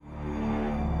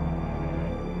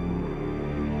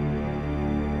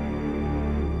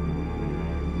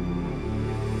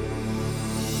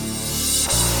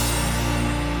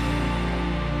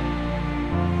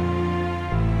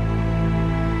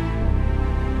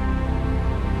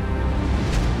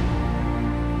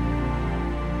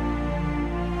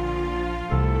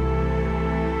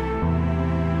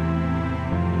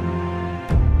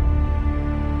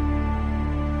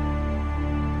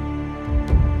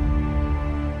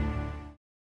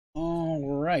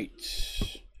right.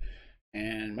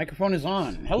 And microphone is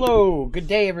on. Hello, good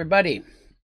day, everybody.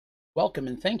 Welcome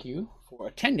and thank you for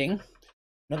attending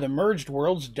another Merged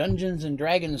Worlds Dungeons and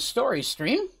Dragons story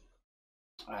stream.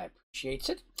 I appreciate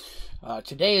it.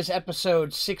 Today is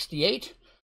episode 68.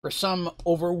 For some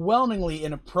overwhelmingly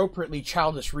inappropriately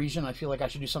childish reason, I feel like I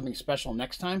should do something special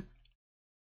next time.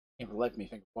 Can't let me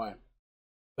think why.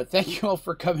 But thank you all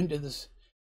for coming to this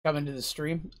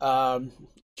stream.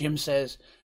 Jim says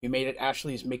you made it.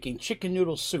 Ashley's making chicken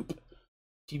noodle soup.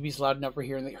 TV's loud enough for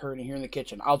her here in the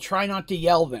kitchen. I'll try not to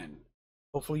yell then.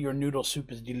 Hopefully your noodle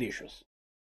soup is delicious.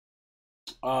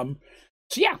 So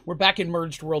yeah, we're back in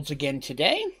Merged Worlds again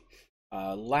today.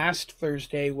 Last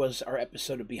Thursday was our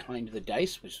episode of Behind the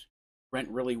Dice, which went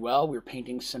really well. We were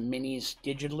painting some minis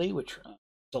digitally, which was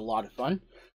a lot of fun.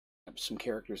 Some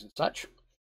characters and such.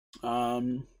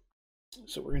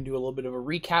 So we're going to do a little bit of a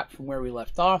recap from where we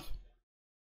left off.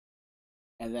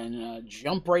 And then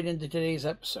jump right into today's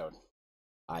episode.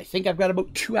 I think I've got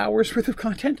about 2 hours worth of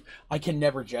content. I can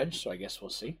never judge, so I guess we'll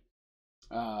see.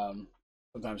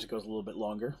 Sometimes it goes a little bit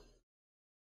longer.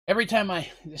 Every time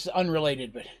this is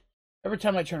unrelated, but every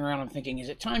time I turn around, I'm thinking, is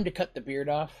it time to cut the beard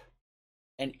off?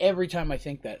 And every time I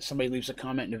think that, somebody leaves a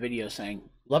comment in a video saying,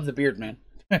 love the beard, man.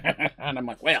 And I'm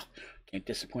like, well, can't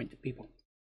disappoint the people.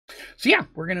 So yeah,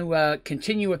 we're going to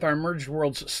continue with our Merged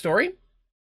Worlds story.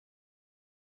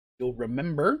 You'll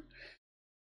remember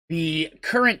the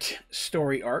current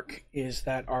story arc is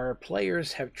that our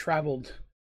players have traveled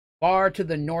far to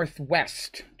the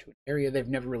northwest, to an area they've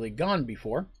never really gone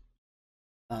before,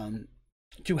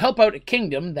 to help out a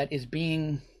kingdom that is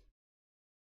being,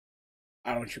 I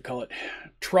don't know what you call it,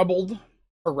 troubled,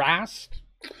 harassed,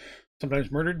 sometimes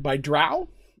murdered by drow.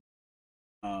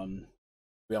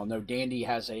 We all know Dandy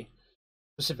has a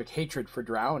specific hatred for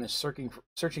drow and is searching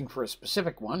for a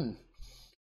specific one.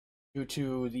 Due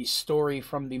to the story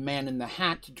from the Man in the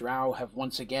Hat, drow have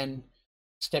once again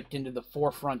stepped into the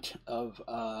forefront of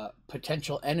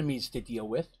potential enemies to deal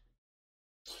with.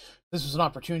 This was an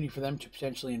opportunity for them to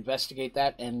potentially investigate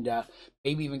that and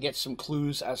maybe even get some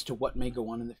clues as to what may go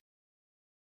on in the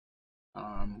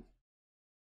future.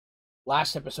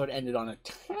 Last episode ended on a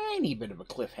tiny bit of a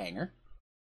cliffhanger.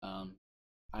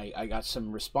 I got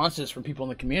some responses from people in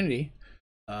the community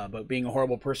about being a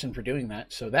horrible person for doing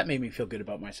that, so that made me feel good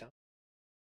about myself.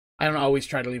 I don't always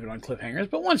try to leave it on cliffhangers,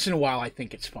 but once in a while I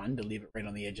think it's fun to leave it right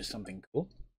on the edge of something cool.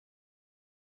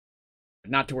 But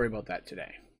not to worry about that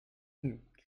today.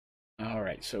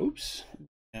 Alright, so oops.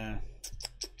 Gotta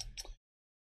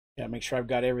make sure I've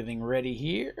got everything ready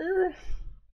here.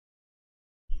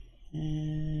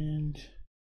 And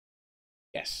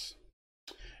yes.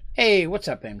 Hey, what's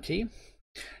up, MT?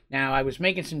 Now, I was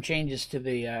making some changes to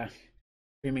the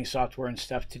streaming software and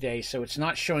stuff today, so it's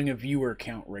not showing a viewer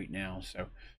count right now, so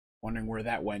wondering where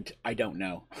that went. I don't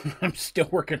know. I'm still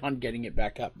working on getting it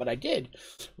back up, but I did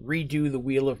redo the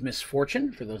Wheel of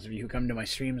Misfortune. For those of you who come to my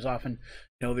streams often,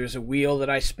 know there's a wheel that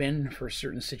I spin for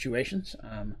certain situations.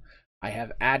 I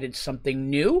have added something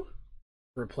new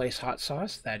to replace hot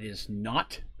sauce. That is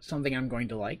not something I'm going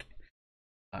to like.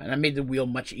 And I made the wheel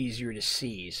much easier to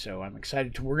see, so I'm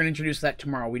excited we're going to introduce that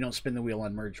tomorrow. We don't spin the wheel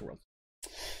on Merge World.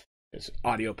 There's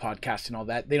audio podcast and all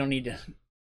that. They don't need to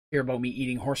hear about me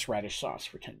eating horseradish sauce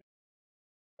for 10 minutes.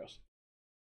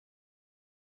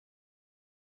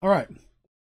 All right.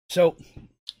 So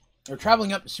they're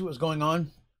traveling up to see what's going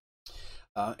on.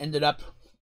 Ended up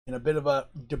in a bit of a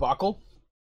debacle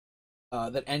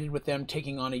that ended with them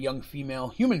taking on a young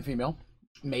human female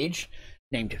mage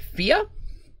named Fia.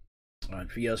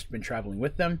 Fia's been traveling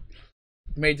with them.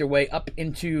 Made their way up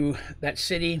into that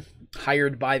city,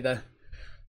 hired by the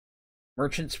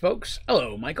merchants folks.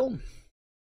 Hello, Michael.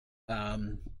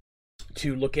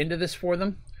 To look into this for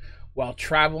them. While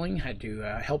traveling, had to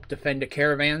help defend a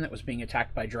caravan that was being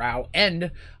attacked by drow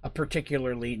and a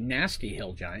particularly nasty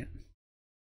hill giant.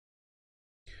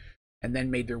 And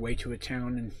then made their way to a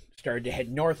town and started to head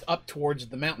north up towards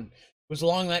the mountain. It was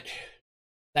along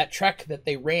that trek that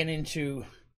they ran into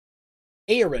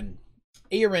Aaron.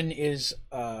 Aaron is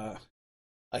a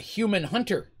human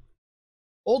hunter,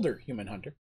 older human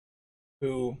hunter,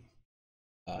 who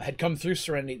had come through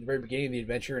Serenity at the very beginning of the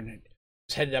adventure and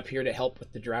was headed up here to help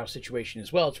with the drow situation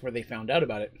as well. It's where they found out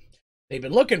about it. They've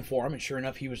been looking for him, and sure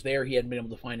enough, he was there. He hadn't been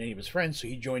able to find any of his friends, so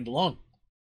he joined along.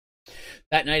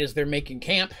 That night, as they're making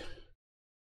camp,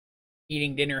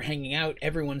 eating dinner, hanging out,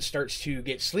 everyone starts to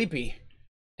get sleepy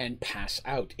and pass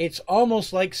out. It's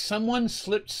almost like someone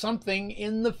slipped something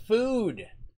in the food.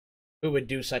 Who would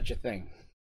do such a thing?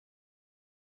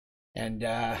 And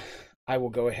I will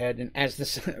go ahead and, as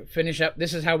this finish up,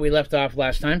 this is how we left off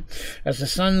last time. As the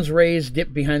sun's rays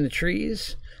dip behind the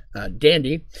trees,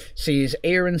 Dandy sees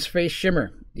Aaron's face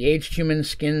shimmer. The aged human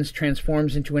skin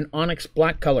transforms into an onyx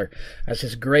black color as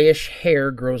his grayish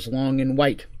hair grows long and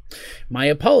white. My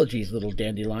apologies, little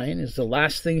dandelion, is the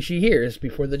last thing she hears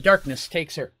before the darkness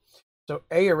takes her. So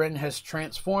Aaron has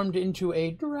transformed into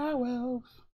a drow elf.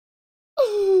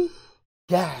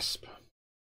 Gasp.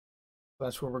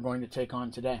 That's what we're going to take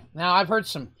on today. Now, I've heard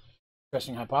some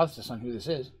interesting hypothesis on who this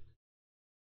is.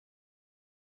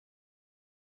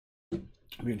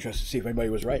 I'll be interested to see if anybody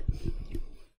was right.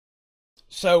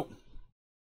 So,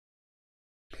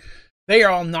 they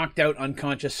are all knocked out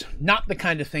unconscious. Not the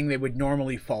kind of thing they would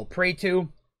normally fall prey to.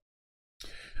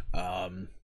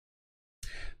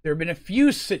 There have been a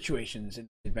few situations in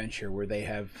the adventure where they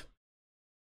have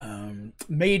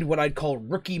made what I'd call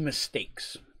rookie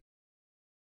mistakes.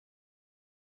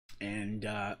 And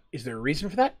is there a reason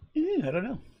for that? I don't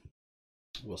know.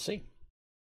 We'll see.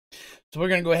 So we're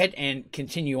going to go ahead and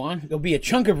continue on. There'll be a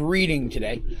chunk of reading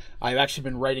today. I've actually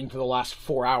been writing for the last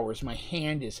 4 hours. My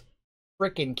hand is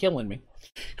frickin' killing me.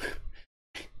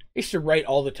 I used to write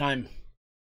all the time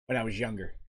when I was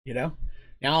younger, you know?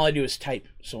 Now all I do is type.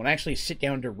 So when I actually sit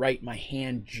down to write, my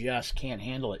hand just can't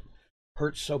handle it.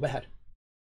 Hurts so bad.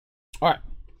 All right.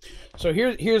 So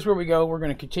here's where we go. We're going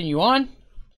to continue on.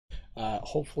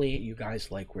 Hopefully you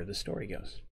guys like where the story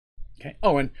goes. Okay.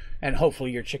 Oh, and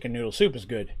hopefully your chicken noodle soup is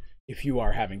good if you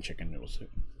are having chicken noodle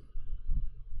soup.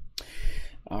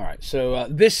 All right. So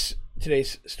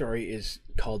today's story is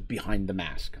called Behind the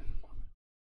Mask.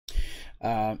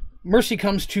 Mercy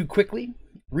comes to quickly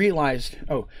realized.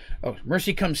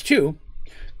 Mercy comes to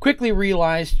quickly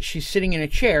realized she's sitting in a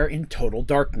chair in total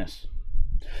darkness.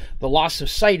 The loss of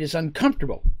sight is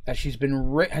uncomfortable as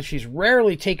she's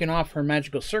rarely taken off her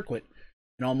magical circlet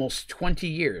in almost 20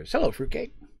 years. Hello,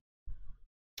 Fruitcake.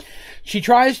 She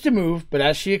tries to move, but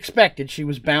as she expected, she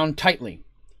was bound tightly.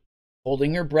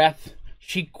 Holding her breath,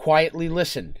 she quietly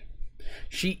listened.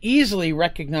 She easily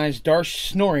recognized Darsh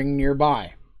snoring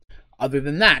nearby. Other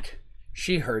than that,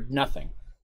 she heard nothing.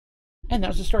 And that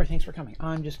was the story. Thanks for coming.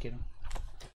 I'm just kidding.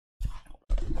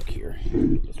 Look here.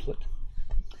 Let's flip.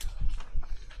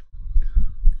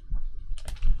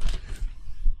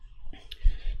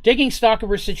 Taking stock of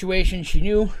her situation, she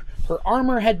knew her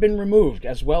armor had been removed,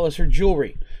 as well as her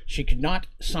jewelry. She could not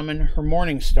summon her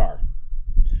morning star.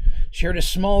 She heard a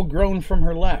small groan from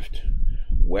her left.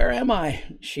 "Where am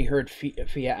I?" she heard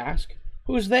Fia ask.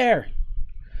 "Who's there?"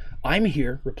 "I'm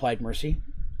here," replied Mercy.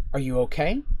 "Are you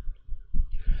okay?"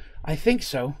 "I think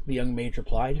so," the young mage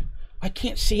replied. "I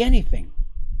can't see anything."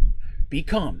 "Be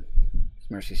calm,"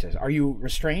 Mercy says. "Are you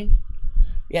restrained?"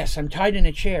 "Yes, I'm tied in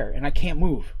a chair, and I can't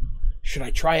move. Should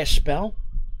I try a spell?"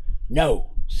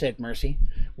 "No," said Mercy.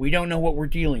 "We don't know what we're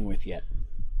dealing with yet."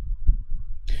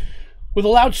 With a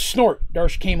loud snort,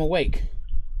 Darsh came awake.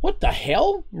 "What the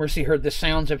hell?" Mercy heard the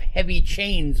sounds of heavy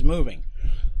chains moving.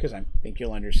 Because I think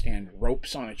you'll understand,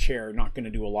 ropes on a chair are not going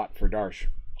to do a lot for Darsh.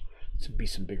 This would be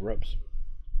some big ropes.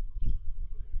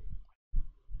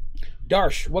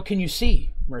 "Darsh, what can you see?"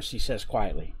 Mercy says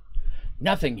quietly.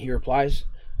 "Nothing," he replies.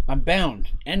 "I'm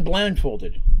bound and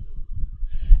blindfolded."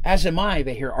 "As am I,"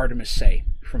 they hear Artemis say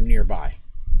from nearby.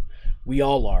 "We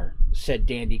all are," said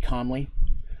Dandy calmly,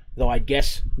 "though I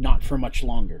guess not for much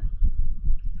longer."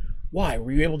 "Why,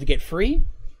 were you able to get free?"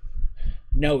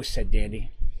 "No," said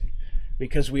Dandy,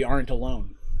 "because we aren't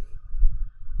alone."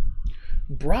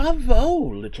 "Bravo,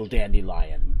 little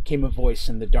dandelion," came a voice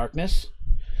in the darkness.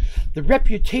 "The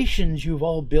reputations you've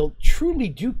all built truly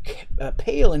do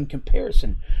pale in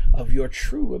comparison of your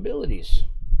true abilities."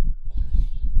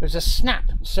 There's a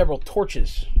snap. Several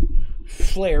torches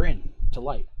flare in to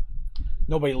light.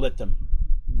 Nobody lit them.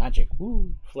 Magic.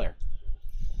 Woo. Flare.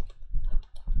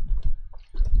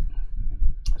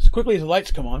 As quickly as the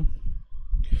lights come on,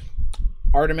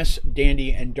 Artemis,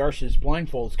 Dandy, and Darsh's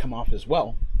blindfolds come off as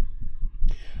well.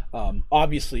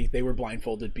 Obviously, they were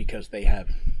blindfolded because they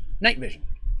have night vision.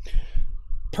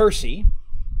 Percy,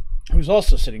 who's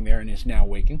also sitting there and is now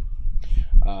waking,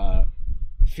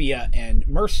 Fia and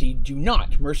Mercy do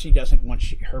not. Mercy doesn't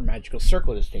once her magical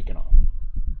circlet is taken off.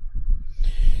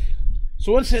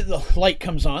 So once the light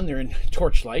comes on, they're in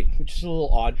torchlight, which is a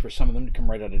little odd for some of them to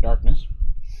come right out of darkness.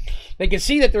 They can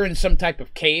see that they're in some type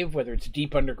of cave, whether it's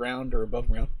deep underground or above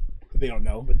ground. They don't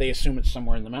know, but they assume it's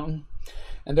somewhere in the mountain.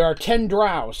 And there are 10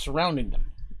 drow surrounding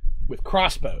them with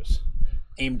crossbows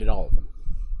aimed at all of them.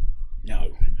 Now,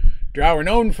 drow are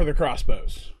known for the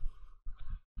crossbows.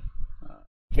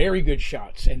 Very good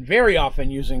shots, and very often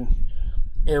using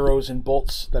arrows and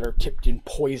bolts that are tipped in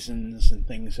poisons and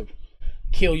things of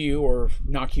kill you or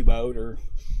knock you out or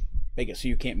make it so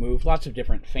you can't move. Lots of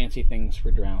different fancy things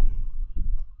for drow.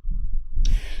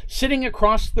 Sitting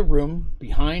across the room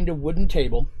behind a wooden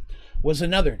table was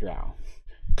another drow,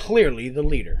 clearly the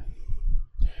leader.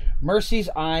 Mercy's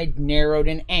eye narrowed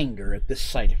in anger at the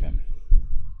sight of him.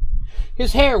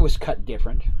 His hair was cut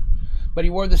different, but he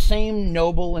wore the same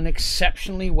noble and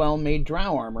exceptionally well-made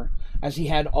drow armor as he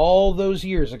had all those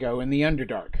years ago in the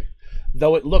Underdark,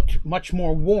 though it looked much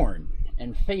more worn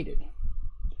and faded.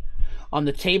 On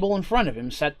the table in front of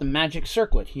him sat the magic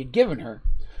circlet he had given her,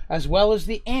 as well as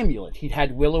the amulet he'd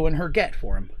had Willow and her get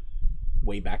for him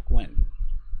way back when.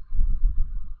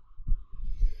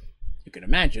 You can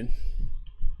imagine,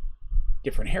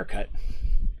 different haircut,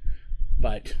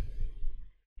 but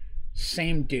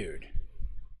same dude.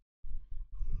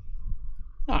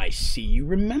 "I see you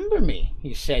remember me,"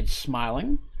 he said,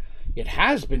 smiling. "It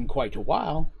has been quite a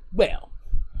while. Well,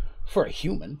 for a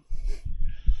human."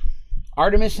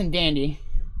 Artemis and Dandy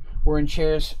were in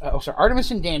chairs.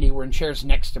 Artemis and Dandy were in chairs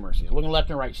next to Mercy. Looking left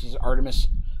and right, she's Artemis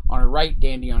on her right,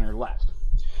 Dandy on her left.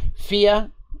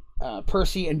 Fia,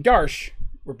 Percy, and Darsh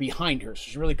were behind her, so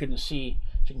she really couldn't see.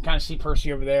 She can kind of see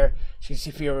Percy over there. She can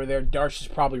see Fia over there. Darsh is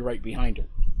probably right behind her.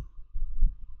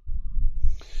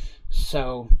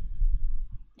 So,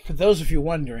 for those of you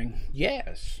wondering,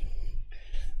 yes,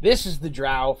 this is the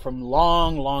drow from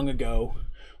long, long ago,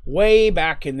 way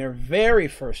back in their very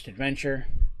first adventure,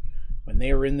 when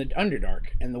they were in the Underdark,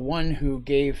 and the one who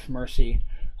gave Mercy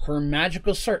her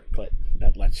magical circlet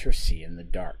that lets her see in the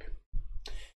dark.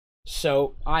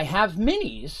 So I have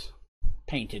minis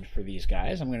painted for these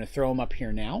guys. I'm going to throw them up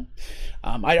here now.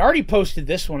 I'd already posted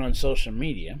this one on social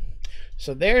media.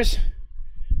 So there's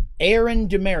Aaron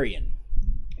Dumerian,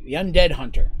 the undead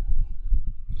hunter.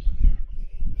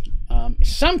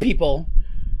 Some people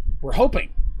were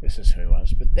hoping this is who it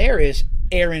was, but there is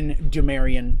Aaron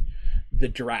Dumerian, the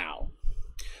drow.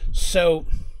 So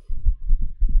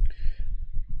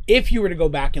if you were to go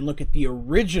back and look at the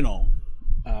original,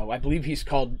 I believe he's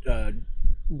called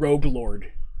Rogue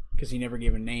Lord, because he never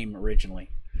gave a name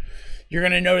originally, you're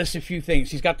going to notice a few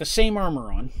things. He's got the same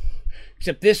armor on,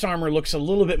 except this armor looks a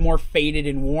little bit more faded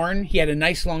and worn. He had a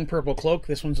nice long purple cloak.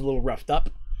 This one's a little roughed up.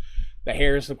 The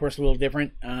hair is, of course, a little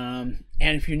different. And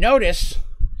if you notice,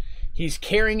 he's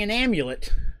carrying an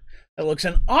amulet that looks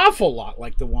an awful lot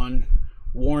like the one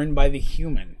worn by the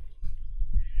human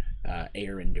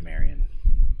Aaron Dumerian.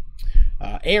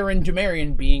 Aaron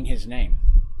Dumerian being his name.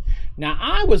 Now,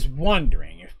 I was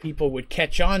wondering if people would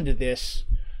catch on to this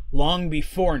long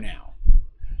before now,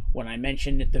 when I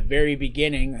mentioned at the very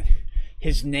beginning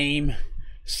his name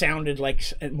sounded like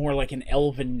more like an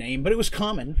elven name, but it was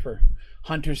common for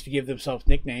hunters to give themselves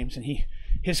nicknames, and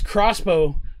his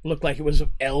crossbow looked like it was of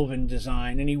elven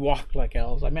design, and he walked like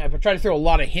elves. I mean, I've tried to throw a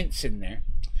lot of hints in there,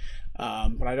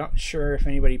 but I'm not sure if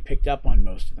anybody picked up on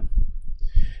most of them.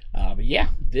 But yeah,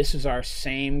 this is our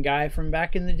same guy from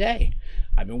back in the day.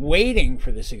 I've been waiting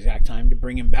for this exact time to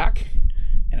bring him back,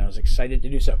 and I was excited to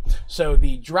do so. So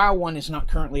the drow one is not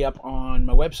currently up on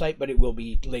my website, but it will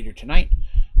be later tonight.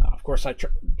 Of course,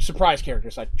 surprise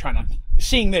characters. I try not.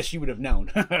 Seeing this, you would have known.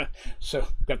 So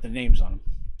got the names on them.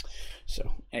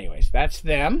 So, anyways, that's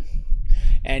them.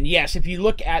 And yes, if you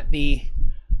look at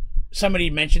somebody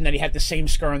mentioned that he had the same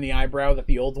scar on the eyebrow that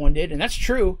the old one did, and that's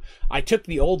true. I took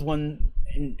the old one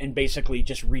and basically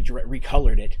just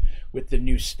recolored it with the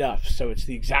new stuff, so it's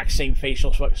the exact same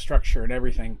facial structure and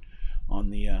everything on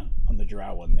the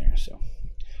drow one there. So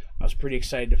I was pretty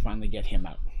excited to finally get him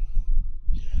out.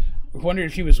 I wondered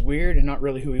if he was weird and not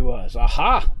really who he was.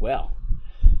 Aha! Well,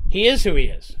 he is who he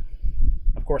is.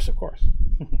 Of course, of course.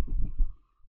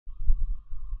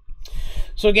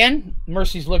 So again,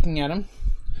 Mercy's looking at him,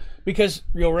 because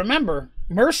you'll remember,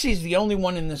 Mercy's the only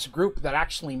one in this group that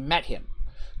actually met him,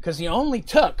 because he only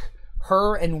took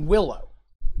her and Willow.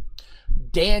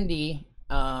 Dandy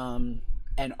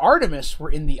and Artemis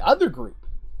were in the other group.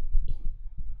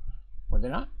 Were they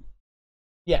not?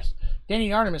 Yes, Dandy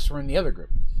and Artemis were in the other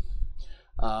group.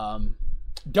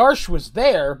 Darsh was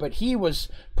there, but he was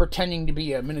pretending to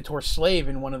be a Minotaur slave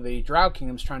in one of the Drow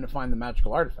kingdoms trying to find the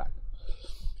magical artifact.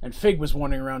 And Fig was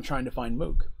wandering around trying to find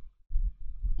Moog.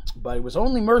 But it was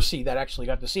only Mercy that actually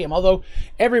got to see him, although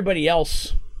everybody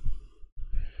else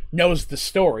knows the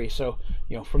story. So,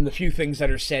 you know, from the few things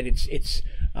that are said,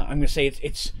 I'm going to say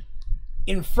it's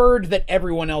inferred that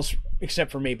everyone else,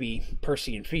 except for maybe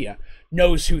Percy and Fia,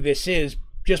 knows who this is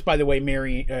just by the way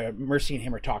Mercy and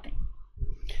him are talking.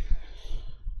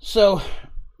 So,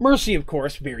 Mercy, of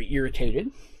course, very irritated.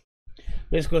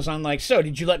 This goes on like, so,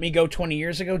 did you let me go 20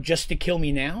 years ago just to kill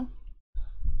me now?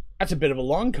 That's a bit of a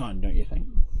long con, don't you think?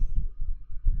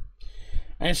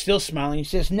 And still smiling, he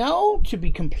says, "No, to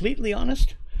be completely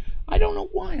honest, I don't know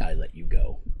why I let you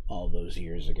go all those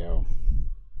years ago.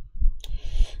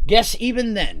 Guess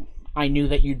even then, I knew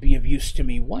that you'd be of use to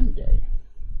me one day.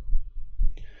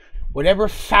 Whatever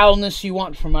foulness you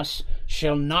want from us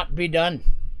shall not be done,"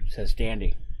 says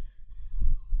Dandy.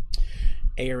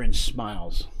 Aaron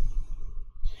smiles,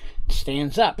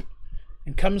 stands up,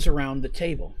 and comes around the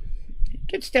table. He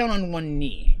gets down on one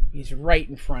knee. He's right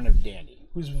in front of Dandy,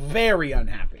 who's very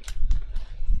unhappy.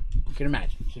 You can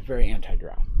imagine, he's very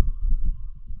anti-drow.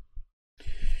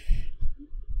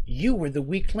 "You were the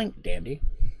weak link, Dandy,"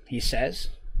 he says.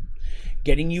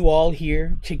 "Getting you all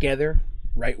here together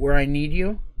right where I need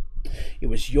you. It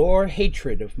was your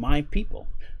hatred of my people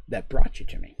that brought you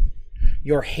to me.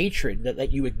 Your hatred that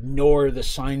let you ignore the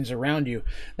signs around you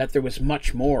that there was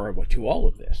much more to all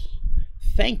of this.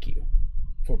 Thank you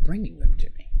for bringing them to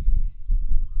me."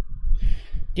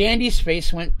 Dandy's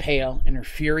face went pale and her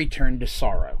fury turned to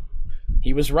sorrow.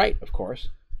 He was right, of course.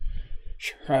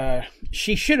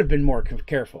 She should have been more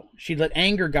careful. She'd let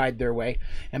anger guide their way,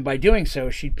 and by doing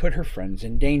so, she'd put her friends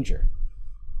in danger.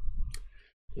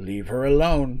 "Leave her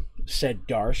alone," said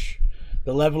Darsh.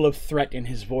 The level of threat in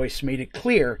his voice made it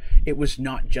clear it was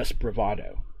not just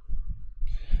bravado.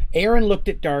 Aaron looked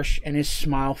at Darsh and his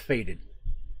smile faded.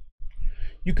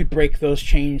 "You could break those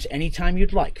chains any time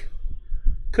you'd like,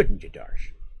 couldn't you,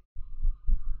 Darsh?"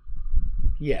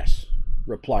 "Yes,"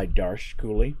 replied Darsh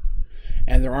coolly,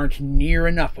 "and there aren't near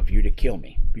enough of you to kill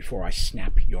me before I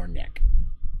snap your neck."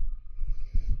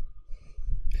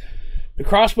 The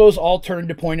crossbows all turned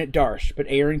to point at Darsh, but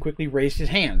Aaron quickly raised his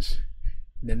hands.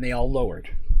 Then they all lowered.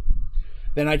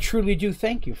 "Then I truly do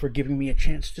thank you for giving me a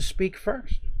chance to speak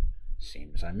first.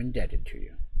 Seems I'm indebted to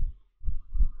you."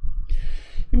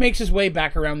 He makes his way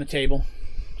back around the table,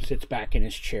 sits back in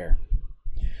his chair.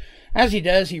 As he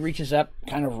does, he reaches up,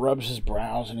 kind of rubs his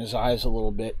brows and his eyes a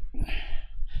little bit,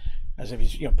 as if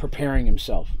he's preparing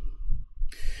himself.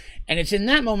 And it's in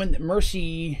that moment that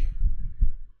Mercy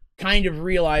kind of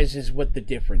realizes what the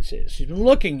difference is. She's been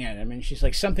looking at him and she's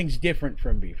like, something's different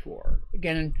from before.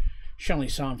 Again, she only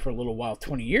saw him for a little while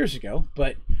 20 years ago,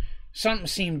 but something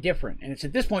seemed different. And it's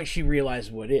at this point she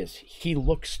realized what it is. He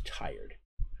looks tired.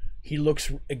 He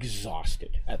looks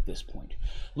exhausted at this point.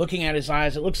 Looking at his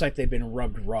eyes, it looks like they've been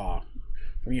rubbed raw.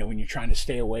 When you're trying to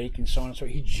stay awake and so on and so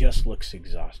on. He just looks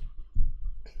exhausted.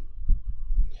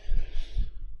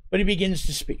 But he begins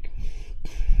to speak.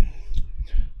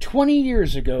 20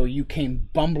 years ago, you came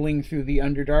bumbling through the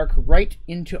Underdark right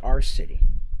into our city.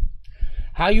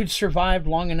 How you'd survived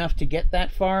long enough to get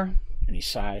that far, and he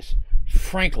sighs,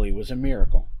 frankly was a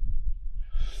miracle.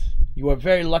 You are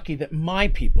very lucky that my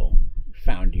people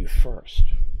found you first.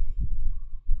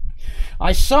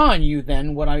 I saw in you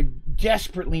then what I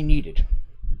desperately needed.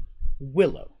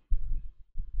 Willow.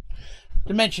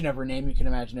 The mention of her name, you can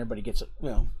imagine everybody gets it,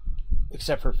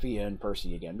 except for Fia and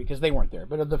Percy again, because they weren't there.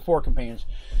 But of the four companions,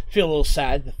 feel a little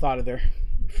sad, the thought of their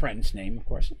friend's name, of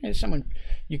course. And someone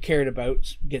you cared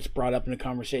about gets brought up in a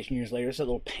conversation years later. It's a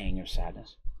little pang of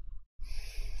sadness.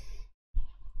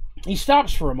 He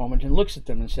stops for a moment and looks at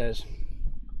them and says,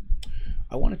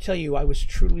 I want to tell you I was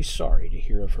truly sorry to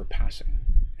hear of her passing,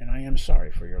 and I am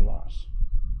sorry for your loss.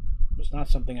 It was not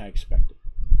something I expected.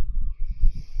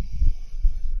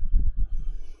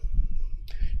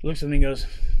 He looks at them and goes,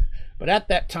 but at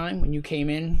that time when you came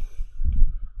in,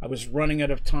 I was running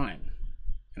out of time,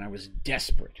 and I was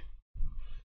desperate.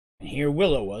 And here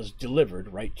Willow was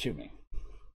delivered right to me.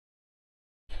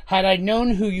 Had I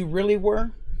known who you really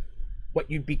were,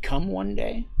 what you'd become one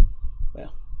day,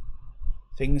 well,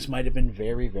 things might have been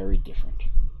very, very different.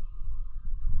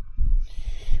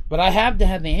 But I have to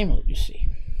have the amulet, you see,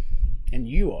 and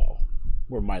you all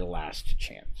were my last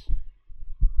chance.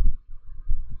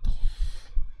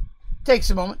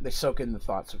 Takes a moment. They soak in the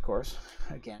thoughts, of course.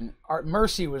 Again,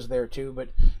 Mercy was there too, but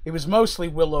it was mostly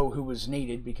Willow who was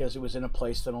needed because it was in a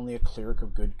place that only a cleric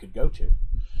of good could go to.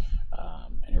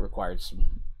 And it required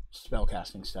some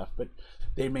spellcasting stuff, but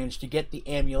they managed to get the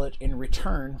amulet in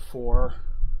return for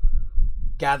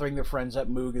gathering their friends up,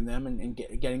 Moog and them, and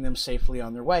getting them safely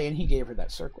on their way, and he gave her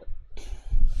that circlet.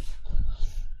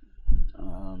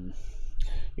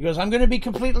 He goes, I'm going to be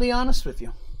completely honest with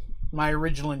you. My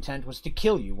original intent was to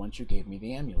kill you once you gave me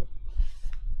the amulet.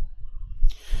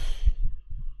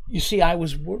 You see, I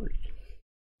was worried.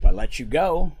 If I let you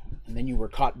go, and then you were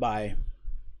caught by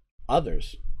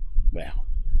others, well,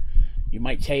 you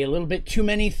might say a little bit too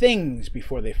many things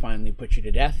before they finally put you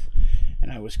to death,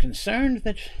 and I was concerned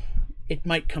that it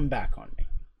might come back on me.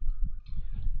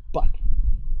 But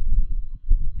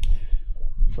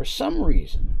for some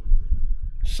reason,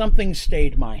 something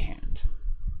stayed my hand.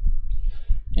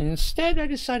 And instead, I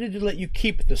decided to let you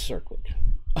keep the circlet,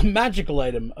 a magical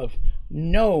item of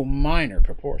no minor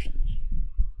proportions.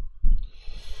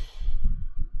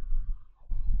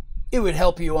 It would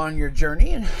help you on your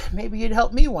journey, and maybe it'd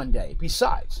help me one day.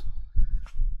 Besides,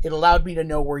 it allowed me to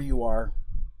know where you are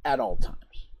at all times.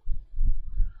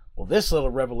 Well, this little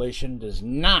revelation does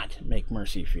not make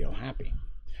Mercy feel happy,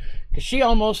 because she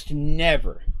almost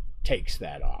never takes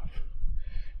that off.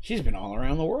 She's been all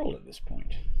around the world at this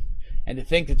point. And to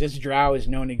think that this drow has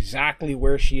known exactly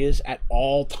where she is at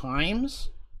all times,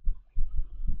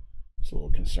 it's a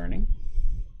little concerning.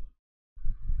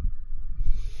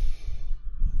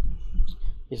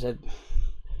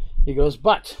 He goes,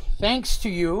 but thanks to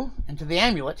you and to the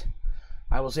amulet,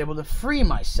 I was able to free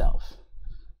myself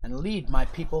and lead my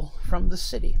people from the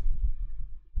city.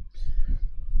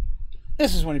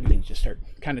 This is when he begins to start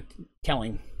kind of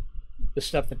telling the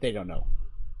stuff that they don't know.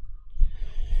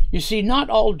 You see, not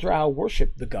all drow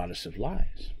worship the goddess of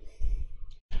lies.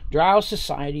 Drow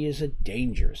society is a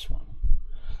dangerous one.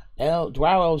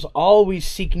 Drow elves always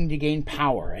seeking to gain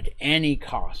power at any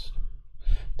cost.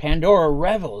 Pandora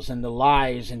revels in the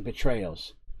lies and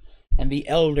betrayals, and the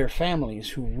elder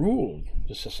families who ruled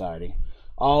the society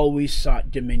always sought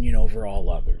dominion over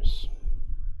all others.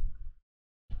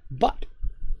 But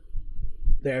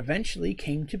there eventually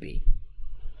came to be,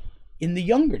 in the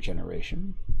younger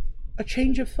generation, a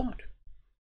change of thought,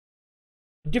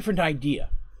 a different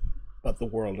idea about the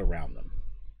world around them,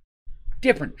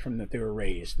 different from that they were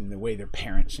raised in the way their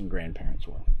parents and grandparents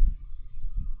were.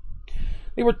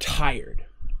 They were tired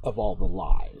of all the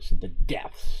lies and the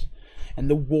deaths and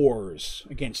the wars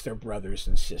against their brothers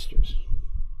and sisters.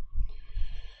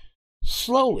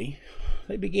 Slowly,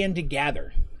 they began to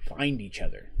gather, find each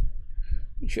other,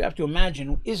 which you have to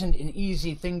imagine isn't an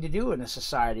easy thing to do in a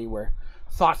society where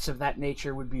thoughts of that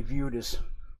nature would be viewed as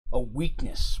a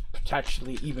weakness,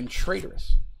 potentially even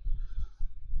traitorous.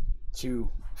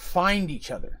 To find each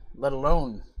other, let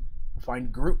alone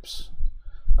find groups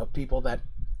of people that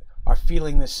are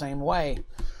feeling the same way,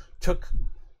 took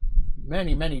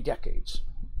many, many decades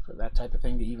for that type of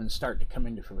thing to even start to come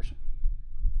into fruition.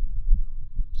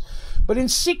 But in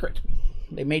secret,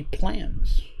 they made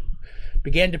plans,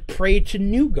 began to pray to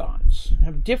new gods,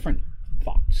 have different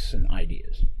thoughts and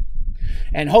ideas,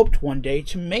 and hoped one day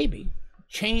to maybe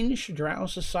change drow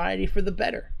society for the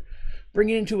better, bring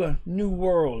it into a new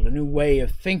world, a new way of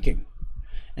thinking,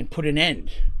 and put an end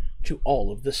to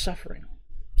all of the suffering.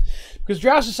 Because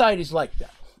drow society is like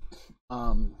that.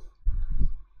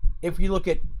 If you look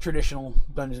at traditional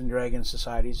Dungeons and Dragons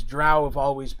societies, drow have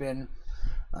always been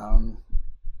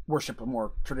worship a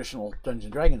more traditional Dungeons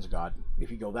and Dragons god, if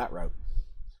you go that route.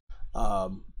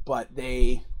 But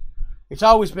it's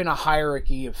always been a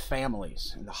hierarchy of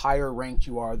families, and the higher ranked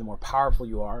you are, the more powerful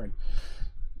you are, and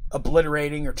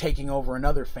obliterating or taking over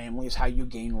another family is how you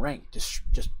gain rank.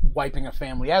 Just wiping a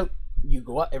family out, you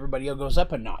go up, everybody goes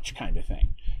up a notch, kind of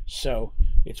thing. So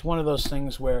it's one of those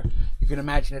things where you can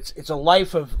imagine it's a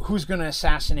life of who's going to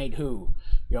assassinate who.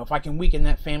 You know, if I can weaken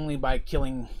that family by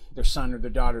killing their son or their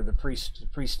daughter, the priest, the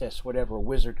priestess, whatever, a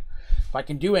wizard, if I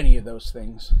can do any of those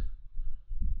things,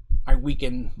 I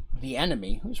weaken the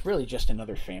enemy, who's really just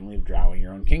another family of drow in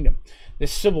your own kingdom.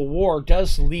 This civil war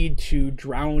does lead to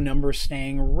drow numbers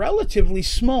staying relatively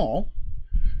small,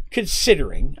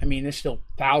 considering, I mean, there's still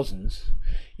thousands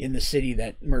in the city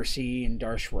that Mercy and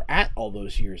Darsh were at all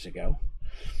those years ago.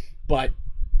 But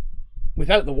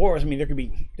without the wars, I mean,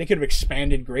 they could have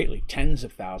expanded greatly, tens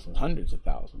of thousands, hundreds of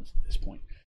thousands at this point.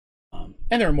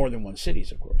 And there are more than one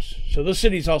cities, of course. So those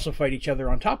cities also fight each other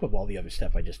on top of all the other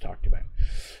stuff I just talked about.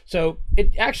 So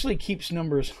it actually keeps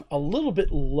numbers a little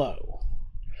bit low.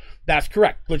 That's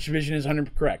correct. Glitch Vision is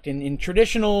 100% correct. In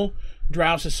traditional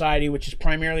drow society, which is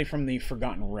primarily from the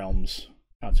Forgotten Realms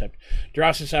concept,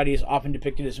 drow society is often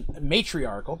depicted as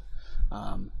matriarchal.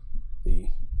 The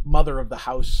mother of the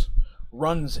house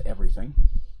runs everything.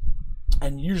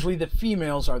 And usually the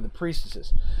females are the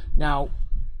priestesses. Now,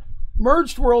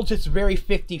 Merged Worlds, it's very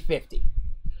 50-50.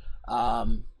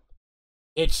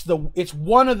 It's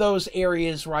one of those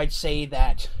areas where I'd say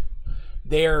that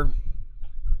they're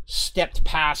stepped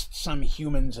past some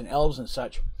humans and elves and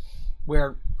such,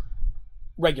 where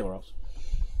regular elves,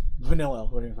 vanilla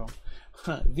elves, what do you call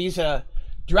them? These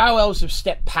drow elves have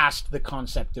stepped past the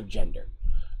concept of gender.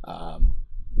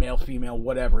 Male, female,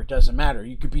 whatever, it doesn't matter.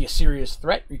 You could be a serious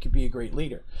threat, or you could be a great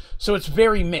leader. So it's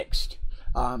very mixed.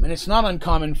 And it's not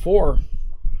uncommon for,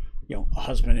 you know, a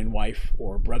husband and wife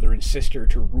or brother and sister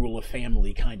to rule a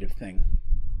family kind of thing.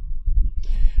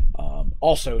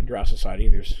 Also, in drow society,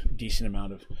 there's a decent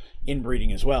amount of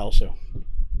inbreeding as well. So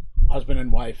husband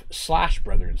and wife /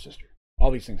 brother and sister.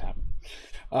 All these things happen.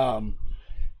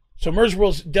 So Merged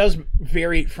Worlds does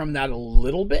vary from that a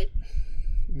little bit,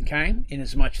 okay, in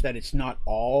as much that it's not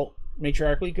all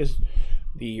matriarchally, because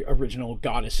the original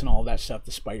goddess and all that stuff,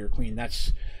 the Spider Queen, that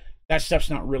stuff's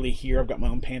not really here. I've got my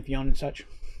own pantheon and such,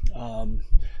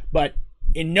 but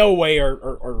in no way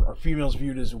are females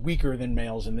viewed as weaker than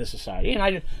males in this society.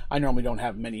 And I normally don't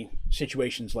have many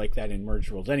situations like that in Merged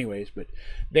Worlds anyways, but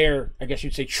they're, I guess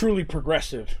you'd say, truly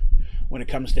progressive when it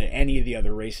comes to any of the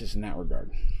other races in that regard,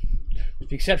 with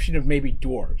the exception of maybe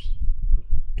dwarves.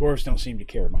 Dwarves don't seem to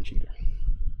care much either.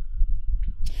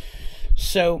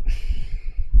 So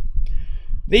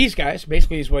these guys,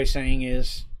 basically what he's saying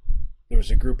is, there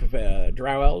was a group of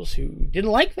drow elves who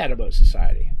didn't like that about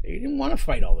society. They didn't want to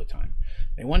fight all the time.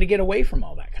 They wanted to get away from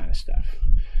all that kind of stuff.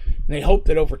 And they hoped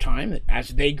that over time, that as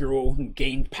they grew and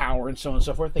gained power and so on and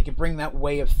so forth, they could bring that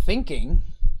way of thinking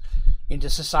into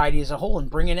society as a whole and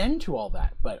bring an end to all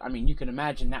that. But, I mean, you can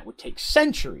imagine that would take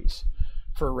centuries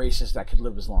for races that could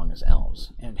live as long as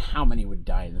elves. And how many would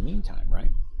die in the meantime,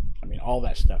 right? I mean, all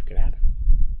that stuff could happen.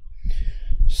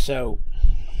 So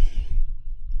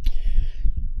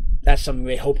that's something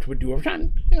they hoped would do over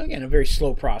time. You know, again, a very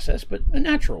slow process, but a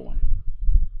natural one.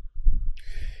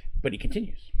 But he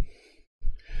continues.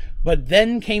 But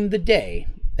then came the day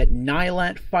that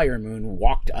Nylat Firemoon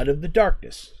walked out of the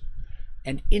darkness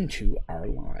and into our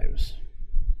lives.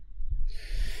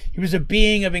 He was a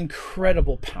being of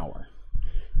incredible power.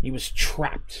 He was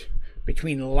trapped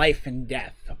between life and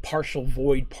death, a partial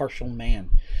void, partial man.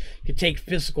 He could take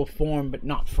physical form, but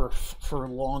not for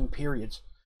long periods.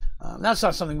 That's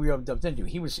not something we have delved into.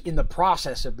 He was in the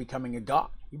process of becoming a god.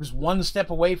 He was one step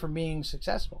away from being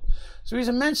successful. So he's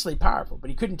immensely powerful, but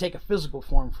he couldn't take a physical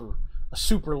form for a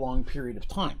super long period of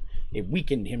time. It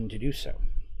weakened him to do so.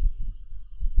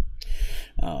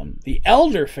 The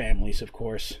elder families, of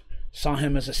course, saw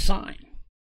him as a sign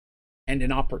and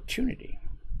an opportunity.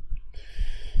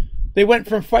 They went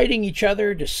from fighting each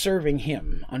other to serving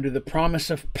him under the promise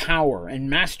of power and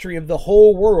mastery of the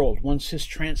whole world once his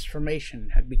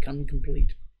transformation had become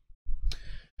complete.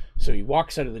 So he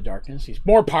walks out of the darkness. He's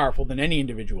more powerful than any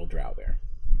individual drow there.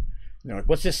 You know, like,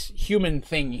 what's this human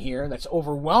thing here that's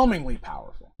overwhelmingly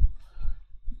powerful?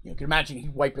 You can imagine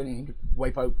he'd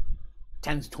wipe out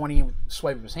 10 to 20 with a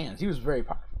swipe of his hands. He was very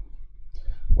powerful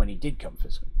when he did come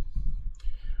physical.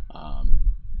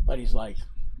 But he's like,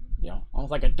 you know,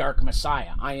 almost like a dark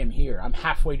messiah. I am here. I'm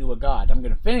halfway to a god. I'm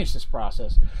going to finish this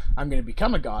process. I'm going to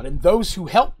become a god. And those who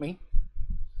help me,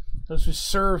 those who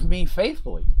serve me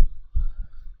faithfully,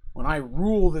 when I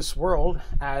rule this world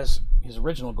as his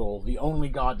original goal, the only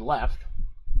god left,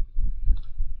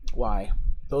 why,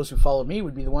 those who follow me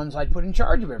would be the ones I'd put in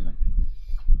charge of everything.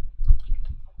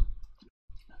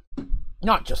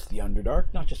 Not just the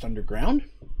Underdark, not just underground,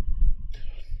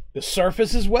 the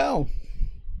surface as well.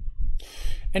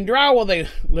 And drow, while they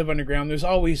live underground, there's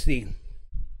always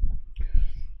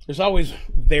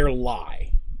their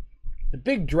lie. The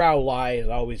big drow lie has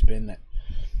always been that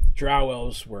drow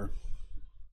elves were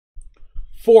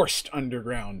forced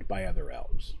underground by other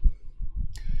elves.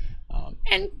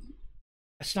 And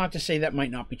that's not to say that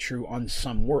might not be true on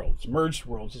some worlds. Merged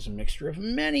Worlds is a mixture of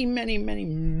many, many, many,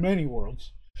 many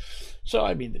worlds. So,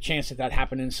 I mean, the chance that that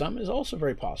happened in some is also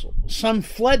very possible. Some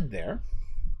fled there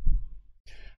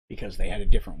because they had a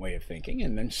different way of thinking,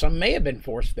 and then some may have been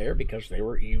forced there because they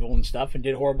were evil and stuff and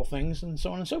did horrible things and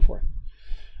so on and so forth.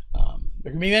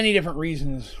 There can be many different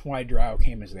reasons why drow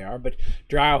came as they are, but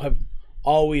drow have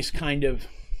always kind of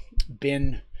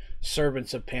been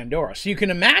servants of Pandora. So you can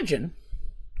imagine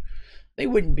they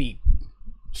wouldn't be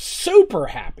super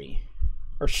happy,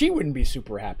 or she wouldn't be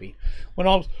super happy, when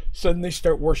all of a sudden they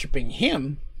start worshiping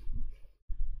him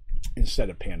instead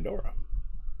of Pandora.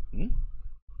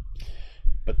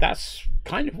 But that's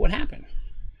kind of what happened.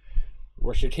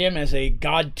 Worshipped him as a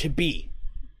god to be,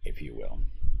 if you will.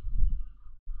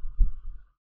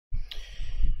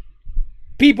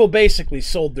 People basically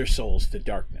sold their souls to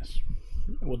darkness.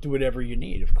 We'll do whatever you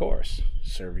need, of course.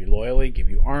 Serve you loyally,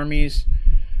 give you armies.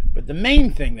 But the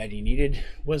main thing that he needed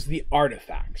was the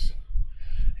artifacts.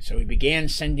 So he began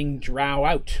sending drow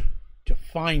out to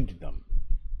find them.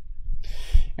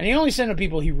 And he only sent them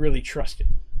people he really trusted.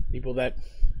 People that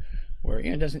were,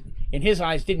 you know, in his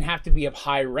eyes, didn't have to be of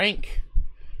high rank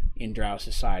in drow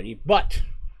society, but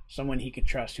someone he could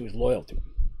trust who was loyal to him.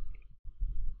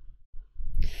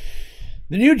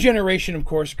 The new generation, of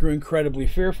course, grew incredibly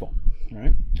fearful,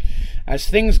 right? As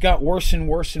things got worse and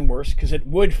worse and worse, because it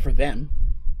would for them,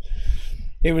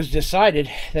 it was decided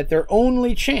that their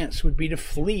only chance would be to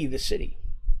flee the city,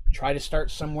 try to start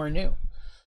somewhere new.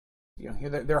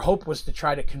 their hope was to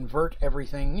try to convert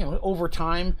everything, over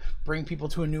time, bring people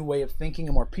to a new way of thinking,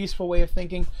 a more peaceful way of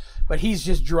thinking. But he's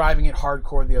just driving it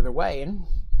hardcore the other way, and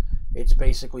it's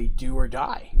basically do or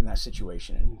die in that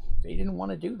situation. And they didn't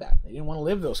want to do that. They didn't want to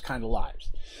live those kind of lives.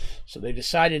 So they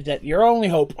decided that your only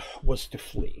hope was to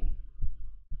flee.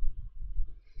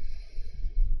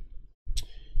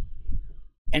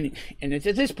 And it's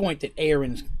at this point that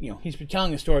Aaron's, he's been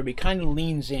telling the story, but he kind of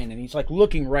leans in and he's like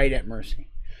looking right at Mercy.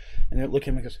 And they're looking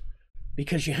at him and goes,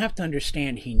 because you have to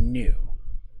understand, he knew.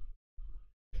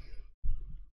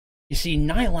 You see,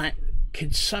 Nylat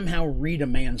could somehow read a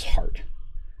man's heart,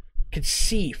 could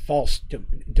see false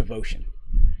devotion.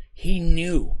 He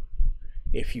knew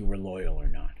if you were loyal or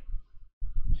not.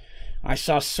 I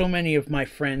saw so many of my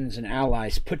friends and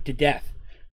allies put to death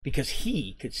because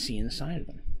he could see inside of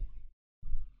them.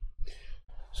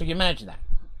 So you imagine that.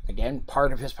 Again,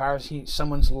 part of his power is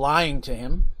someone's lying to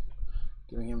him,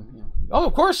 giving him, oh,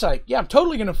 of course I'm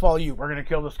totally going to follow you. We're going to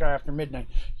kill this guy after midnight.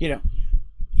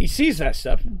 He sees that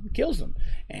stuff and kills them.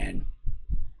 And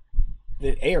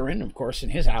Aaron, of course,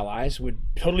 and his allies would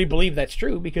totally believe that's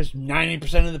true because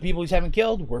 90% of the people he's having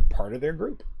killed were part of their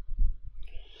group.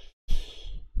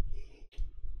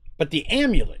 But the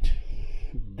amulet,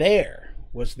 there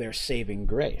was their saving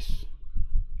grace.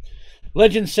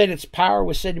 Legend said its power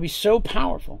was said to be so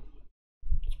powerful.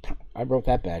 I wrote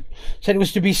that bad. Said it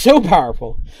was to be so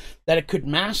powerful that it could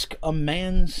mask a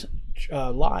man's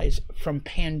lies from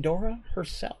Pandora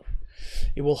herself.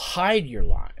 It will hide your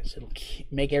lies. It'll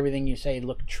make everything you say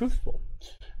look truthful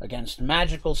against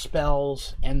magical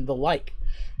spells and the like.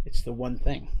 It's the one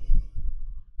thing.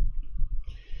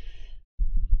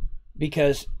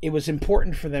 Because it was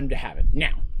important for them to have it.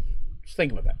 Now, just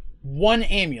think about that. One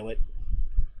amulet,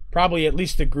 probably at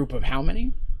least a group of how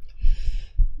many?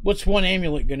 What's one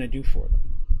amulet going to do for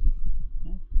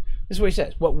them? This is what he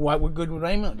says. What good would an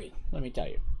amulet be? Let me tell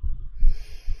you.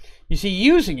 You see,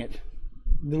 using it,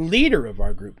 the leader of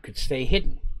our group could stay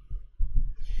hidden.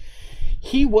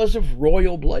 He was of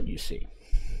royal blood, you see,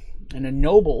 and a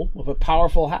noble of a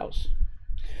powerful house.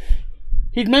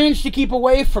 He'd managed to keep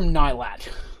away from Nylat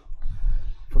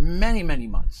for many, many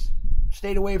months.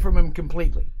 Stayed away from him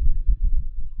completely.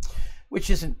 Which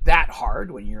isn't that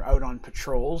hard when you're out on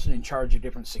patrols and in charge of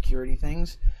different security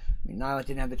things. I mean, Nylat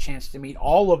didn't have the chance to meet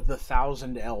all of the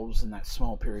 1,000 elves in that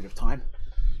small period of time.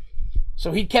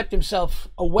 So he'd kept himself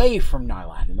away from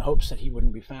Nylat in the hopes that he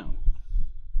wouldn't be found.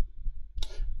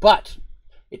 But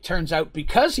it turns out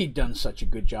because he'd done such a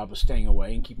good job of staying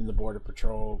away and keeping the border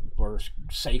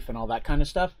safe and all that kind of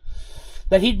stuff,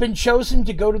 that he'd been chosen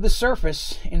to go to the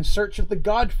surface in search of the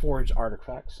Godforge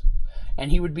artifacts. And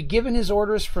he would be given his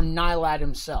orders from Nylat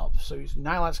himself. So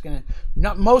Nylat's going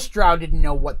to... Most Drow didn't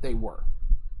know what they were.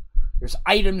 There's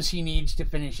items he needs to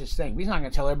finish his thing. He's not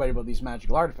going to tell everybody about these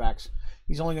magical artifacts.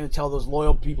 He's only going to tell those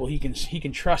loyal people he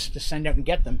can trust to send out and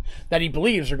get them, that he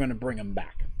believes are going to bring him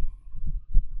back.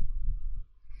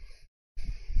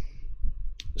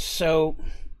 So,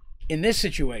 in this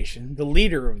situation, the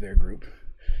leader of their group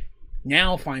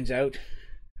now finds out,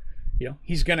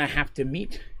 he's going to have to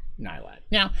meet Nylat.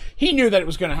 Now, he knew that it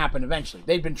was going to happen eventually.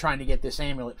 They'd been trying to get this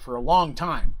amulet for a long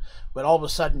time, but all of a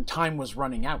sudden time was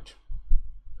running out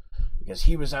because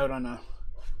he was out on a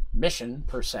mission,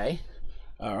 per se.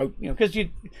 Because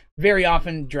very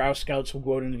often Drow scouts will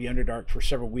go out into the Underdark for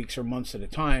several weeks or months at a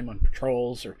time on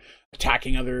patrols or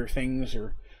attacking other things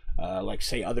or,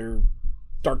 say, other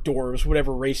dark dwarves,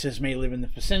 whatever races may live in the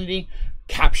vicinity,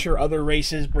 capture other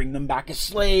races, bring them back as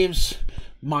slaves,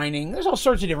 mining. There's all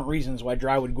sorts of different reasons why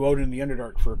Drow would go out in the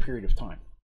Underdark for a period of time.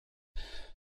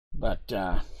 But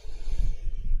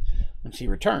once he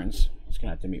returns, he's going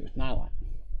to have to meet with Nylat.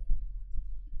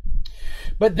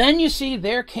 But then you see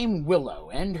there came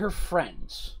Willow and her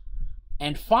friends.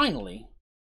 And finally,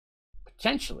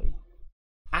 potentially,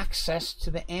 access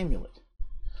to the amulet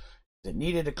that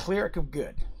needed a cleric of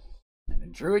good. And a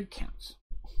druid counts.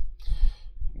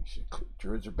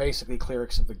 Druids are basically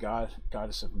clerics of the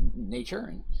goddess of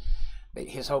nature, and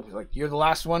his hope is you're the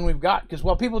last one we've got. Because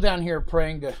while people down here are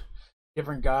praying to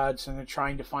different gods and they're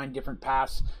trying to find different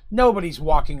paths, nobody's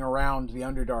walking around the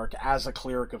Underdark as a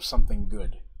cleric of something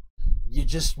good. You're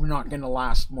just not going to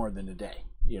last more than a day,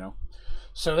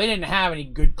 So they didn't have any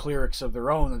good clerics of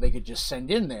their own that they could just send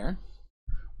in there,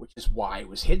 which is why it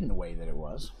was hidden the way that it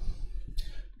was.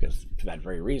 Because for that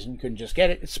very reason, couldn't just get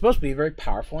it. It's supposed to be a very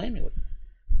powerful amulet.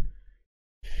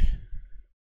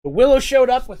 The Willow showed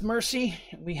up with Mercy,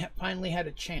 and we finally had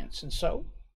a chance. And so,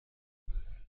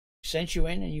 we sent you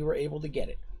in, and you were able to get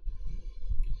it.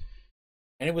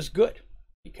 And it was good,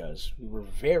 because we were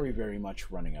very, very much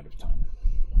running out of time.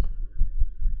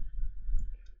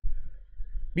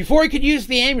 Before he could use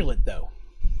the amulet, though,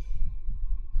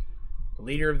 the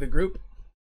leader of the group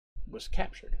was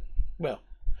captured. Well,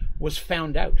 was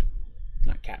found out.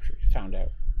 Not captured, found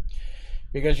out.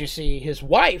 Because you see, his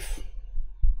wife,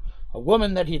 a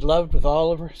woman that he'd loved with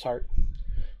all of his heart,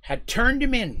 had turned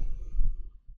him in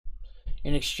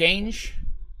exchange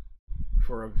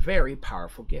for a very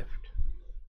powerful gift.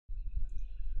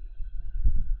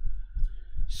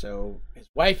 So his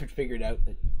wife had figured out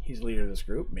that he's leader of this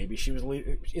group. Maybe she was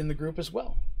in the group as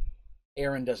well.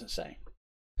 Aaron doesn't say.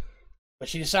 But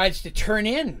she decides to turn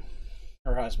in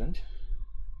her husband,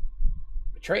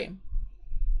 betray him,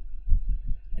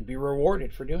 and be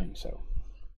rewarded for doing so.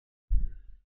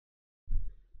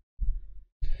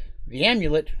 The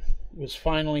amulet was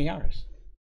finally ours,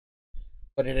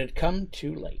 but it had come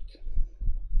too late.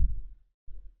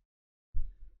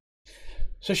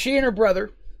 So she and her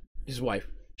brother, his wife,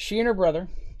 she and her brother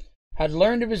had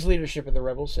learned of his leadership of the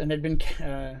rebels and had been,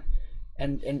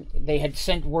 and they had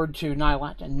sent word to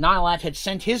Nylat, and Nylat had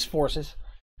sent his forces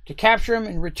to capture him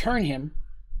and return him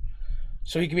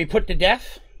so he could be put to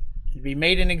death and be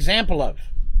made an example of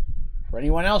for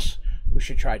anyone else who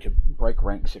should try to break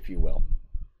ranks, if you will.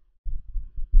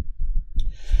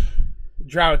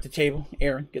 Drow at the table,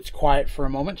 Aaron, gets quiet for a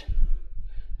moment.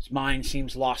 His mind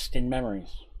seems lost in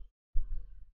memories.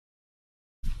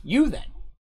 You then,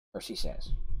 Percy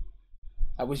says.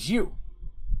 That was you,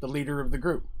 the leader of the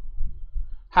group.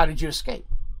 How did you escape?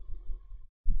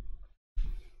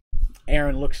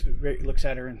 Aaron looks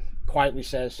at her and quietly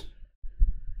says,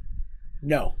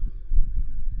 no,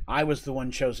 I was the one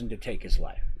chosen to take his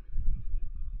life.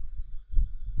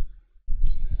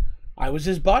 I was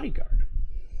his bodyguard,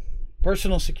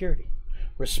 personal security,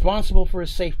 responsible for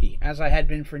his safety, as I had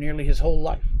been for nearly his whole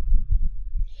life.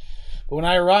 But when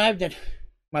I arrived at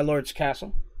my lord's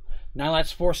castle,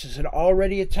 Nylat's forces had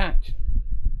already attacked.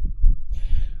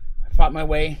 I fought my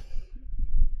way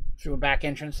through a back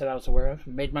entrance that I was aware of,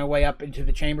 and made my way up into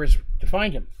the chambers to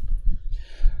find him.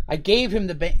 I gave him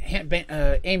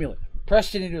the amulet,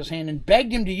 pressed it into his hand, and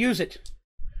begged him to use it.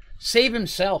 Save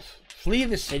himself, flee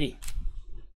the city,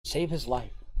 save his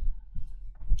life.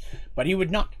 But he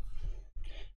would not.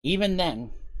 Even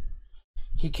then,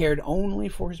 he cared only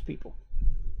for his people.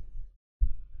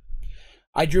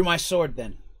 I drew my sword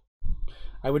then.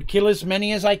 I would kill as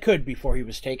many as I could before he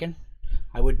was taken.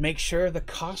 I would make sure the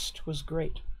cost was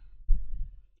great.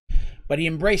 But he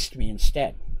embraced me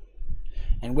instead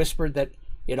and whispered that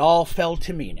it all fell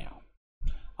to me now.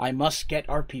 I must get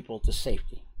our people to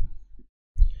safety.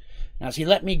 And as he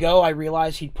let me go, I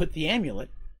realized he'd put the amulet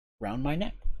round my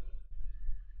neck.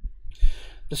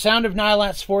 The sound of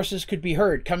Nylat's forces could be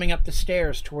heard coming up the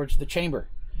stairs towards the chamber.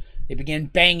 They began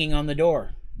banging on the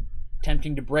door,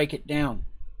 attempting to break it down.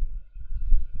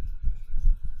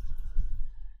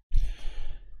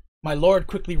 My lord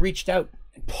quickly reached out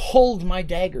and pulled my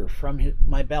dagger from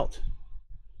my belt.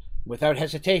 Without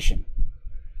hesitation,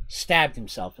 stabbed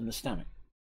himself in the stomach.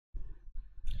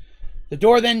 The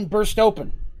door then burst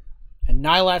open, and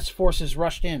Nylat's forces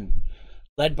rushed in,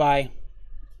 led by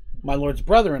my lord's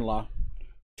brother-in-law,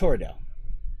 Toradel.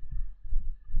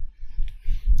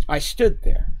 I stood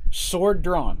there, sword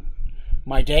drawn,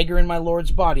 my dagger in my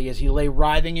lord's body as he lay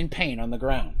writhing in pain on the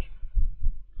ground.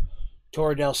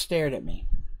 Toradel stared at me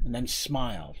and then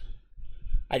smiled.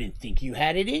 I didn't think you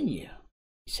had it in you,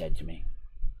 he said to me.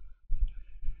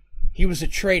 He was a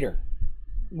traitor,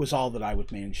 was all that I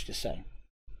would manage to say.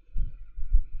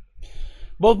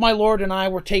 Both my lord and I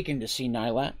were taken to see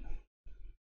Nylat.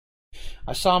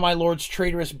 I saw my lord's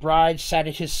traitorous bride sat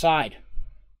at his side,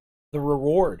 the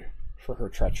reward for her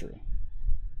treachery.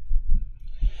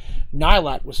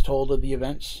 Nylat was told of the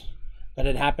events that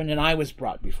had happened, and I was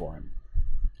brought before him.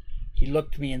 He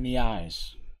looked me in the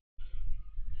eyes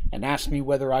and asked me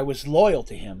whether I was loyal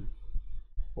to him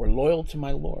or loyal to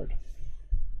my lord.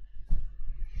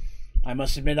 I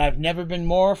must admit I've never been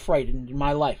more frightened in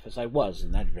my life as I was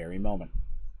in that very moment.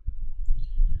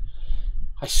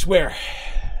 I swear,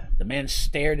 the man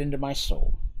stared into my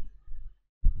soul.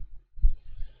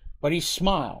 But he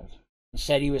smiled and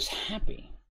said he was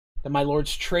happy that my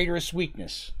lord's traitorous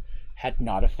weakness had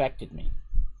not affected me.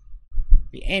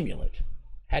 The amulet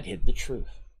had hid the truth.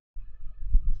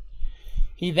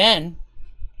 He then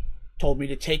told me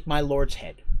to take my lord's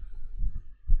head.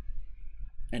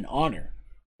 An honor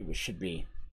it should be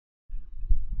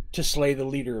to slay the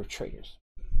leader of traitors.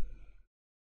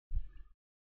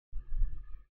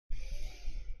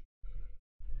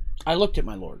 I looked at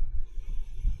my lord,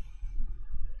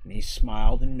 and he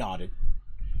smiled and nodded,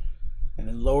 and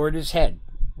then lowered his head,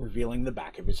 revealing the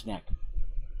back of his neck.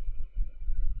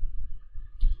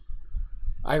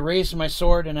 I raised my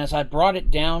sword, and as I brought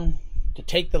it down to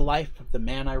take the life of the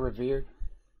man I revered,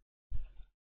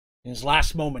 in his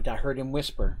last moment I heard him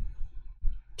whisper,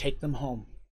 "Take them home."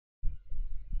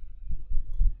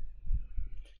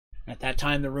 At that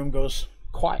time the room goes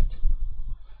quiet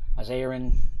as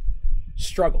Aeron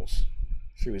struggles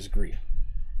through his grief.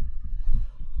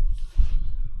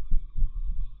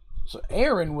 So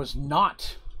Aeron was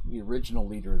not the original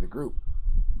leader of the group.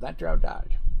 That drow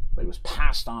died, but it was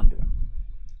passed on to him.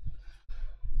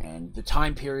 And the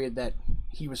time period that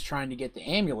he was trying to get the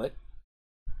amulet,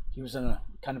 he was in a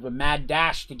kind of a mad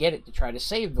dash to get it to try to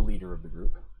save the leader of the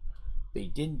group. They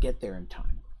didn't get there in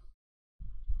time,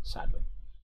 sadly.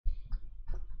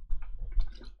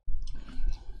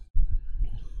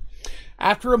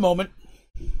 After a moment,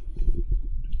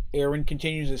 Aeron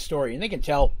continues his story, and they can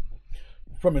tell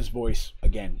from his voice,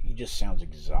 again, he just sounds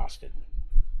exhausted.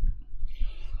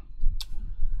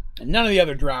 And none of the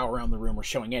other drow around the room are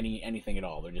showing anything at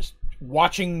all. They're just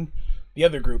watching the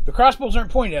other group. The crossbows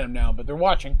aren't pointed at him now, but they're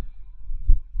watching.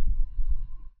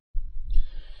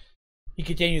 He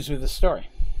continues with the story.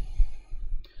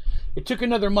 It took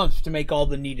another month to make all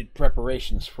the needed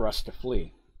preparations for us to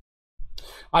flee.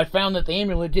 I found that the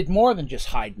amulet did more than just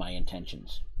hide my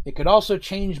intentions. It could also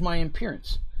change my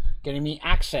appearance, getting me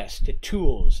access to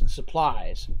tools and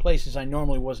supplies and places I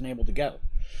normally wasn't able to go.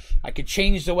 I could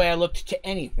change the way I looked to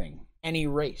anything, any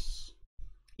race,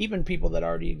 even people that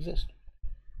already exist.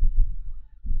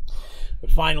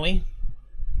 But finally,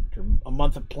 after a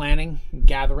month of planning and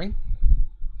gathering,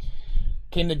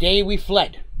 came the day we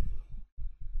fled,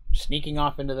 sneaking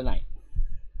off into the night.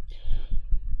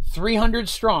 300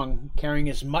 strong, carrying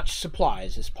as much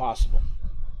supplies as possible.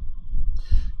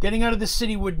 Getting out of the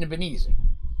city wouldn't have been easy.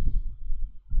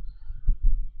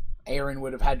 Aeron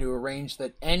would have had to arrange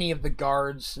that any of the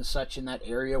guards and such in that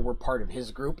area were part of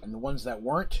his group, and the ones that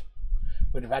weren't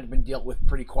would have had to been dealt with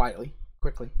pretty quickly.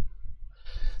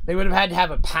 They would have had to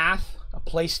have a path, a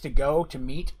place to go to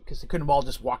meet, because they couldn't have all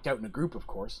just walked out in a group, of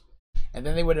course. And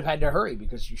then they would have had to hurry,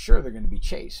 because you're sure they're going to be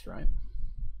chased, right?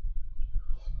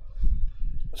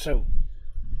 So,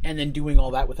 and then doing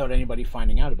all that without anybody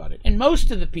finding out about it. And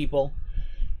most of the people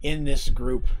in this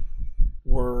group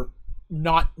were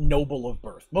not noble of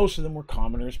birth. Most of them were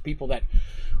commoners, people that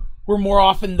were more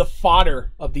often the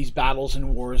fodder of these battles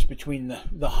and wars between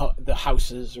the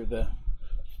houses or the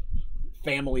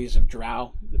families of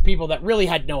drow. The people that really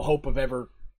had no hope of ever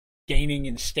gaining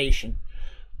in station.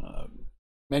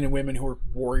 Men and women who were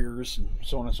warriors and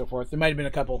so on and so forth. There might have been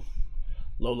a couple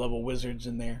low-level wizards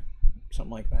in there.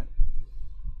 Something like that.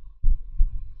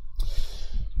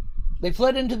 They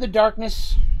fled into the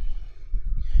darkness,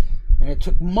 and it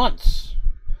took months,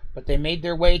 but they made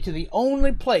their way to the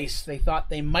only place they thought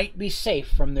they might be safe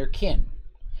from their kin,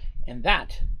 and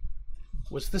that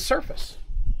was the surface.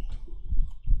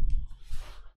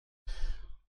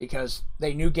 Because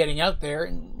they knew getting out there,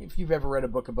 and if you've ever read a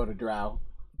book about a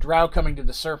drow coming to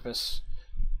the surface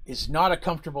is not a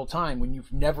comfortable time when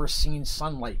you've never seen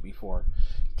sunlight before.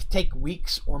 It could take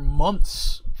weeks or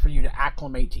months for you to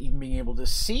acclimate to even being able to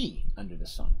see under the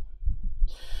sun.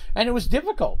 And it was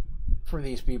difficult for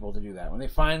these people to do that. When they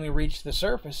finally reached the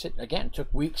surface, it again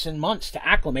took weeks and months to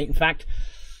acclimate. In fact,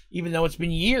 even though it's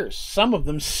been years, some of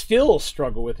them still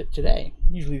struggle with it today.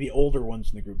 Usually the older ones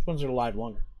in the group, the ones that are alive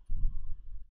longer.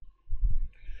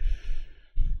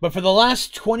 But for the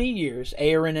last 20 years,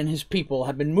 Aeron and his people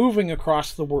have been moving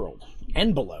across the world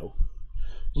and below,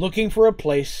 looking for a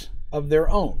place of their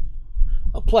own,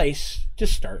 a place to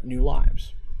start new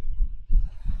lives.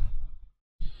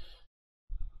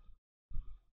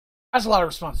 That's a lot of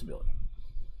responsibility.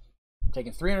 I'm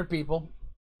taking 300 people.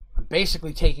 I'm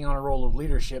basically taking on a role of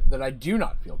leadership that I do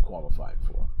not feel qualified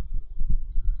for.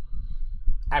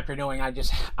 After knowing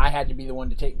I had to be the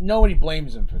one to take, nobody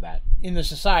blames him for that. In the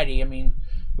society, I mean,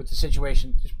 with the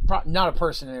situation, there's not a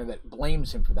person there that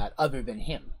blames him for that other than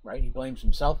him, right? He blames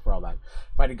himself for all that.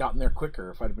 If I'd have gotten there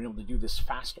quicker, if I'd have been able to do this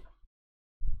faster.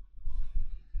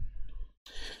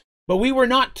 But we were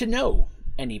not to know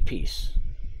any peace.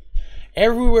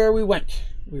 Everywhere we went,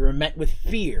 we were met with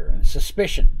fear and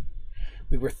suspicion.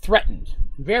 We were threatened,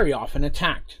 very often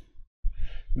attacked.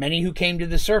 Many who came to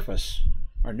the surface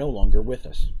are no longer with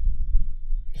us.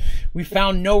 We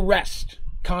found no rest,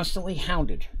 constantly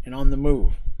hounded and on the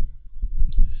move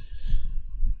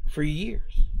for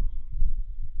years.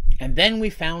 And then we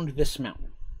found this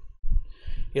mountain.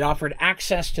 It offered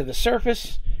access to the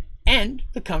surface and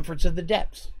the comforts of the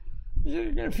depths.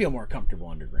 You're going to feel more comfortable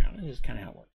underground. It's just kind of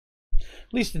how it works.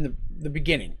 At least in the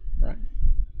beginning, right?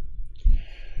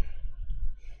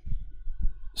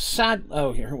 sad.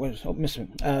 Oh, here it was. Oh,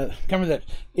 missing. Cover that.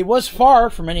 It was far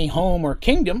from any home or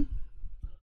kingdom,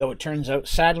 though it turns out,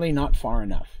 sadly, not far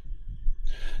enough.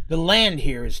 The land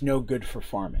here is no good for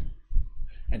farming,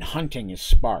 and hunting is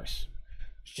sparse.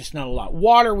 There's just not a lot.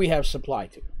 Water we have supply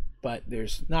to, but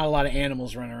there's not a lot of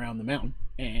animals running around the mountain,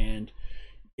 and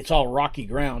it's all rocky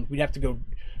ground. We'd have to go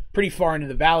pretty far into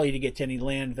the valley to get to any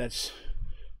land that's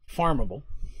farmable.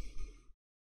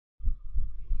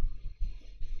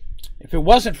 If it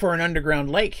wasn't for an underground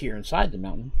lake here inside the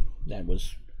mountain, that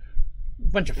was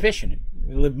a bunch of fish in it.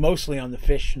 We live mostly on the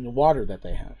fish and the water that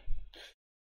they have.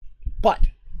 But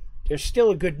there's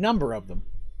still a good number of them.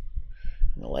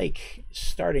 And the lake is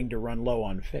starting to run low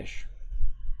on fish.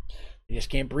 They just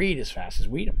can't breed as fast as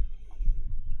we do.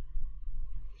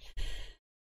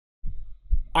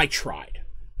 I tried,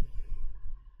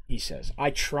 he says.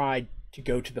 I tried to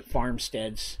go to the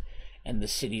farmsteads and the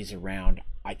cities around.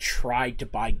 I tried to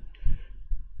buy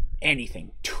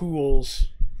anything, tools,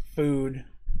 food,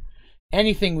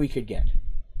 anything we could get.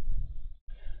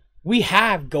 We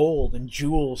have gold and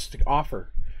jewels to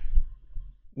offer.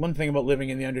 One thing about living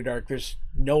in the Underdark, there's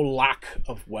no lack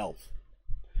of wealth.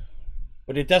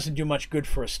 But it doesn't do much good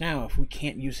for us now if we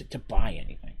can't use it to buy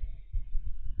anything.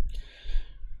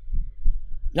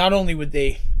 Not only would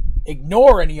they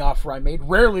ignore any offer I made,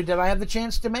 rarely did I have the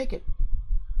chance to make it.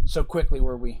 So quickly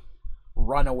were we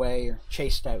run away or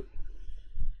chased out.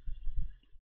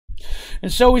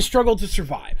 And so we struggled to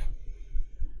survive.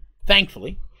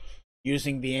 Thankfully,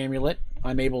 using the amulet,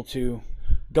 I'm able to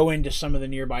go into some of the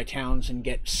nearby towns and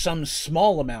get some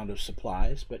small amount of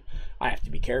supplies, but I have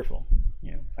to be careful.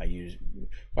 You know, if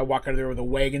I walk out of there with a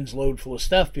wagon's load full of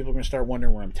stuff, people are going to start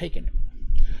wondering where I'm taking it.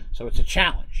 So it's a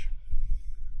challenge.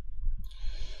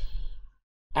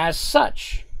 As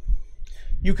such,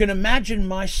 you can imagine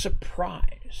my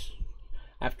surprise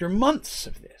after months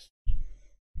of this,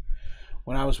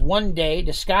 when I was one day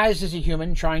disguised as a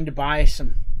human trying to buy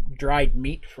some dried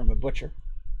meat from a butcher,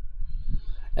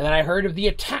 and then I heard of the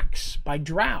attacks by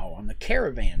drow on the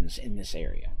caravans in this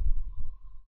area.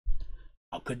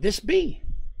 How could this be?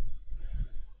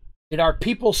 Did our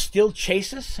people still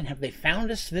chase us, and have they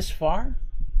found us this far?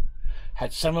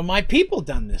 Had some of my people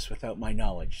done this without my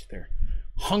knowledge, their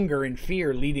hunger and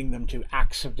fear leading them to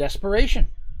acts of desperation?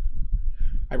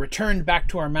 I returned back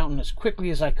to our mountain as quickly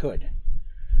as I could,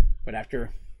 but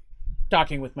after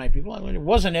talking with my people, I learned it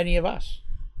wasn't any of us,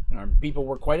 and our people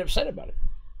were quite upset about it.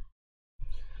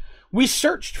 We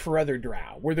searched for other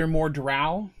drow. Were there more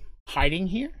drow hiding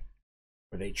here?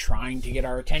 Were they trying to get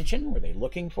our attention? Were they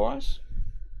looking for us?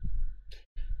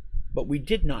 But we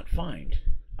did not find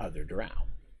other drow.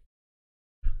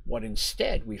 What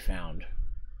instead we found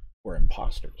were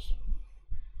imposters.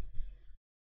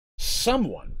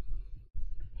 Someone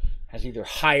has either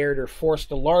hired or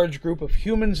forced a large group of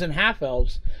humans and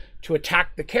half-elves to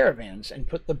attack the caravans and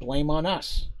put the blame on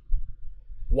us.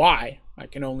 Why? I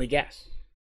can only guess.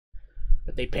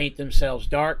 But they paint themselves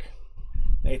dark,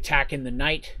 they attack in the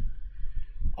night,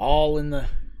 all in the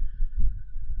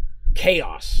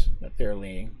chaos that they're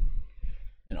leading,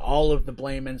 and all of the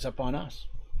blame ends up on us.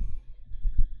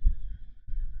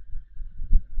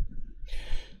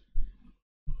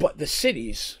 But the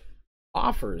city's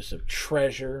offers of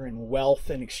treasure and wealth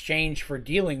in exchange for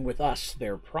dealing with us,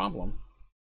 their problem,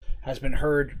 has been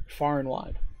heard far and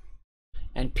wide.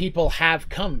 And people have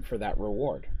come for that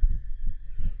reward.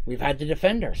 We've had to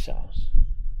defend ourselves.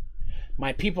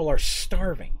 My people are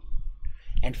starving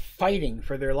and fighting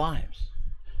for their lives.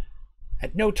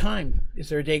 At no time is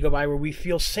there a day go by where we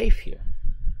feel safe here.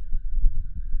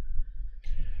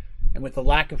 And with the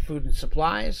lack of food and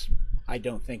supplies, I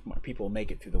don't think my people will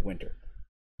make it through the winter.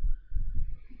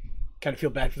 Kind of feel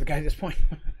bad for the guy at this point.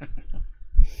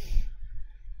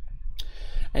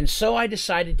 And so I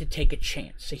decided to take a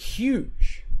chance, a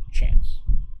huge chance.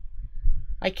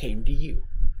 I came to you.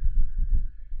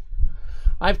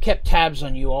 I've kept tabs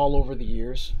on you all over the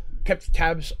years, kept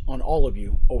tabs on all of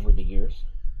you over the years.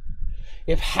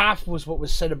 If half was what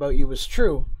was said about you was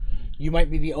true, you might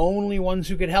be the only ones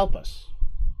who could help us,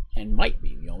 and might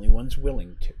be the only ones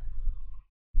willing to.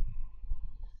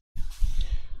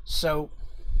 So,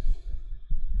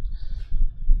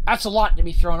 that's a lot to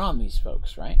be thrown on these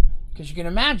folks, right? Because you can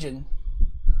imagine,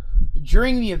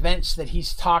 during the events that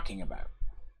he's talking about,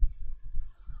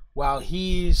 while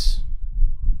he's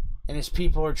and his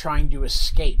people are trying to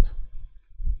escape,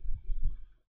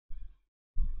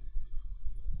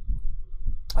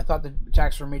 I thought the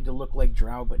attacks were made to look like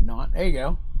drow, but not. There you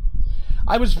go.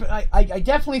 I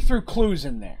definitely threw clues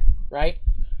in there, right?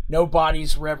 No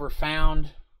bodies were ever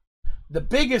found. The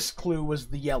biggest clue was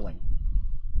the yelling.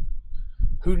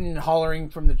 hooting and hollering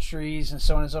from the trees and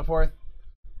so on and so forth.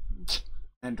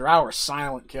 And drow are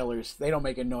silent killers. They don't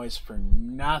make a noise for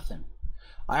nothing.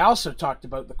 I also talked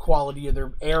about the quality of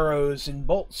their arrows and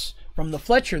bolts from the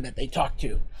Fletcher that they talk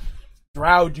to.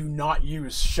 Drow do not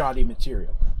use shoddy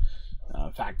material.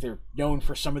 In fact, they're known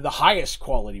for some of the highest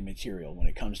quality material when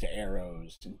it comes to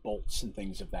arrows and bolts and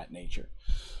things of that nature.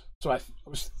 So I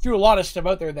threw a lot of stuff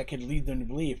out there that could lead them to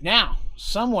believe. Now,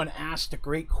 someone asked a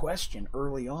great question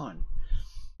early on.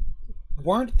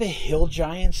 Weren't the hill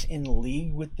giants in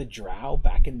league with the drow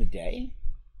back in the day?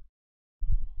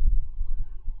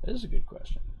 That is a good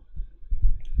question.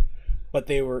 But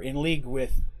they were in league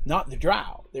with, not the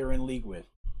drow, they were in league with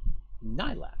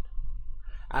Nylat.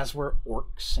 As were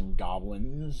orcs and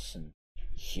goblins and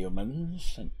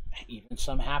humans and even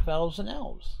some half-elves and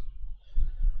elves.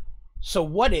 So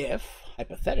what if,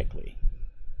 hypothetically,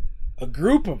 a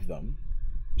group of them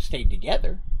stayed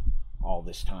together all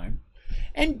this time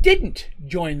and didn't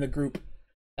join the group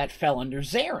that fell under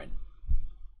Zarin,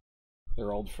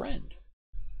 their old friend?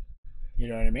 You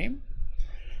know what I mean?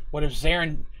 What if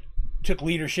Zarin took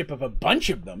leadership of a bunch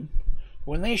of them?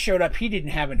 When they showed up, he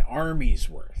didn't have an army's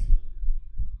worth.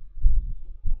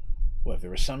 What if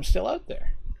there were some still out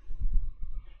there?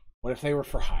 What if they were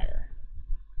for hire?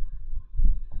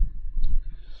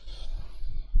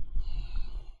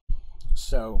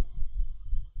 So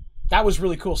that was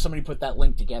really cool. Somebody put that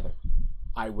link together.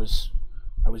 I was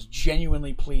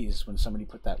genuinely pleased when somebody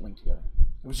put that link together.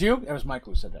 It was you? It was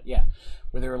Michael who said that. Yeah,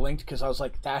 where they were linked, because I was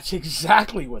like, that's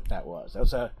exactly what that was.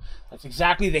 That's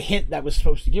exactly the hint that was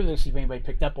supposed to give this, if anybody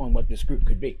picked up on what this group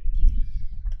could be.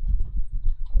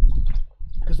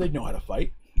 Because they'd know how to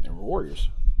fight. They were warriors.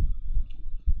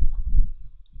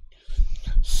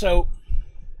 So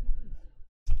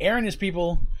Aaron and his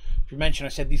people, if you mentioned, I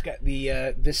said these guys,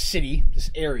 this city, this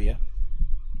area,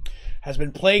 has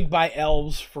been plagued by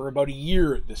elves for about a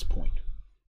year at this point.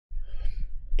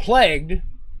 Plagued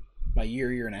by a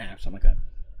year and a half, something like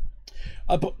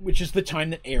that. Which is the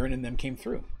time that Aaron and them came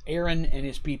through. Aaron and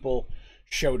his people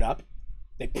showed up.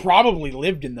 They probably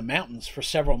lived in the mountains for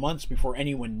several months before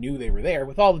anyone knew they were there.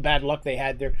 With all the bad luck they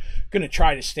had, they're going to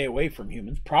try to stay away from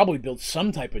humans. Probably build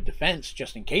some type of defense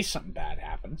just in case something bad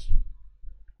happens.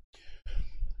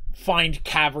 Find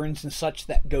caverns and such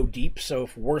that go deep, so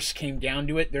if worse came down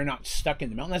to it, they're not stuck in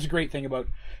the mountain. That's a great thing about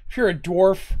if you're a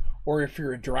dwarf or if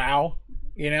you're a drow,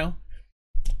 you know,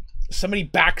 somebody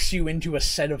backs you into a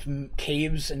set of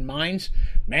caves and mines,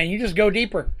 man, you just go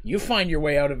deeper. You find your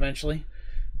way out eventually.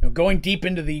 You know, going deep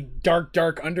into the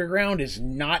dark underground is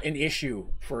not an issue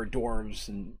for dwarves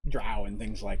and drow and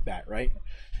things like that, right?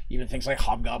 Even things like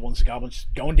hobgoblins, goblins,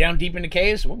 going down deep into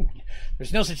caves. Well,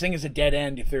 there's no such thing as a dead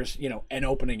end if there's, you know, an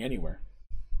opening anywhere.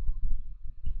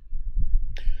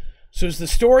 So is the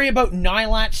story about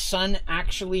Nylat's son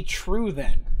actually true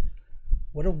then?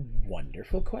 What a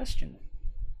wonderful question.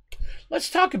 Let's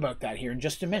talk about that here in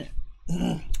just a minute.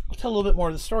 I'll tell a little bit more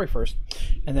of the story first,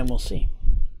 and then we'll see.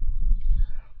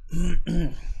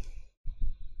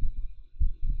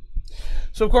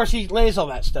 So, of course, he lays all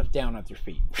that stuff down at their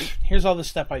feet. Here's all the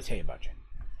stuff I tell you about you.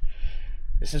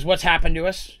 This is what's happened to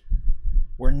us.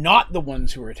 We're not the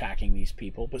ones who are attacking these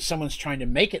people, but someone's trying to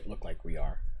make it look like we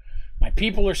are. My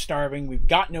people are starving. We've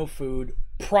got no food.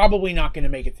 Probably not going to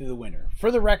make it through the winter.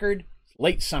 For the record,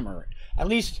 late summer. At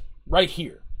least right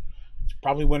here. It's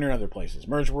probably winter in other places.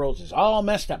 Merged Worlds is all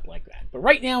messed up like that. But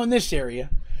right now in this area,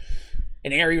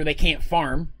 an area where they can't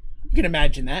farm, you can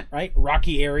imagine that, right?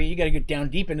 Rocky area, you got to get down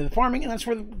deep into the farming, and that's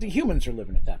where the humans are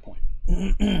living at that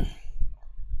point.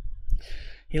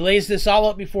 He lays this all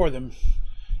out before them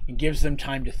and gives them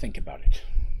time to think about it.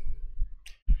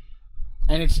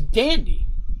 And it's Dandy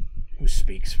who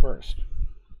speaks first.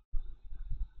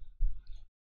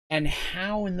 And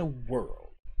how in the world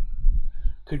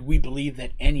could we believe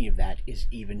that any of that is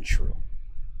even true?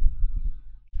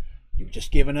 You've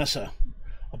just given us a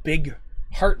big,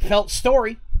 heartfelt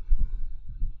story.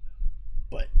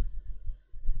 But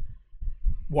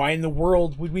why in the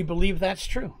world would we believe that's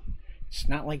true? It's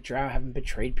not like drow haven't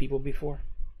betrayed people before.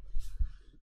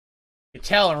 You can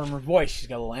tell from her voice she's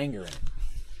got a little anger in it.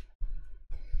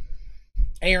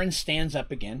 Aaron stands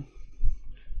up again.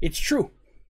 It's true.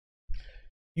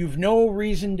 You've no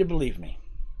reason to believe me.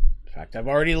 In fact, I've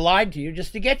already lied to you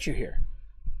just to get you here.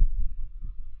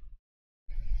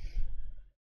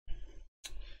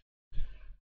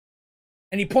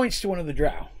 And he points to one of the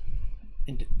drow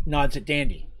and nods at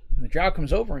Dandy. And the drow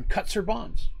comes over and cuts her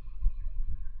bonds.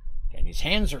 Dandy's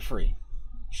hands are free.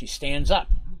 She stands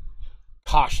up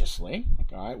cautiously.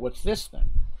 Like, all right, what's this then?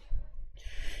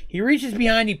 He reaches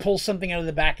behind, he pulls something out of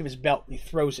the back of his belt, and he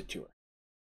throws it to her.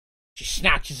 She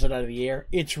snatches it out of the air.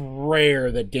 It's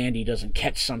rare that Dandy doesn't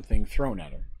catch something thrown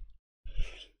at her.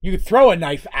 You could throw a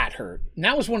knife at her. And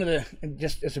that was one of the,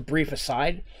 just as a brief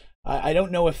aside, I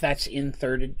don't know if that's in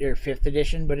 3rd or 5th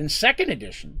edition, but in 2nd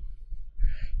edition,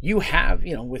 you have,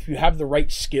 if you have the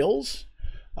right skills,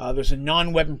 there's a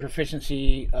non-weapon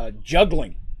proficiency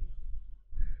juggling.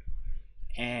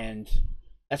 And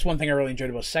that's one thing I really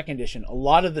enjoyed about 2nd edition. A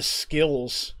lot of the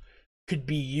skills could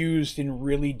be used in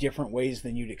really different ways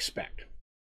than you'd expect.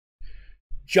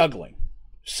 Juggling.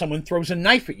 Someone throws a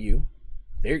knife at you,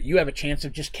 there you have a chance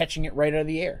of just catching it right out of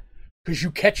the air. Because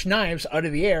you catch knives out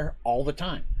of the air all the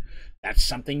time. That's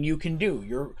something you can do.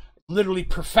 You're literally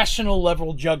professional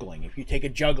level juggling if you take a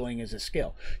juggling as a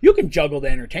skill. You can juggle to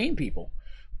entertain people,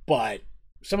 but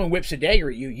someone whips a dagger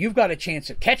at you, you've got a chance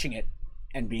of catching it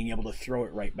and being able to throw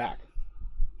it right back.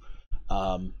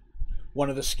 One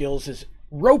of the skills is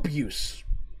rope use.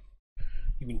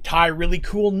 You can tie really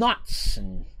cool knots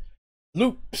and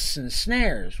loops and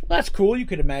snares. Well, that's cool. You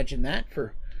could imagine that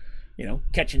for,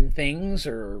 catching things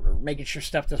or making sure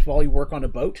stuff does while you work on a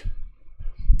boat.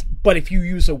 But if you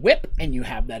use a whip and you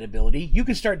have that ability, you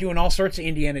can start doing all sorts of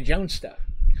Indiana Jones stuff.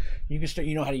 You can start,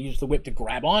 how to use the whip to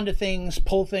grab onto things,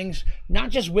 pull things, not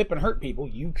just whip and hurt people.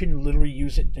 You can literally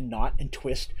use it to knot and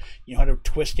twist. You know how to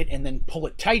twist it and then pull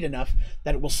it tight enough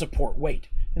that it will support weight,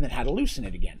 and then how to loosen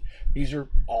it again. These are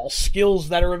all skills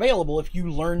that are available if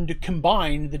you learn to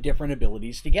combine the different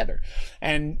abilities together.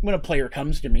 And when a player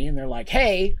comes to me and they're like,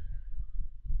 hey,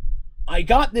 I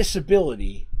got this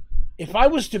ability. If I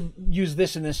was to use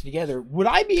this and this together, would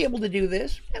I be able to do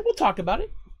this? And we'll talk about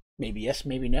it. Maybe yes,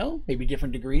 maybe no. Maybe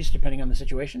different degrees depending on the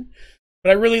situation.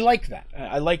 But I really like that.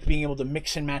 I like being able to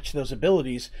mix and match those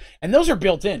abilities. And those are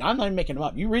built in. I'm not making them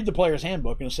up. You read the player's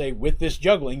handbook and say, with this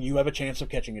juggling, you have a chance of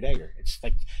catching a dagger. It's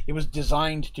like it was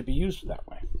designed to be used that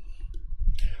way.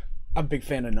 I'm a big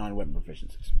fan of non-weapon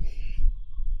proficiencies.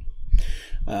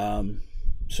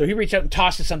 So he reached out and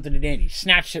tosses something to Dandy.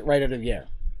 Snatched it right out of the air.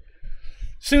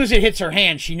 As soon as it hits her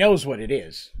hand, she knows what it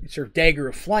is. It's her dagger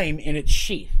of flame in its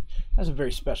sheath. It has a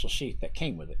very special sheath that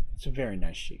came with it. It's a very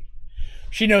nice sheath.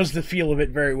 She knows the feel of it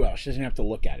very well. She doesn't have to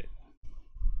look at it.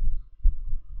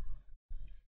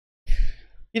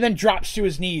 He then drops to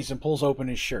his knees and pulls open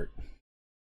his shirt.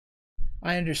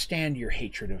 I understand your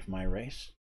hatred of my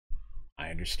race. I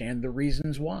understand the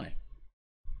reasons why.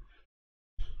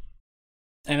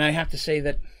 And I have to say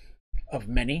that of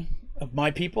many of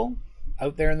my people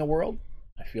out there in the world,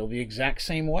 I feel the exact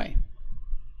same way.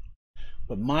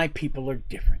 But my people are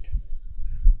different.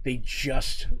 They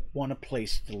just want a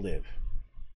place to live.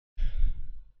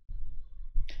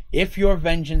 If your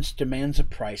vengeance demands a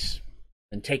price,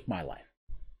 then take my life.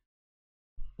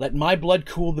 Let my blood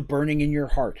cool the burning in your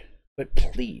heart, but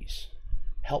please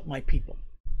help my people.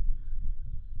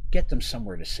 Get them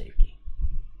somewhere to safety.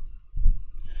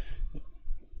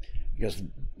 Because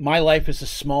my life is a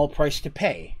small price to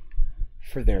pay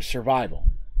for their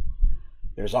survival.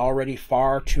 There's already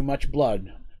far too much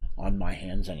blood on my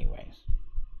hands anyways.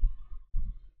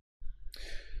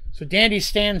 So Dandy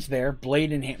stands there,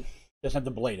 blade in hand. Doesn't have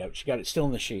the blade out. She got it still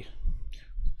in the sheath.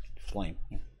 Flame.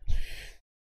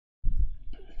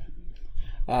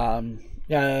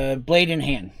 Blade in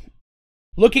hand.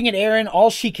 Looking at Aaron,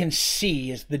 all she can see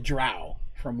is the drow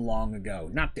from long ago.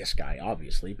 Not this guy,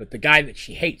 obviously, but the guy that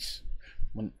she hates.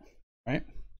 Right?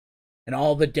 And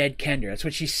all the dead Kender. That's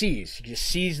what she sees. She just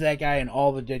sees that guy and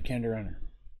all the dead Kender on her.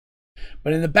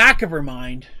 But in the back of her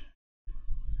mind,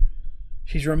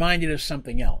 she's reminded of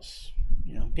something else.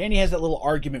 Dandy has that little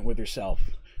argument with herself.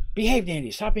 Behave,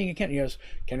 Dandy. Stop being a Kender. He goes,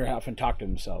 Kender often talk to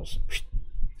themselves.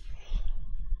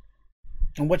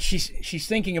 And what she's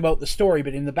thinking about the story,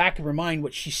 but in the back of her mind,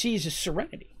 what she sees is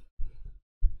Serenity.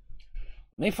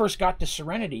 When they first got to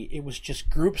Serenity, it was just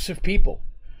groups of people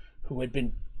who had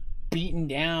been beaten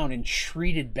down and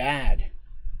treated bad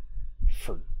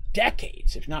for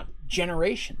decades, if not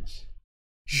generations.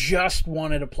 Just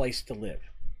wanted a place to live.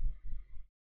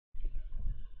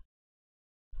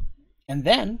 And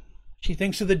then she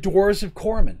thinks of the Dwarves of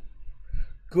Corman.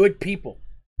 Good people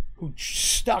who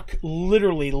stuck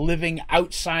literally living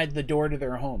outside the door to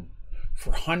their home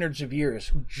for hundreds of years,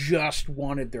 who just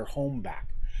wanted their home back.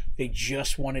 They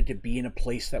just wanted to be in a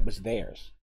place that was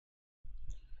theirs.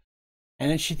 And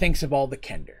then she thinks of all the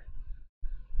Kender.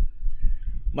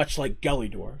 Much like Gully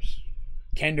Dwarves,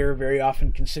 Kender are very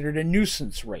often considered a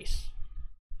nuisance race.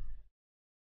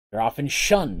 They're often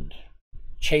shunned,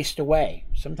 chased away,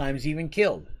 sometimes even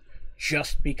killed,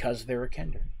 just because they're a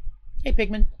Kender. Hey,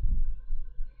 Pigman.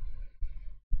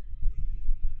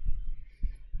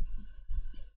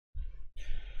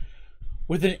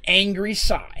 With an angry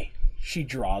sigh, she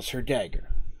draws her dagger.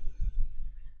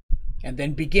 and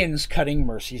then begins cutting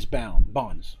Mercy's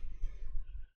bonds.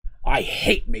 I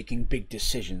hate making big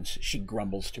decisions, she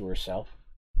grumbles to herself.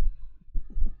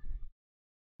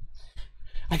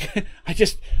 I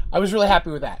was really happy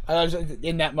with that. I was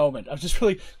in that moment. I was just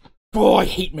really, I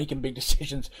hate making big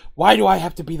decisions. Why do I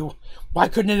have to be why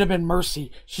couldn't it have been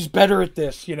Mercy? She's better at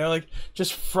this, like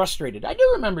just frustrated. I do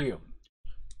remember you.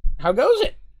 How goes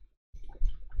it?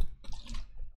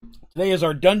 Today is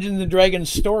our Dungeons and Dragons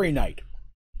story night.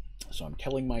 So I'm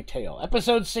telling my tale.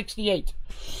 Episode 68.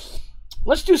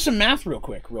 Let's do some math real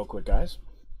quick, guys.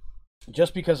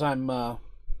 Just because I'm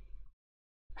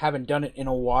haven't done it in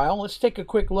a while. Let's take a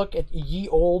quick look at ye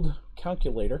old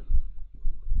calculator.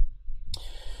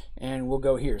 And we'll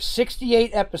go here.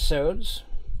 68 episodes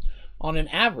on an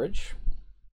average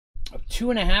of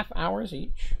 2.5 hours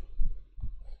each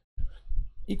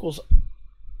equals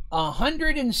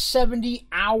 170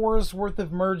 hours worth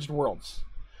of Merged Worlds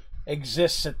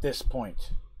exists at this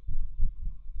point.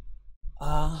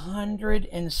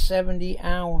 170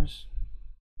 hours.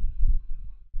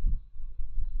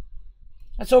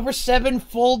 That's over 7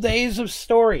 full days of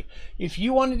story. If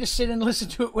you wanted to sit and listen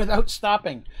to it without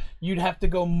stopping, you'd have to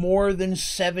go more than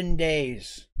 7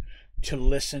 days to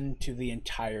listen to the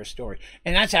entire story.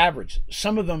 And that's average.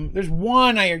 Some of them, there's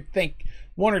one, I think,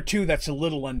 1 or 2 that's a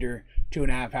little under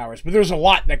 2.5 hours. But there's a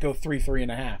lot that go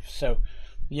 3.5. So,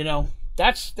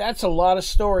 that's a lot of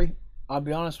story. I'll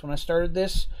be honest, when I started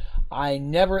this, I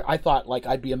thought like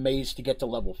I'd be amazed to get to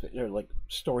level, or like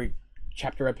story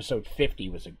chapter episode 50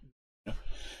 was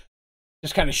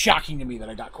just kind of shocking to me that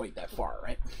I got quite that far,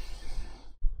 right?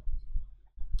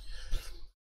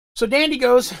 So Dandy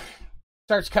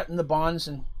starts cutting the bonds,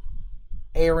 and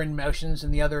Aaron motions,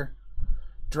 and the other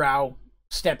drow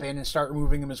step in and start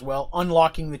removing them as well,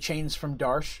 unlocking the chains from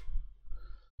Darsh.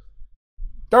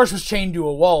 Darsh was chained to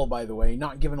a wall, by the way,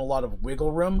 not given a lot of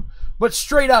wiggle room. But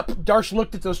straight up, Darsh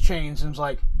looked at those chains and was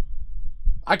like,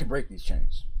 I can break these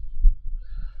chains.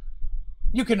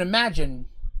 You can imagine,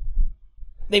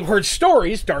 they've heard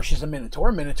stories. Darsh is a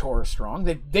Minotaur. Minotaur are strong.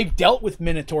 They've dealt with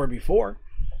Minotaur before.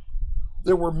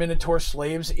 There were Minotaur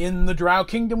slaves in the Drow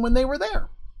Kingdom when they were there.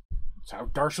 That's how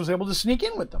Darsh was able to sneak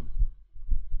in with them.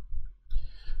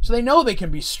 So they know they can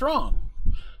be strong.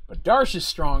 But Darsh is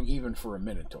strong even for a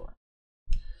Minotaur.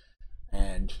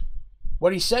 And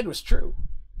what he said was true.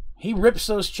 He rips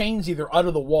those chains either out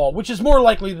of the wall, which is more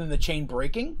likely than the chain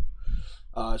breaking.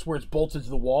 It's where it's bolted to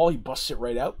the wall. He busts it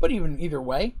right out. But either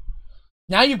way,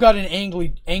 now you've got an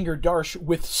angered Darsh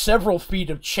with several feet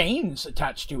of chains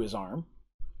attached to his arm.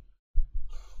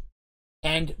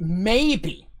 And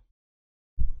maybe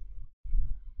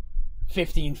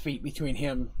 15 feet between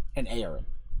him and Aaron.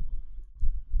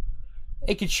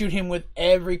 They could shoot him with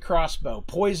every crossbow,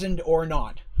 poisoned or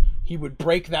not. He would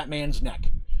break that man's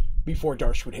neck before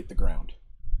Darsh would hit the ground.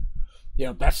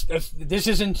 This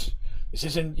isn't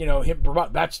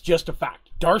him. That's just a fact.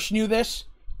 Darsh knew this.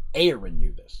 Aaron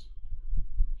knew this.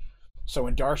 So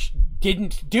when Darsh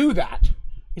didn't do that,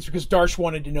 it's because Darsh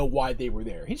wanted to know why they were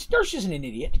there. Darsh isn't an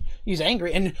idiot. He's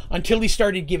angry, and until he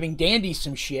started giving Dandy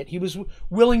some shit, he was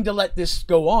willing to let this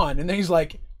go on. And then he's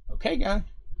like, "Okay, guy,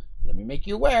 let me make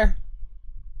you aware.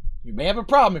 You may have a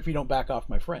problem if you don't back off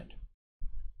my friend."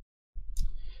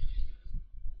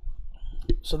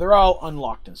 So they're all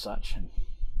unlocked and such. And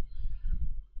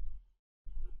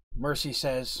Mercy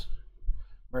says,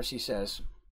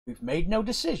 we've made no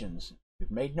decisions. We've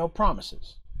made no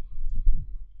promises.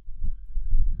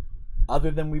 Other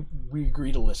than we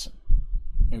agree to listen.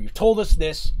 And you've told us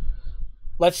this.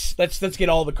 Let's get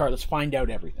all the cards. Let's find out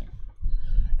everything.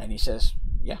 And he says,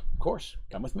 yeah, of course.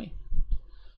 Come with me.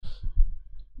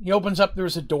 He opens up.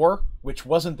 There's a door, which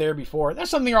wasn't there before. That's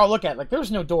something I'll look at. Like,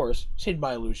 there's no doors. It's hidden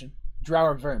by illusion. Drow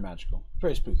are very magical.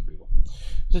 Very spooky people.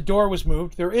 The door was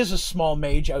moved. There is a small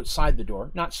mage outside the door.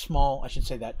 Not small, I should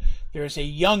say that. There is a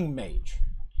young mage,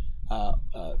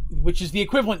 which is the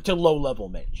equivalent to low-level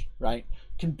mage, right?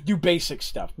 Can do basic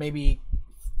stuff. Maybe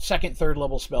second, third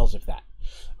level spells, if that.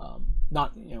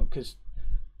 Because,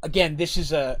 again, this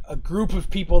is a group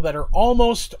of people that are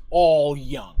almost all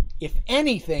young. If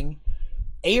anything,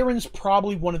 Aaron's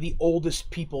probably one of the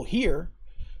oldest people here,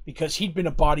 because he'd been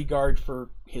a bodyguard for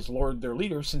his lord, their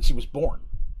leader, since he was born.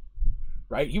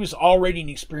 Right? He was already an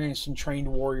experienced and trained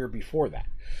warrior before that.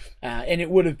 And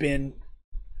it would have been,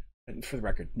 for the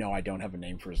record, no, I don't have a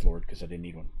name for his lord because I didn't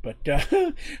need one. But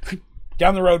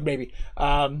down the road, maybe.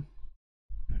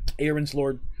 Aaron's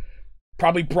lord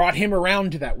probably brought him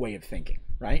around to that way of thinking,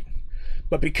 right?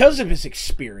 But because of his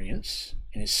experience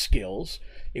and his skills,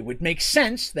 it would make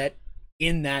sense that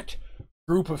in that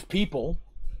group of people,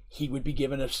 he would be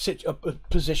given a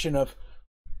position of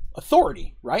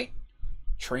authority, right?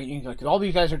 training, like all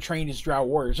these guys are trained as drow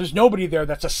warriors. There's nobody there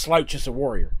that's a slouch as a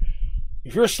warrior.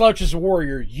 If you're a slouch as a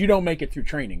warrior, you don't make it through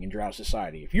training in drow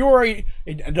society. If you are an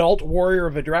adult warrior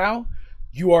of a drow,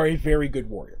 you are a very good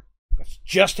warrior. That's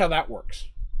just how that works.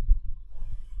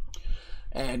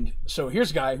 And so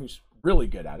here's a guy who's really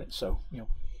good at it. So, you know,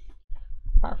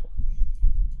 powerful.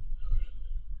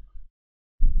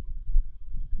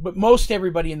 But most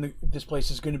everybody in this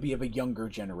place is going to be of a younger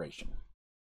generation.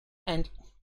 And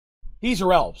these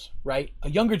are elves, right? A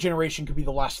younger generation could be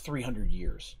the last 300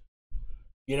 years.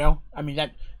 You know? I mean,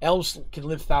 that elves can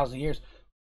live 1,000 years.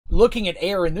 Looking at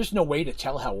Aaron, there's no way to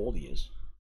tell how old he is.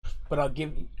 But I'll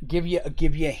give you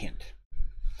a hint.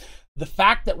 The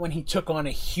fact that when he took on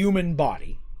a human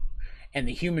body, and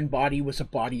the human body was a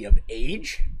body of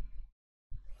age,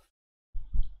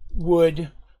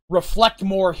 would reflect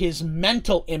more his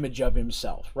mental image of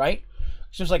himself, right?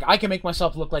 So it's like, I can make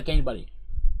myself look like anybody.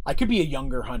 I could be a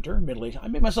younger hunter, middle-aged. I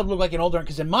make myself look like an older hunter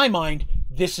because in my mind,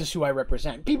 this is who I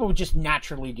represent. People would just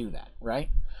naturally do that, right?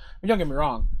 I mean, don't get me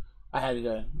wrong. I had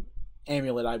an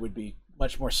amulet, I would be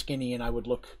much more skinny and I would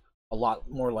look a lot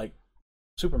more like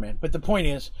Superman. But the point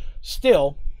is,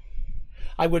 still,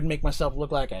 I wouldn't make myself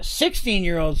look like a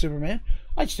 16-year-old Superman.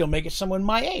 I'd still make it someone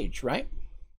my age, right?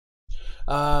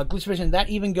 Glitch Vision, that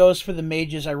even goes for the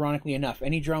mages, ironically enough.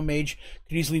 Any drow mage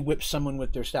could easily whip someone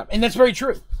with their staff. And that's very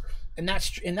true. And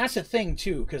that's a thing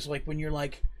too, because like when you're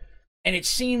like, and it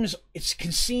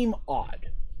can seem odd,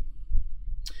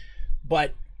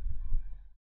 but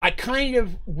I kind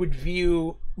of would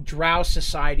view drow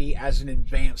society as an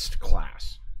advanced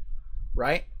class,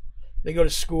 right? They go to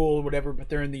school or whatever, but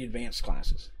they're in the advanced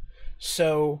classes.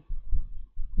 So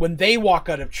when they walk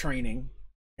out of training,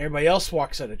 everybody else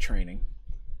walks out of training.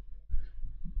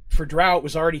 For drow, it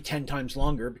was already 10 times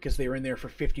longer because they were in there for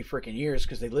 50 freaking years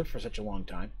because they lived for such a long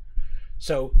time.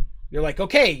 So you're like,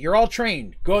 okay, you're all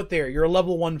trained. Go out there. You're a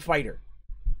level 1 fighter.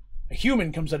 A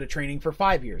human comes out of training for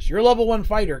 5 years. You're a level 1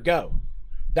 fighter. Go.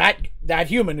 That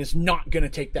human is not going to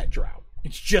take that drow.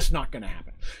 It's just not going to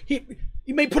happen. He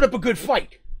may put up a good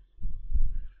fight,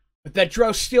 but that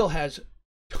drow still has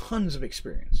tons of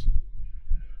experience.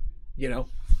 You know?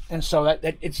 And so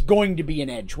that it's going to be an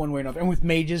edge one way or another. And with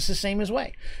mages, the same as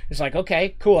way. It's like,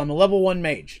 okay, cool, I'm a level 1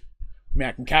 mage. I mean,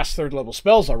 I can cast 3rd level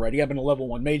spells already. I've been a level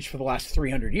 1 mage for the last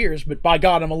 300 years, but by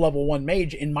God, I'm a level 1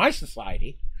 mage in my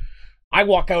society. I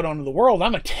walk out onto the world,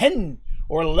 I'm a 10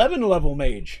 or 11 level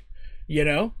mage, you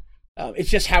know? It's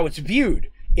just how it's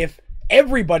viewed. If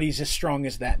everybody's as strong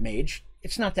as that mage,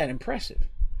 it's not that impressive.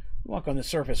 You walk on the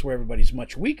surface where everybody's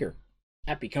much weaker,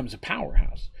 that becomes a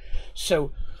powerhouse.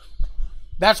 So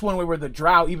that's one way where the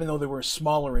drow, even though they were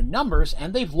smaller in numbers,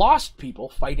 and they've lost people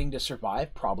fighting to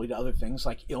survive, probably to other things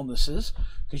like illnesses,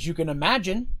 because you can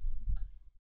imagine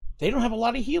they don't have a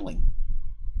lot of healing.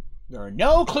 There are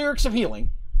no clerics of healing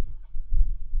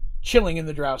chilling in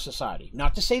the drow society.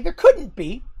 Not to say there couldn't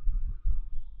be,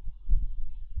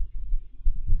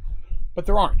 but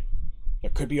there aren't.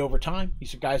 There could be over time.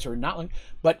 These are guys who are not,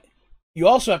 but you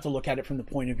also have to look at it from the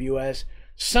point of view as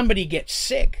somebody gets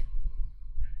sick.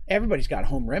 Everybody's got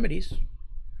home remedies,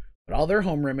 but all their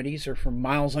home remedies are from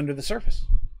miles under the surface.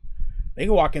 They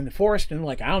can walk in the forest and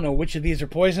like, I don't know which of these are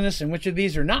poisonous and which of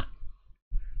these are not.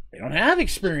 They don't have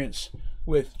experience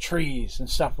with trees and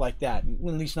stuff like that, at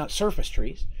least not surface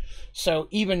trees. So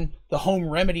even the home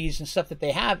remedies and stuff that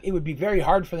they have, it would be very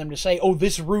hard for them to say, oh,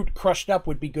 this root crushed up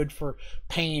would be good for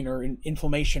pain or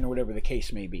inflammation or whatever the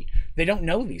case may be. They don't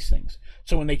know these things.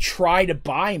 So when they try to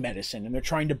buy medicine and they're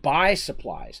trying to buy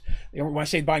supplies, when I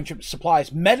say buying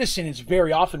supplies, medicine is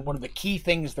very often one of the key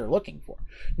things they're looking for.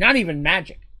 Not even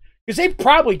magic. Because they've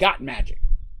probably got magic,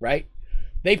 right?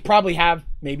 They probably have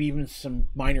maybe even some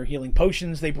minor healing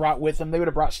potions they brought with them. They would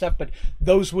have brought stuff, but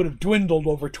those would have dwindled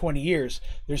over 20 years.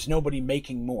 There's nobody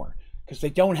making more because they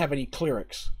don't have any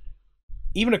clerics.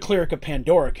 Even a cleric of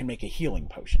Pandora can make a healing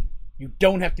potion. You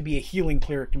don't have to be a healing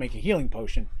cleric to make a healing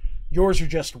potion. Yours are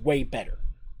just way better.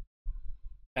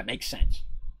 That makes sense.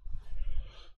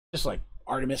 Just like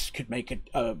Artemis could make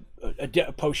a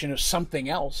potion of something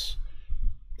else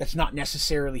that's not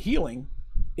necessarily healing.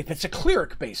 If it's a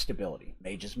cleric-based ability,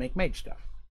 mages make mage stuff.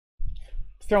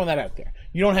 Throwing that out there.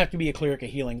 You don't have to be a cleric of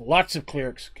healing. Lots of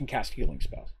clerics can cast healing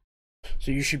spells.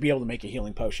 So you should be able to make a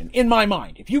healing potion. In my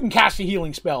mind, if you can cast a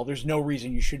healing spell, there's no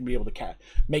reason you shouldn't be able to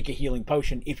make a healing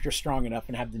potion if you're strong enough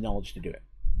and have the knowledge to do it.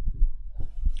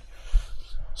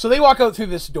 So they walk out through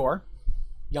this door.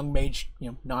 Young mage,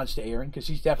 nods to Aaron because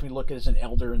he's definitely looked as an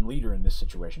elder and leader in this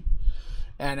situation.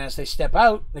 And as they step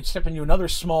out, they step into another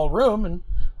small room and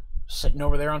sitting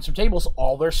over there on some tables,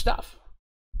 all their stuff.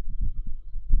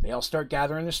 They all start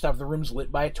gathering their stuff. The room's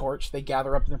lit by a torch. They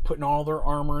gather up and they're putting all their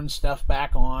armor and stuff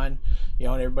back on. You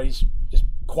know, and everybody's just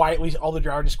quietly, all the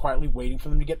Drow are just quietly waiting for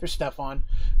them to get their stuff on.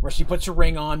 Mercy puts her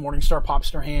ring on. Morningstar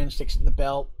pops in her hand, sticks it in the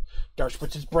belt. Darsh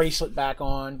puts his bracelet back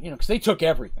on. You know, because they took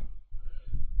everything.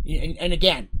 And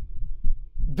again,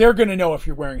 they're going to know if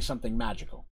you're wearing something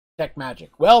magical. Tech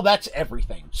magic. Well, that's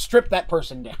everything. Strip that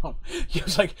person down.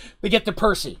 It's like, they get to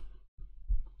Percy.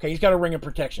 Okay, he's got a ring of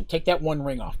protection. Take that one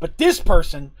ring off. But this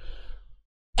person,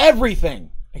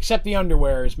 everything except the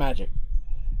underwear is magic.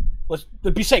 Let's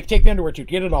be safe. Take the underwear too.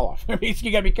 Get it all off. I mean,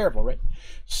 you got to be careful, right?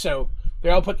 So they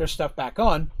all put their stuff back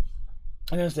on.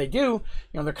 And as they do, you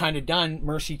know, they're kind of done.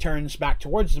 Mercy turns back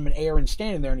towards them, and Aaron's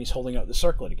standing there, and he's holding out the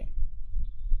circlet again.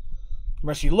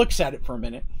 Mercy looks at it for a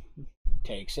minute,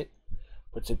 takes it,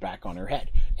 puts it back on her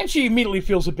head. And she immediately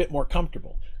feels a bit more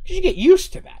comfortable. Because you get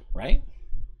used to that, right?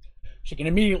 She can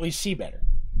immediately see better.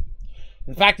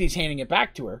 In fact, he's handing it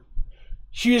back to her.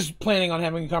 She is planning on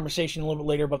having a conversation a little bit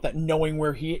later about that knowing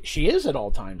where she is at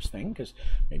all times thing, because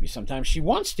maybe sometimes she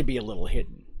wants to be a little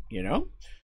hidden, you know?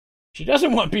 She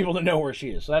doesn't want people to know where she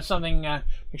is. So that's something, make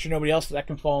sure nobody else that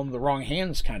can fall into the wrong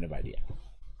hands kind of idea.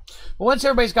 But once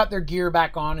everybody's got their gear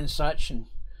back on and such, and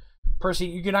Percy,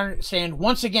 you can understand,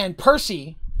 once again,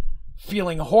 Percy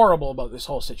feeling horrible about this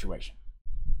whole situation.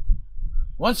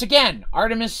 Once again,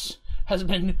 Artemis has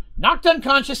been knocked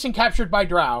unconscious and captured by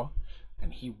Drow,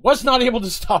 and he was not able to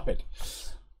stop it.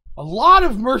 A lot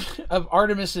of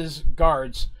Artemis's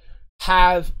guards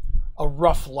have a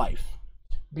rough life,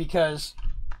 because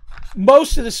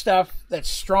most of the stuff that's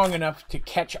strong enough to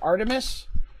catch Artemis,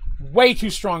 way too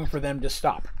strong for them to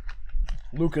stop.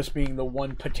 Lucas being the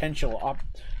one potential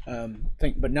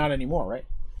thing, but not anymore, right?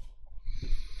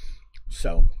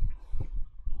 So,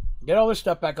 get all their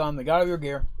stuff back on. They got all their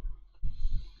gear.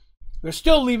 They're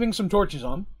still leaving some torches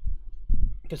on,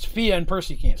 because Fia and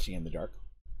Percy can't see in the dark.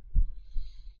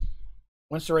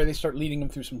 Once they're ready, they start leading them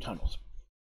through some tunnels.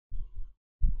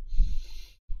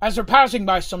 As they're passing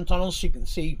by some tunnels, they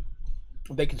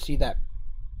can see that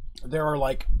there are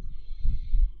like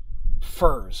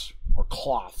furs or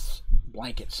cloths,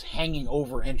 blankets hanging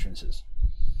over entrances.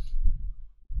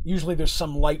 Usually there's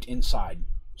some light inside,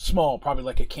 small, probably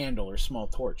like a candle or a small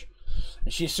torch.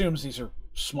 And she assumes these are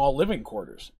small living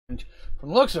quarters. And from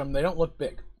the looks of them, they don't look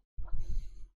big.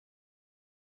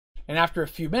 And after a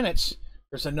few minutes,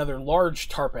 there's another large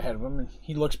tarp ahead of him, and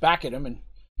he looks back at him and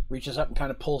reaches up and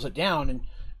kind of pulls it down, and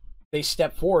they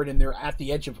step forward, and they're at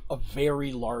the edge of a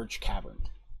very large cavern.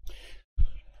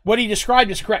 What he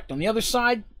described is correct. On the other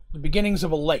side, the beginnings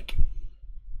of a lake.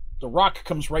 The rock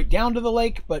comes right down to the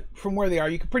lake, but from where they are,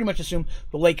 you can pretty much assume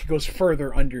the lake goes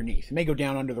further underneath. It may go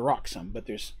down under the rock some, but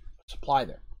there's supply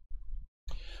there.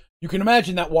 You can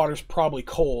imagine that water's probably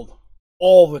cold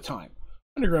all the time.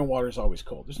 Underground water is always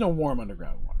cold. There's no warm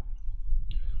underground water.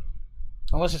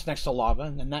 Unless it's next to lava,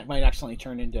 and then that might accidentally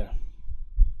turn into...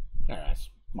 that's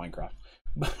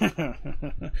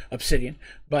Minecraft. Obsidian.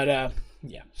 But,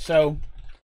 yeah. So,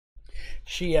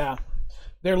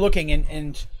 they're looking,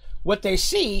 and what they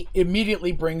see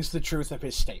immediately brings the truth of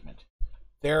his statement.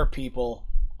 There are people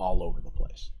all over the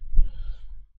place.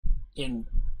 In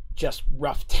just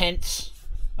rough tents,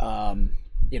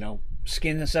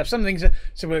 skin and stuff. Some things,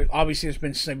 so obviously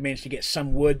there's been managed to get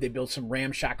some wood. They built some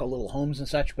ramshackle little homes and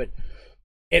such, but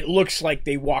it looks like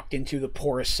they walked into the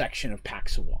poorest section of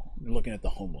Paxawal. They're looking at the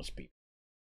homeless people.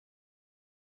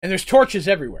 And there's torches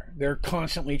everywhere. They're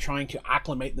constantly trying to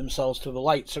acclimate themselves to the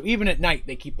light. So even at night,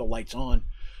 they keep the lights on,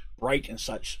 bright and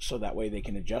such, so that way they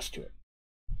can adjust to it.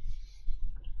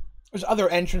 There's other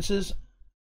entrances,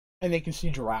 and they can see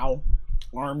Drow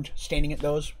armed, standing at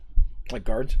those, like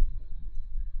guards.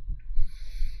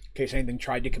 In case anything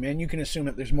tried to come in, you can assume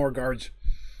that there's more guards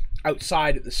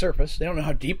outside at the surface. They don't know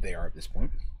how deep they are at this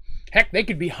point. Heck, they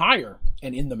could be higher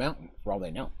and in the mountain, for all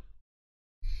they know.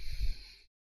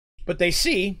 But they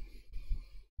see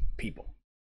people.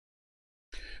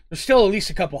 There's still at least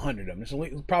a couple hundred of them.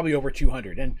 There's probably over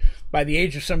 200. And by the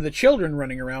age of some of the children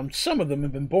running around, some of them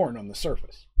have been born on the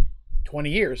surface. 20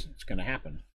 years, it's going to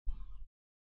happen.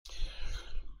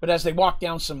 But as they walk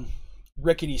down some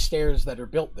rickety stairs that are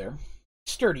built there,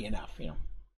 sturdy enough, they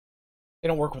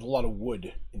don't work with a lot of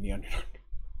wood in the Underdark.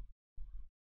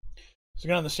 So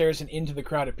go down the stairs and into the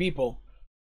crowd of people.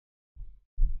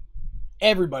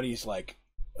 Everybody's like,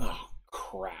 oh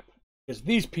crap, because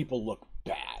these people look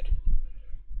bad.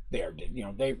 They're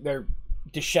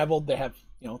disheveled. They have,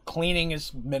 cleaning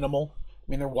is minimal. I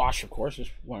mean, they're washed, of course.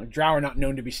 Drow are not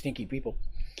known to be stinky people,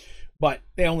 but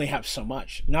they only have so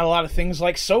much. Not a lot of things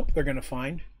like soap they're going to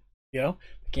find. They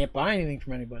can't buy anything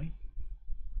from anybody.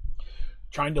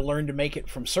 trying to learn to make it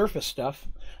from surface stuff.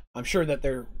 I'm sure that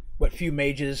they're what few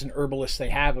mages and herbalists they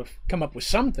have come up with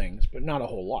some things, but not a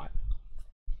whole lot.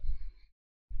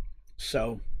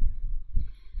 So,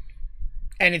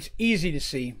 and it's easy to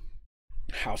see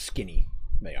how skinny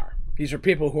they are. These are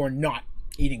people who are not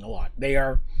eating a lot. They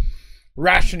are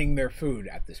rationing their food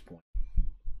at this point.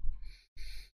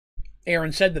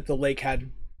 Aaron said that the lake had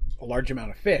a large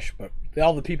amount of fish, but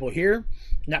all the people here,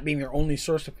 not being their only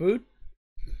source of food,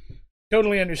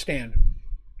 totally understand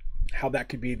how that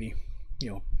could be the,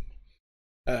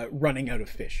 running out of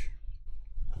fish.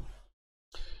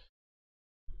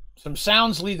 Some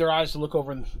sounds lead their eyes to look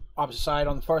over on the opposite side.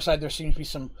 On the far side, there seems to be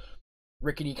some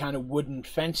rickety kind of wooden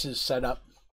fences set up,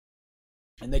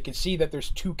 and they can see that there's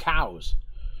 2 cows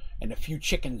and a few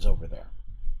chickens over there.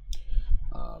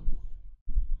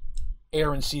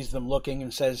 Aaron sees them looking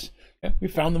and says, yeah, we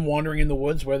found them wandering in the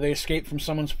woods. Whether they escaped from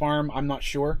someone's farm, I'm not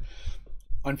sure.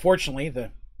 Unfortunately,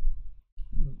 the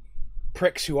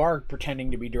pricks who are pretending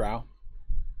to be drow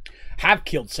have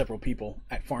killed several people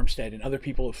at Farmstead, and other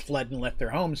people have fled and left their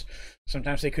homes.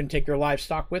 Sometimes they couldn't take their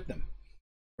livestock with them.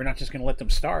 We're not just going to let them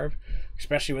starve,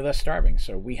 especially with us starving.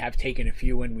 So we have taken a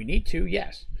few when we need to,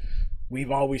 yes.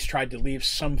 We've always tried to leave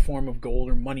some form of gold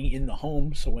or money in the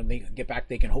home, so when they get back,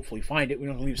 they can hopefully find it. We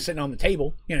don't leave it sitting on the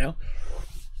table,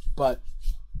 But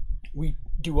we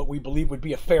do what we believe would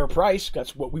be a fair price.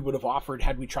 That's what we would have offered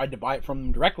had we tried to buy it from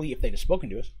them directly if they'd have spoken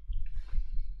to us.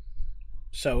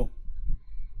 So,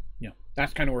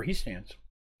 that's kind of where he stands.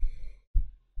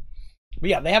 But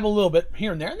yeah, they have a little bit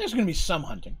here and there, and there's going to be some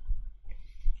hunting.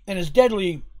 And as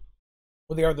deadly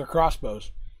with the other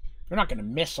crossbows, they're not going to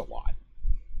miss a lot.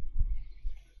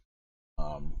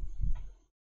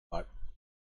 But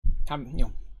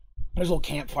there's little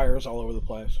campfires all over the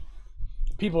place.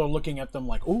 People are looking at them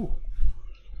like, ooh.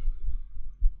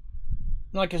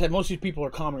 And like I said, most of these people are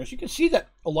commoners. You can see that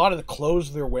a lot of the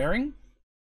clothes they're wearing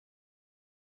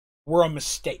were a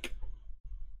mistake.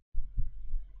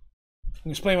 I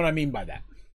can explain what I mean by that.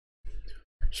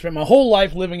 Spent my whole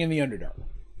life living in the Underdark,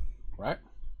 right?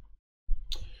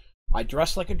 I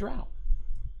dress like a drow.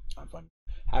 If I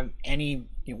have any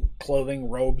clothing,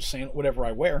 robes, sandals, whatever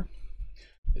I wear,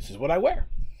 this is what I wear.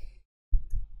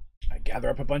 I gather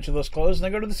up a bunch of those clothes and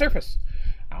I go to the surface.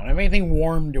 I don't have anything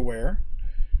warm to wear.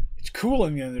 It's cool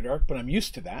in the Underdark, but I'm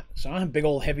used to that. So I don't have big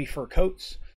old heavy fur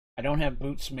coats. I don't have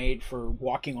boots made for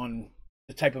walking on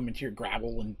the type of material,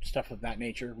 gravel and stuff of that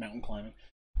nature, mountain climbing.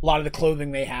 A lot of the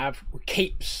clothing they have were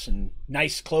capes and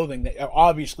nice clothing that are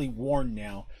obviously worn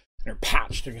now and are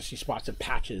patched. You're going to see spots of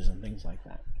patches and things like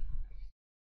that.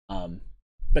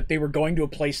 But they were going to a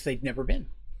place they'd never been.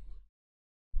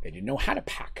 They didn't know how to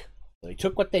pack. They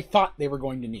took what they thought they were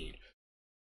going to need.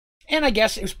 And I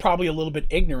guess it was probably a little bit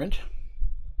ignorant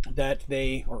that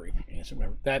they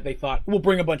thought, we'll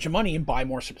bring a bunch of money and buy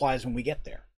more supplies when we get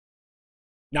there.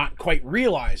 Not quite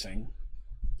realizing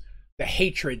the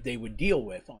hatred they would deal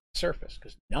with on the surface,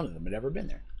 because none of them had ever been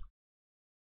there.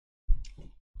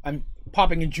 I'm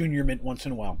popping a junior mint once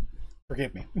in a while.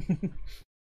 Forgive me. A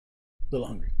little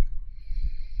hungry.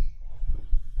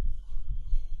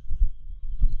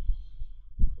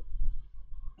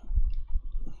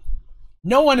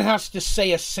 No one has to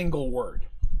say a single word.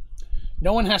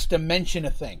 No one has to mention a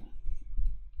thing.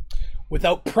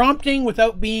 Without prompting,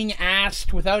 without being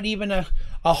asked, without even a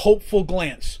hopeful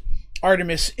glance,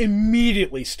 Artemis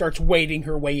immediately starts wading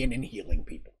her way in and healing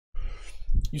people.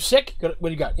 You sick? What do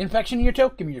you got? Infection in your toe?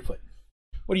 Give me your foot.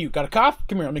 What do you got? A cough?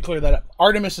 Come here, let me clear that up.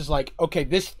 Artemis is like, okay,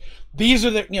 these are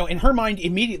the, in her mind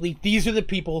immediately, these are the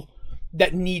people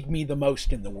that need me the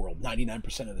most in the world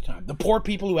 99% of the time. The poor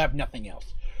people who have nothing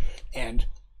else. And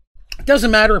it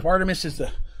doesn't matter if Artemis is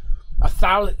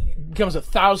becomes a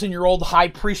 1,000-year-old high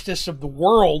priestess of the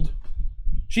world.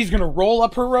 She's going to roll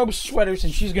up her robe of sweaters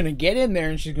and she's going to get in there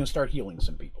and she's going to start healing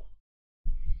some people.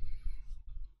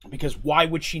 Because why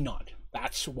would she not?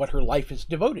 That's what her life is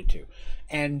devoted to.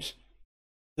 And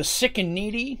the sick and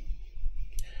needy,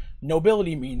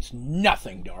 nobility means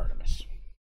nothing to Artemis.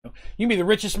 You can be the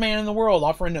richest man in the world,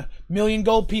 offering 1,000,000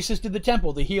 gold pieces to the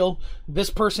temple to heal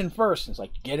this person first. It's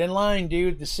like, get in line,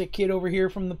 dude. The sick kid over here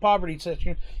from the poverty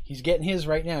section, he's getting his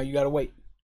right now. You got to wait.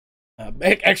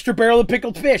 Extra barrel of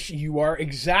pickled fish. You are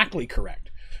exactly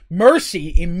correct.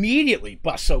 Mercy immediately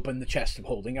busts open the chest of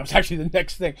holding. That was actually the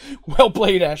next thing. Well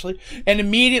played, Ashley. And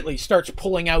immediately starts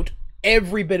pulling out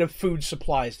every bit of food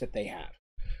supplies that they have.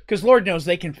 Because Lord knows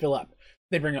they can fill up.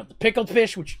 They bring out the pickled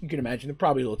fish, which you can imagine they're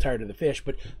probably a little tired of the fish,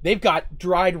 but they've got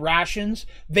dried rations.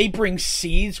 They bring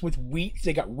seeds with wheat.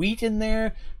 They got wheat in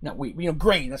there. Not wheat,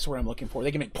 grain. That's what I'm looking for.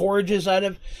 They can make porridges out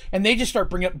of. And they just start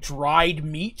bringing up dried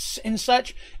meats and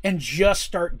such and just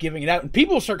start giving it out. And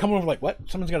people start coming over like, what?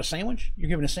 Someone's got a sandwich? You're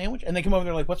giving a sandwich? And they come over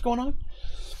there like, what's going on?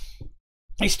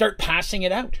 They start passing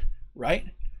it out, right?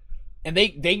 And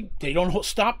they don't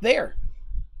stop there.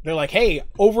 They're like, hey,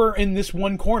 over in this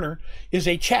one corner is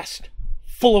a chest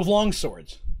full of long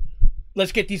swords.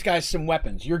 Let's get these guys some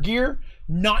weapons. Your gear,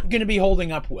 not going to be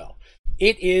holding up well.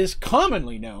 It is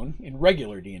commonly known in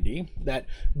regular D&D that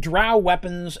drow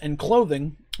weapons and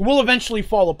clothing will eventually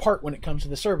fall apart when it comes to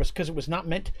the service because it was not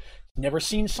meant, never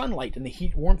seen sunlight and the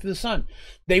heat, warmth of the sun.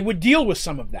 They would deal with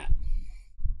some of that.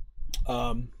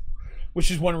 Which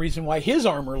is one reason why his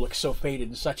armor looks so faded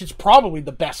and such. It's probably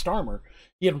the best armor.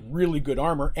 He had really good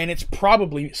armor, and it's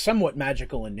probably somewhat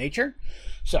magical in nature,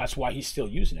 so that's why he's still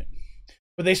using it.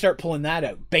 But they start pulling that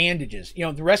out. Bandages.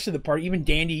 The rest of the party, even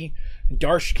Dandy and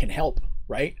Darsh can help,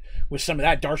 right? With some of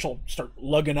that, Darsh will start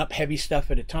lugging up heavy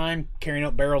stuff at a time, carrying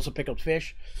out barrels of pickled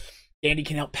fish. Dandy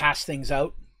can help pass things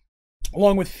out.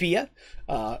 Along with Fia.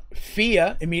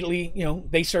 Fia immediately,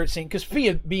 they start saying, because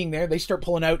Fia being there, they start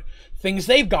pulling out things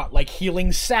they've got, like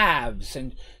healing salves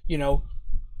and,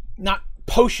 not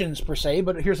potions per se,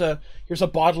 but here's a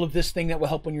bottle of this thing that will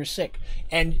help when you're sick.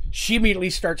 And she immediately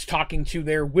starts talking to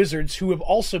their wizards who have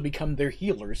also become their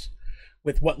healers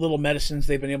with what little medicines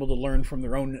they've been able to learn from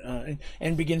their own,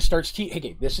 and starts teaching,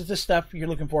 hey, this is the stuff you're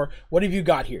looking for. What have you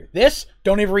got here? This?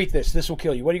 Don't ever eat this. This will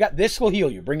kill you. What do you got? This will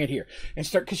heal you. Bring it here. And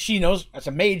because she knows, as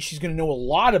a mage, she's going to know a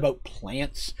lot about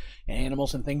plants and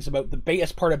animals and things about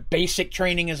as part of basic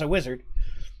training as a wizard.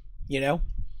 I'm going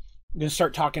to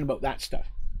start talking about that stuff.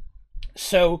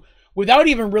 So, without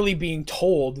even really being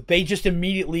told, they just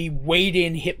immediately wade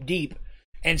in hip deep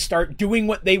and start doing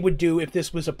what they would do if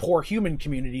this was a poor human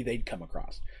community they'd come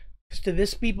across. Because to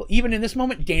this people, even in this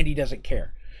moment, Dandy doesn't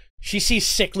care. She sees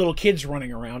sick little kids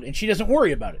running around, and she doesn't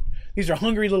worry about it. These are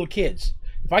hungry little kids.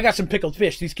 If I got some pickled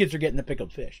fish, these kids are getting the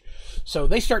pickled fish. So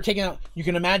they start taking out, you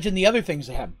can imagine the other things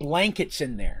they have. Blankets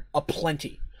in there,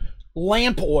 aplenty.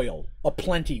 Lamp oil,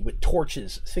 aplenty, with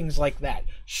torches, things like that.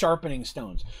 Sharpening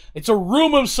stones. It's a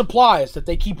room of supplies that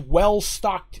they keep well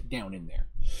stocked down in there.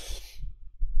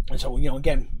 And so,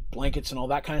 again, blankets and all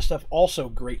that kind of stuff also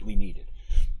greatly needed.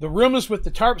 The rooms with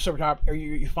the tarps over top,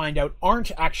 you find out,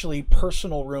 aren't actually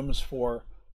personal rooms for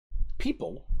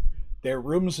people. They're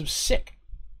rooms of sick.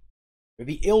 They're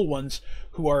the ill ones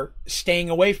who are staying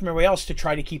away from everybody else to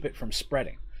try to keep it from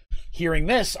spreading. Hearing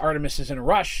this, Artemis is in a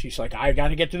rush. She's like, I got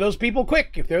to get to those people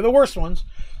quick if they're the worst ones.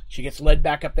 She gets led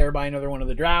back up there by another one of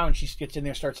the drow, and she gets in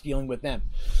there, starts dealing with them.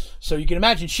 So you can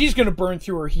imagine she's going to burn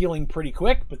through her healing pretty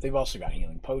quick, but they've also got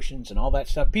healing potions and all that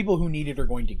stuff. People who need it are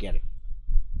going to get it.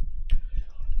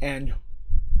 And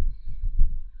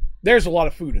there's a lot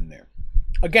of food in there.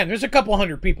 Again, there's a couple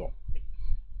hundred people.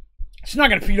 It's not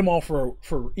going to feed them all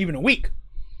for even a week.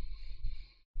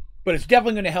 But it's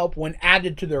definitely going to help when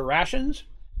added to their rations.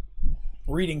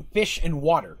 We're eating fish and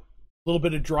water. A little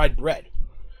bit of dried bread.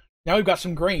 Now we've got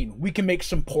some grain. We can make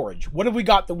some porridge. What have we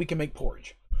got that we can make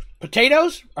porridge?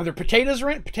 Potatoes? Are there potatoes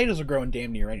around? Potatoes are growing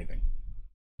damn near anything.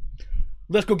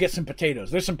 Let's go get some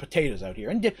potatoes. There's some potatoes out here.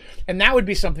 And that would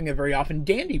be something that very often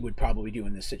Dandy would probably do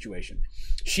in this situation.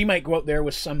 She might go out there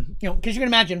with some, because you can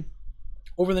imagine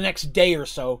over the next day or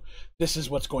so, this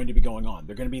is what's going to be going on.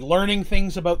 They're going to be learning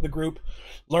things about the group,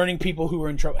 learning people who are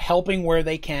in trouble, helping where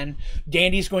they can.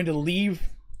 Dandy's going to leave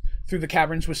through the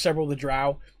caverns with several of the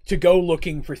drow to go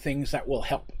looking for things that will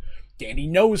help. Dandy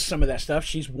knows some of that stuff.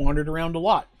 She's wandered around a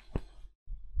lot.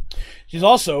 She's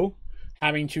also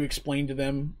having to explain to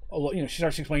them, she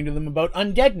starts explaining to them about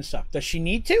undead and stuff. Does she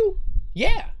need to?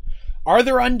 Yeah. Are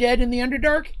there undead in the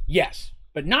Underdark? Yes,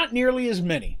 but not nearly as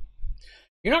many.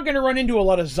 You're not going to run into a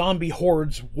lot of zombie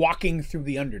hordes walking through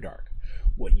the Underdark.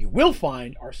 What you will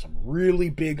find are some really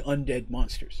big undead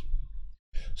monsters.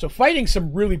 So fighting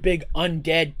some really big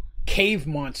undead cave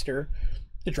monster,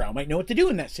 the drow might know what to do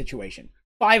in that situation.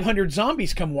 500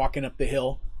 zombies come walking up the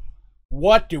hill.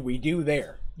 What do we do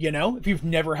there? If you've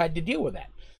never had to deal with that.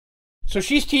 So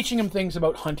she's teaching them things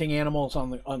about hunting animals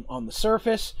on the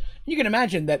surface. You can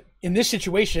imagine that in this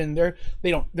situation, they're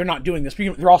not doing this.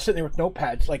 They're all sitting there with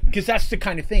notepads, because that's the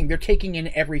kind of thing. They're taking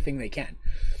in everything they can.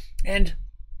 And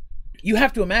you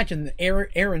have to imagine that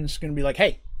Aaron's going to be like,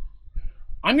 hey,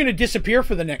 I'm going to disappear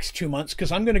for the next 2 months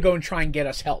because I'm going to go and try and get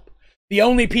us help. The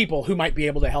only people who might be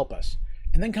able to help us.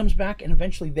 And then comes back and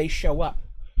eventually they show up.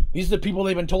 These are the people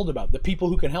they've been told about, the people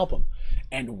who can help them.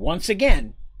 And once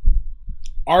again,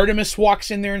 Artemis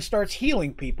walks in there and starts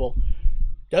healing people.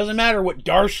 Doesn't matter what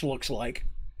Darsh looks like,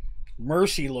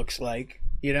 Mercy looks like,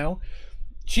 you know.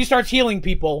 She starts healing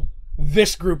people.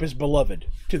 This group is beloved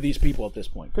to these people at this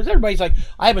point. Because everybody's like,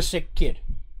 I have a sick kid.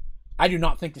 I do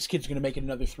not think this kid's going to make it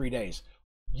another 3 days.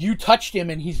 You touched him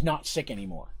and he's not sick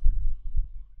anymore.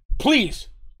 Please,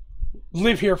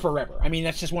 live here forever. I mean,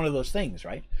 that's just one of those things,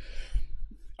 right?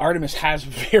 Artemis has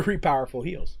very powerful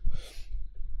heals.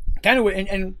 Kind of,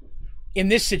 and in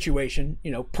this situation,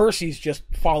 you know, Percy's just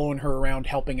following her around,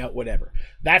 helping out, whatever.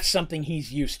 That's something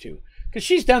he's used to. Because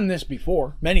she's done this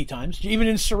before, many times, even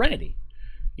in Serenity,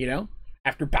 you know,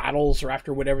 after battles or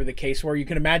after whatever the case were. You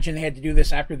can imagine they had to do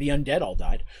this after the undead all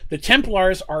died. The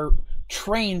Templars are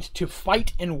trained to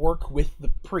fight and work with the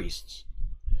priests.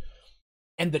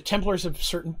 And the Templars of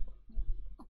certain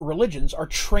religions are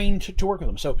trained to work with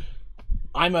them. So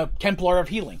I'm a Templar of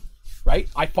healing, right?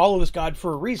 I follow this god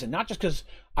for a reason, not just because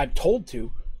I'm told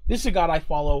to. This is a god I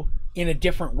follow in a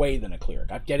different way than a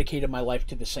cleric. I've dedicated my life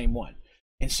to the same one.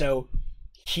 And so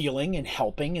healing and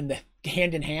helping and the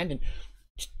hand in hand, and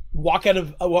walk out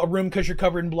of a room because you're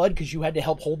covered in blood because you had to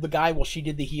help hold the guy while she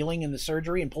did the healing and the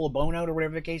surgery and pull a bone out or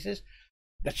whatever the case is.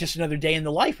 That's just another day in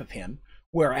the life of him.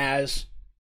 Whereas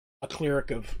a cleric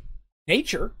of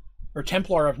nature or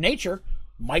Templar of nature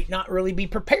might not really be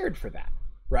prepared for that,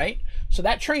 right? So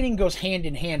that training goes hand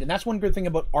in hand. And that's one good thing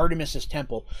about Artemis's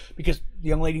temple, because the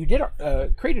young lady who did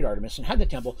created Artemis and had the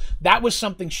temple, that was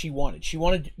something she wanted. She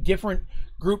wanted different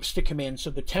groups to come in so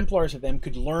the Templars of them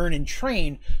could learn and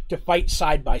train to fight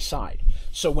side by side.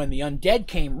 So when the undead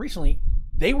came recently,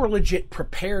 they were legit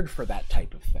prepared for that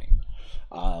type of thing.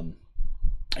 And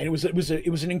it was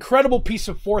an incredible piece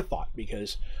of forethought,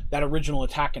 because that original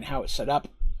attack and how it's set up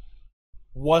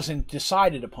wasn't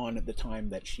decided upon at the time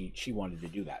that she wanted to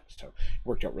do that. So it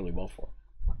worked out really well for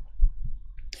her.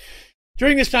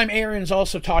 During this time, Aaron's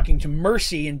also talking to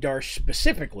Mercy and Darsh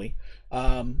specifically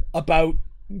about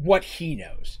what he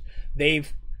knows.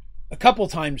 They've, a couple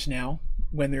times now,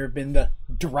 when there have been the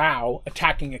drow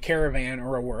attacking a caravan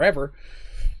or wherever,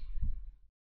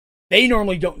 they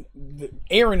normally don't,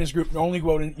 Aaron and his group only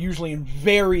go out usually in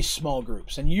very small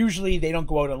groups. And usually they don't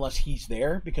go out unless he's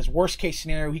there, because worst case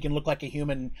scenario, he can look like a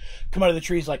human, come out of the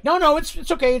trees like, no,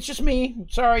 it's okay, it's just me.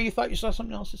 Sorry, you thought you saw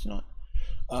something else, it's not.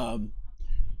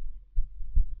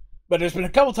 But there's been a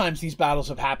couple times these battles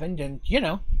have happened, and, you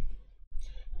know,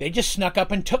 they just snuck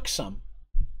up and took some.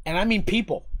 And I mean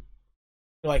people.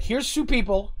 They're like, here's two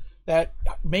people that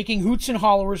making hoots and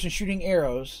hollers and shooting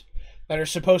arrows that are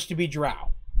supposed to be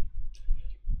drow.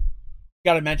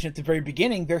 Got to mention at the very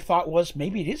beginning, their thought was,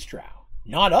 maybe it is drow.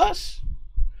 Not us.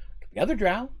 It could be other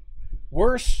drow.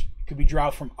 Worse, it could be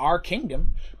drow from our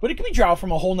kingdom. But it could be drow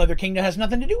from a whole nother kingdom that has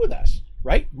nothing to do with us.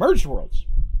 Right? Merged worlds.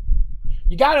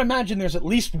 You got to imagine there's at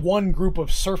least one group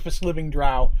of surface living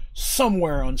drow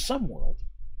somewhere on some world.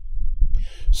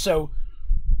 So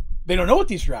they don't know what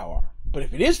these drow are. But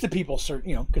if it is the people,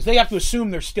 you know, because they have to assume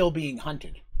they're still being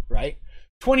hunted, right?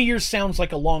 20 years sounds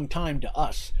like a long time to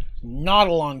us. Not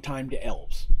a long time to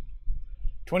elves.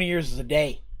 20 years is a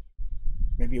day.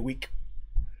 Maybe a week.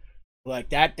 Like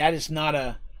that is not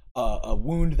a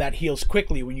wound that heals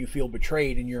quickly when you feel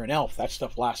betrayed and you're an elf. That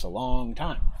stuff lasts a long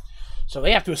time. So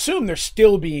they have to assume they're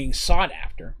still being sought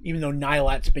after, even though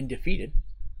Nylat's been defeated.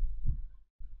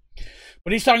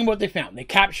 But he's talking about what they found. They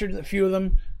captured a few of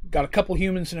them, got a couple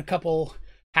humans and a couple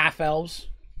half-elves,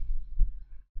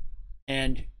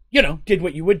 and, you know, did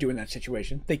what you would do in that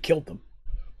situation. They killed them.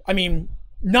 I mean,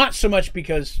 not so much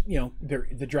because, you know,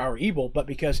 the drow are evil, but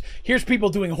because here's people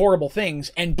doing horrible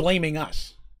things and blaming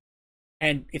us.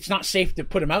 And it's not safe to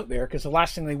put them out there, because the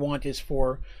last thing they want is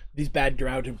for these bad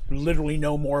drow to literally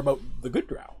know more about the good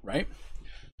drow, right?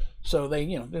 So they,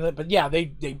 you know, but yeah, they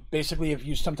basically have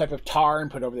used some type of tar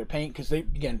and put over their paint, because they,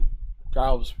 again,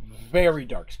 drows very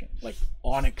dark skin, like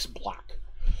onyx black.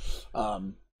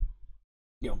 You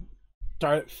know,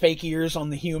 fake ears on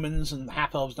the humans, and the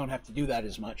half elves don't have to do that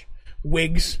as much.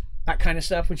 Wigs, that kind of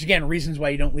stuff, which again, reasons why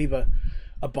you don't leave a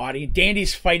body.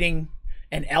 Dandy's fighting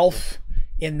an elf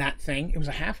in that thing. It was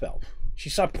a half elf.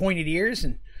 She saw pointed ears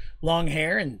and long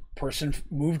hair, and person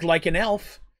moved like an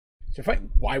elf. So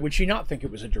why would she not think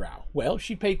it was a drow? Well,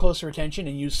 she paid closer attention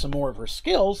and used some more of her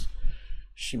skills.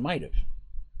 She might have.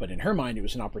 But in her mind, it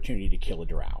was an opportunity to kill a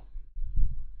drow.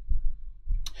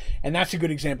 And that's a good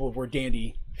example of where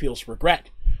Dandy feels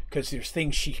regret, because there's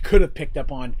things she could have picked up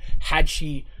on had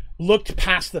she looked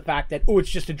past the fact that, oh, it's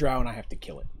just a drow and I have to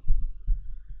kill it.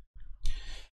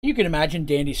 You can imagine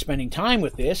Dandy spending time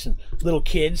with this, and little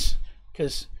kids,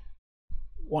 because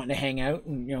wanting to hang out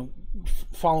and, you know,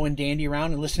 following Dandy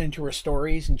around and listening to her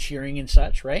stories and cheering and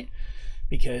such, right?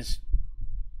 Because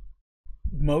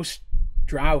most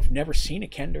Drow have never seen a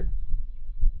Kender.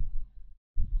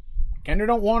 Kender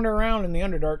don't wander around in the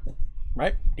Underdark,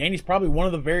 right? Danny's probably one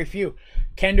of the very few.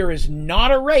 Kender is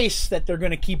not a race that they're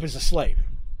going to keep as a slave.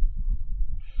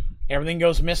 Everything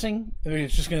goes missing,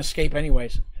 it's just going to escape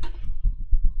anyways.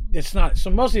 It's not. So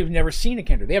most of them have never seen a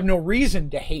Kender. They have no reason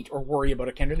to hate or worry about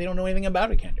a Kender. They don't know anything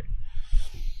about a Kender.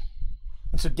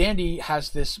 And so Dandy has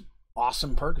this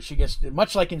awesome perk. She gets,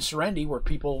 much like in Serenity, where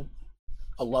people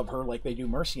love her like they do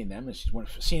Mercy in them, and she's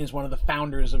seen as one of the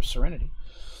founders of Serenity.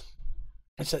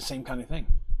 It's that same kind of thing.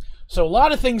 So a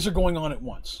lot of things are going on at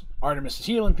once. Artemis is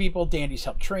healing people. Dandy's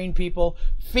helped train people.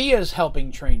 Fia's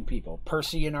helping train people.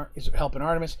 Percy is helping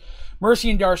Artemis. Mercy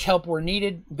and Darsh help where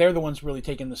needed. They're the ones really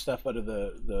taking the stuff out of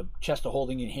the chest of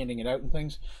holding and handing it out and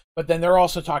things. But then they're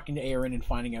also talking to Aaron and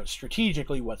finding out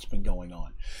strategically what's been going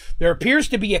on. There appears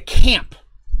to be a camp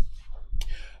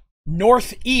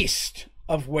northeast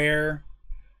of where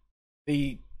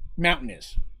the mountain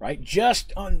is, right?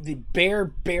 Just on the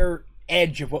bare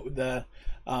edge of what the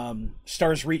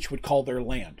Stars Reach would call their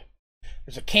land.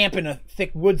 There's a camp in a thick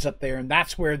woods up there, and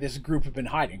that's where this group have been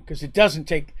hiding, because it doesn't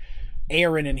take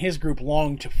Aaron and his group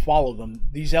long to follow them.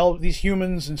 These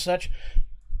humans and such,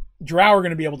 Drow are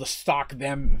going to be able to stalk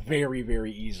them very,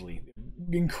 very easily.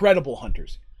 Incredible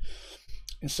hunters.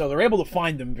 And so they're able to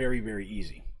find them very, very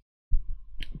easy.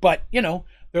 But, you know,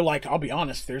 they're like, I'll be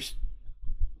honest, there's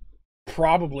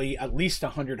probably at least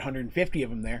 100, 150 of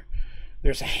them there.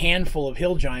 There's a handful of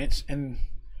hill giants, and,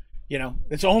 you know,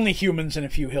 it's only humans and a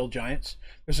few hill giants.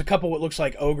 There's a couple what looks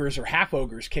like ogres or half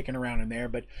ogres kicking around in there,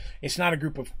 but it's not a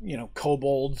group of, you know,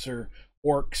 kobolds or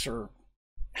orcs or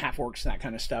half orcs, that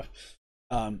kind of stuff.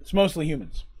 It's mostly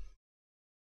humans.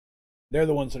 They're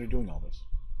the ones that are doing all this.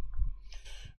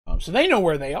 So they know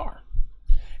where they are.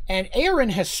 And Aaron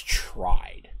has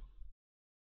tried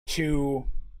to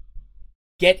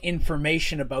get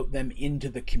information about them into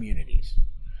the communities.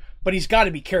 But he's got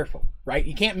to be careful, right?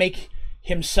 He can't make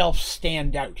himself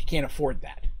stand out. He can't afford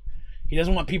that. He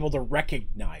doesn't want people to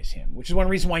recognize him, which is one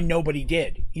reason why nobody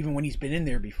did, even when he's been in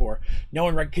there before. No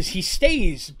one, because he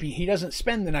stays. He doesn't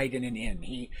spend the night in an inn.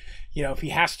 He, you know, if he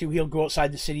has to, he'll go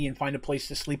outside the city and find a place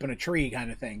to sleep in a tree,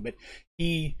 kind of thing. But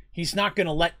he's not going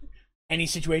to let any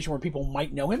situation where people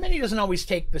might know him, and he doesn't always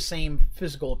take the same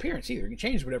physical appearance either. He can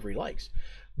change whatever he likes.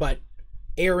 But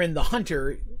Aaron the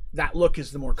Hunter, that look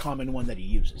is the more common one that he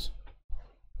uses.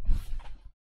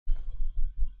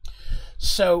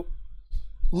 So,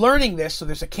 learning this, so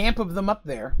there's a camp of them up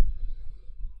there,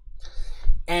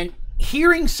 and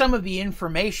hearing some of the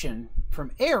information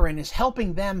from Aaron is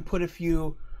helping them put a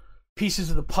few pieces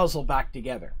of the puzzle back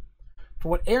together. For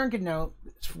what Aaron can know,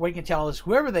 what he can tell is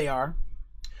whoever they are,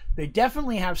 they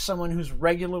definitely have someone who's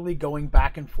regularly going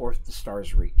back and forth to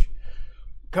Stars Reach.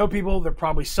 Code people, they're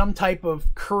probably some type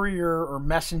of courier or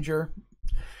messenger,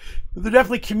 but they're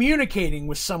definitely communicating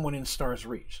with someone in Stars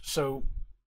Reach. So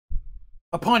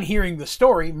upon hearing the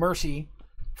story, Mercy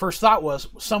first thought was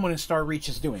someone in Star Reach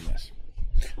is doing this.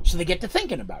 So they get to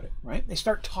thinking about it, right? They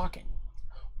start talking.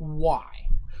 Why?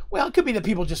 Well, it could be that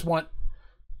people just want,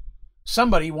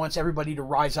 somebody wants everybody to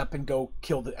rise up and go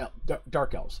kill the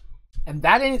Dark Elves. And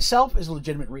that in itself is a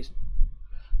legitimate reason.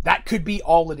 That could be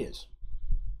all it is.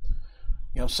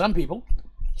 You know, some people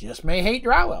just may hate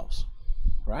Drow Elves,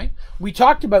 right? We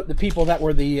talked about the people that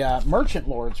were the merchant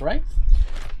lords, right?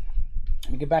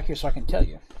 Let me get back here so I can tell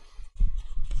you.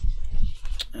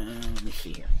 Let me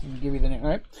see here. Let me give you the name, all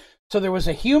right? So there was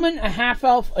a human, a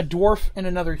half-elf, a dwarf, and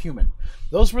another human.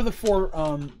 Those were the four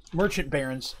merchant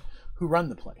barons who run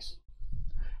the place.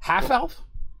 Half-elf,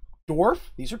 dwarf,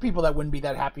 these are people that wouldn't be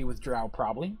that happy with Drow,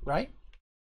 probably, right?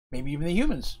 Maybe even the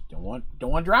humans don't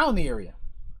want Drow in the area.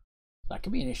 That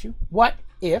could be an issue. What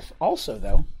if, also,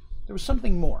 though, there was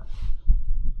something more?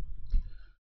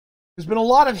 There's been a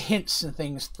lot of hints and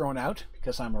things thrown out,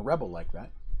 because I'm a rebel like that,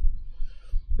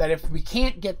 that if we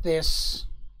can't get this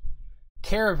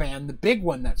caravan, the big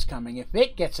one that's coming, if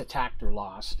it gets attacked or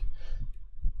lost,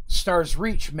 Stars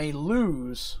Reach may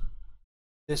lose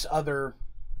this other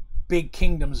big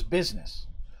kingdom's business,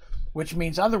 which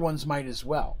means other ones might as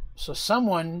well. So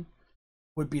someone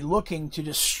would be looking to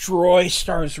destroy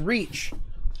Stars Reach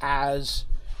as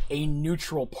a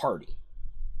neutral party.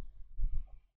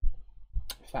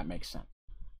 If that makes sense.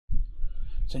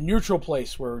 It's a neutral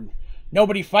place where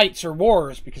nobody fights or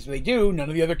wars, because if they do, none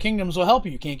of the other kingdoms will help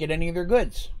you. You can't get any of their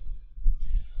goods.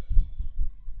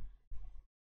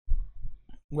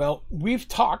 Well, we've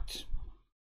talked,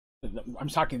 I'm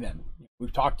talking to them.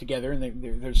 We've talked together and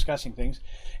they're discussing things.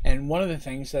 And one of the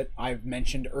things that I've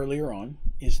mentioned earlier on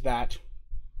is that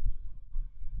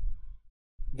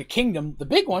the kingdom, the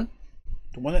big one,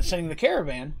 the one that's sending the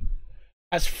caravan,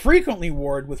 has frequently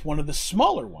warred with one of the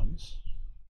smaller ones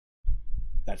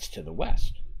that's to the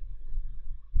west.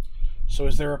 So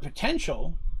is there a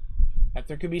potential that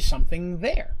there could be something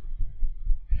there?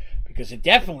 Because it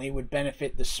definitely would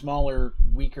benefit the smaller,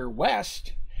 weaker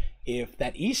west if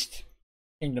that east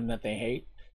kingdom that they hate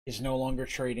is no longer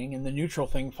trading and the neutral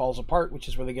thing falls apart, which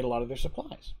is where they get a lot of their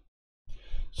supplies.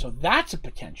 So that's a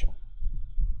potential.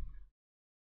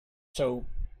 So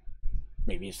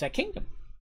maybe it's that kingdom.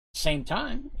 Same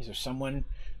time, is there someone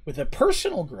with a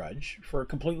personal grudge for a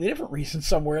completely different reason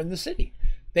somewhere in the city?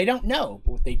 They don't know,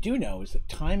 but what they do know is that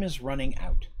time is running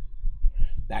out.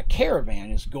 That caravan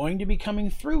is going to be coming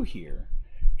through here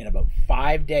in about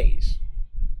 5 days.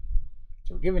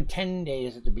 So we're given 10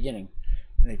 days at the beginning,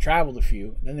 and they traveled a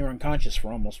few, and then they were unconscious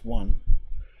for almost one.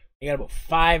 They got about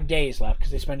 5 days left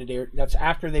because they spend a day. That's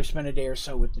after they've spent a day or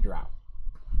so with the drow.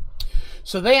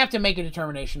 So they have to make a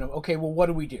determination of, okay, well, what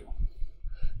do we do?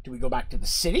 Do we go back to the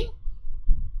city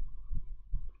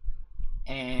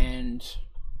and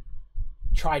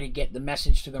try to get the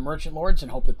message to the merchant lords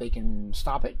and hope that they can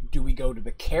stop it? Do we go to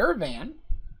the caravan,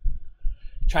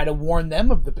 try to warn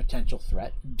them of the potential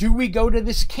threat? Do we go to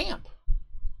this camp?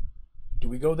 Do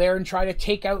we go there and try to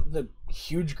take out the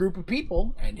huge group of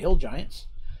people and hill giants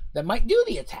that might do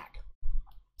the attack?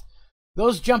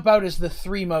 Those jump out as the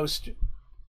three most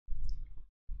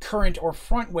current or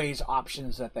frontways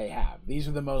options that they have. These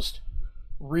are the most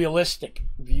realistic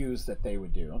views that they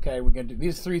would do. Okay, we're going to do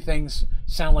these three things.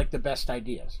 Sound like the best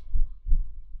ideas.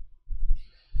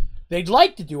 They'd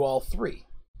like to do all three.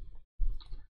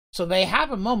 So they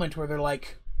have a moment where they're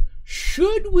like,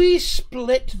 should we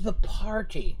split the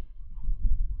party?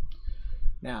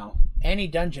 Now, any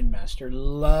dungeon master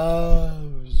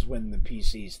loves when the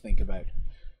PCs think about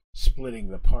splitting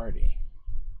the party.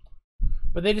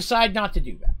 But they decide not to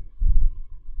do that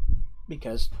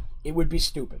because it would be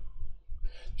stupid.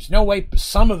 There's no way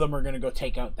some of them are going to go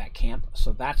take out that camp,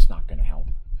 so that's not going to help.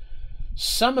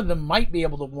 Some of them might be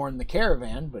able to warn the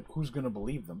caravan, but who's going to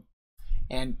believe them?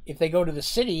 And if they go to the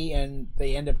city and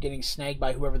they end up getting snagged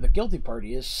by whoever the guilty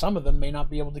party is, some of them may not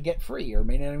be able to get free or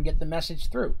may not even get the message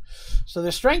through. So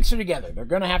their strengths are together. They're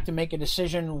going to have to make a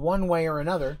decision one way or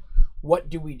another. What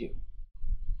do we do?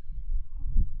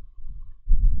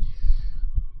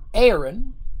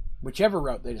 Eärendil, whichever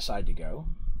route they decide to go,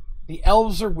 the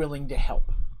elves are willing to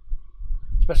help.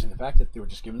 Especially the fact that they were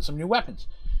just given some new weapons.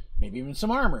 Maybe even some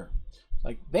armor.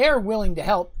 Like, they're willing to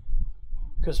help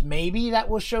because maybe that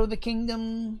will show the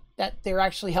kingdom that they're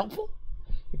actually helpful.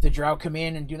 If the drow come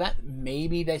in and do that,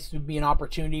 maybe this would be an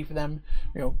opportunity for them.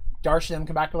 You know, Darcy and them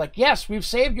come back and like, yes, we've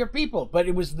saved your people, but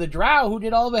it was the drow who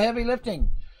did all the heavy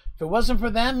lifting. If it wasn't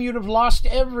for them, you'd have lost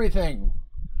everything.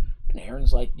 And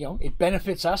Aaron's like, you know, it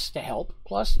benefits us to help.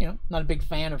 Plus, you know, not a big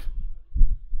fan of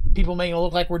people making it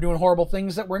look like we're doing horrible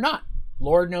things that we're not.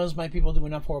 Lord knows my people do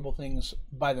enough horrible things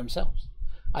by themselves.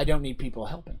 I don't need people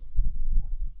helping.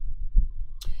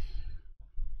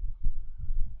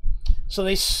 So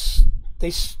they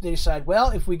decide,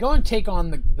 well, if we go and take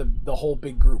on the whole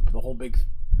big group, the whole big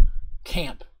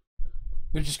camp,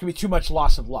 there's just going to be too much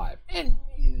loss of life. And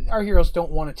our heroes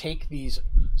don't want to take these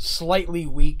slightly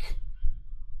weak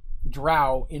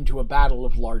drow into a battle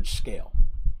of large scale.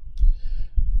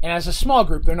 And as a small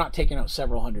group, they're not taking out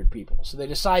several hundred people. So they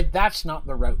decide that's not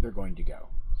the route they're going to go.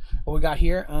 What we got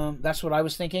here, that's what I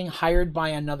was thinking, hired by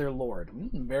another lord.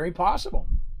 Very possible.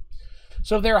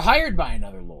 So if they're hired by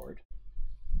another lord,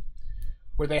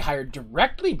 were they hired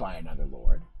directly by another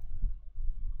lord?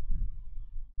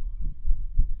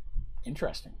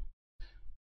 Interesting.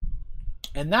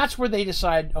 And that's where they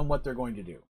decide on what they're going to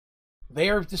do. They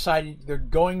have decided they're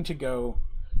going to go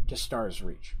to Star's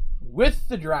Reach with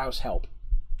the Drow's help,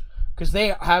 because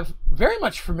they have very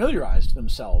much familiarized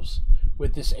themselves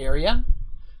with this area.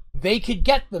 They could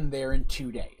get them there in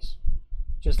 2 days,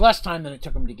 which is less time than it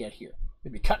took them to get here.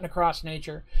 They'd be cutting across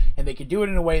nature, and they could do it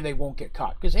in a way they won't get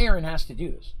caught, because Eärendil has to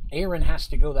do this. Eärendil has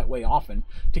to go that way often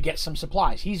to get some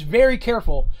supplies. He's very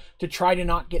careful to try to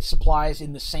not get supplies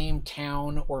in the same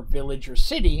town or village or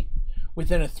city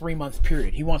within a 3-month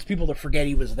period. He wants people to forget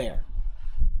he was there.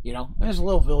 You know, there's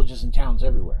little villages and towns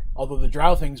everywhere, although the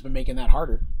drow thing's been making that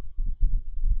harder.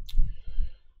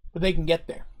 But they can get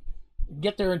there.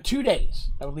 Get there in 2 days.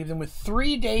 That would leave them with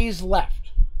 3 days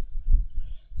left.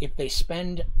 If they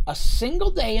spend a single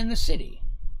day in the city,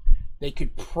 they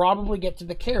could probably get to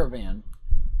the caravan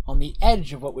on the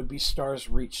edge of what would be Star's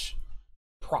Reach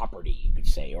property, you could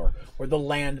say, or the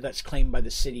land that's claimed by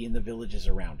the city and the villages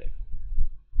around it.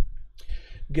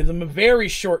 Give them a very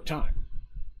short time.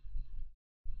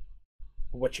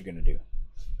 What you're going to do.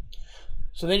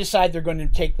 So they decide they're going to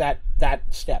take that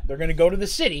step. They're going to go to the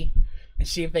city and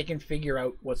see if they can figure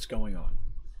out what's going on.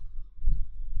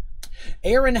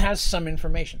 Aaron has some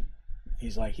information.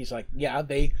 He's like, yeah,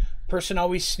 person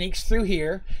always sneaks through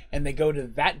here, and they go to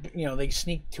that, they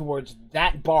sneak towards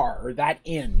that bar or that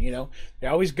inn, They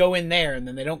always go in there, and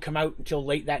then they don't come out until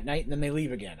late that night, and then they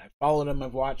leave again. I've followed them,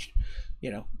 I've watched,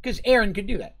 because Aaron could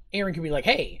do that. Aaron could be like,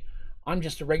 hey, I'm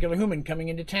just a regular human coming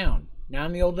into town. Now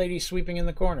I'm the old lady sweeping in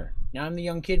the corner. Now I'm the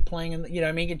young kid playing in the,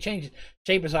 he can change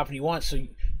shape as often he wants, so the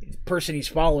person he's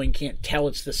following can't tell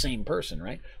it's the same person,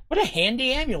 right? What a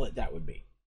handy amulet that would be.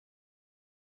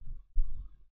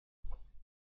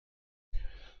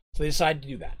 So they decide to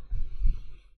do that.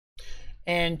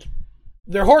 And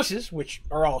their horses, which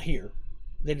are all here,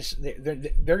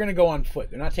 they're going to go on foot.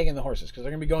 They're not taking the horses because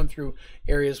they're going to be going through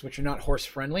areas which are not horse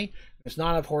friendly. There's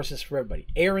not enough horses for everybody.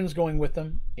 Aaron's going with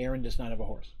them. Aaron does not have a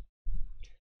horse.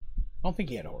 I don't think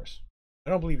he had a horse. I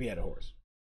don't believe he had a horse.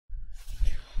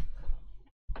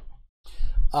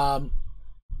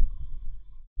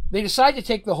 They decide to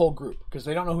take the whole group because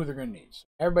they don't know who they're going to need.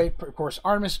 Everybody, of course,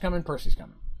 Artemis is coming, Percy's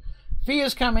coming.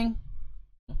 Fia's coming.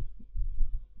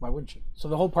 Why wouldn't you? So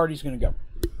the whole party's going to go.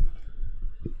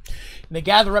 And they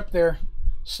gather up their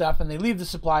stuff and they leave the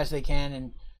supplies they can.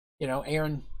 And,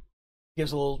 Aaron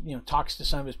gives a little, talks to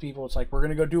some of his people. It's like, we're going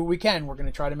to go do what we can. We're going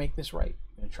to try to make this right.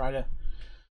 We're going to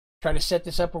try to set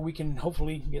this up where we can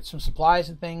hopefully get some supplies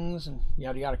and things and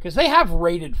yada yada. Because they have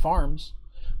raided farms,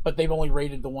 but they've only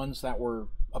raided the ones that were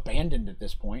abandoned at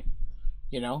this point.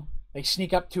 They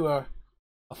sneak up to a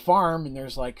farm and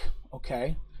there's like,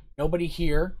 okay, nobody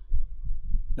here.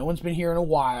 No one's been here in a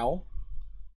while.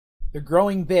 They're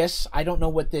growing this. I don't know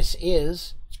what this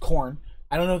is. It's corn.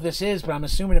 I don't know what this is, but I'm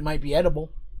assuming it might be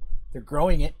edible. They're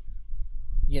growing it.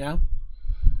 You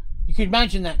could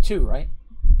imagine that too, right?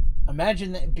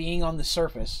 Imagine that being on the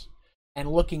surface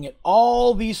and looking at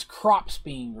all these crops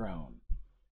being grown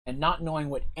and not knowing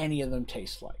what any of them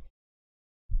taste like.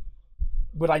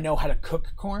 Would I know how to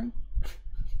cook corn?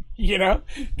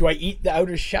 Do I eat the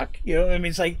outer shuck?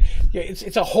 It's like,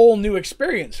 it's a whole new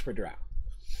experience for Drow.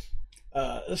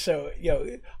 So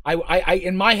I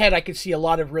in my head I could see a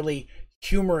lot of really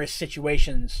humorous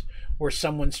situations where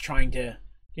someone's trying to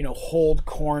hold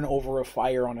corn over a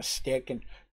fire on a stick and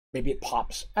maybe it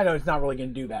pops. I know it's not really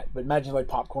going to do that, but imagine like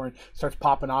popcorn starts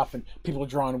popping off and people are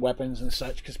drawing weapons and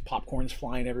such because popcorn's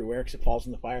flying everywhere because it falls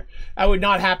in the fire. That would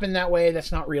not happen that way.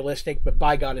 That's not realistic, but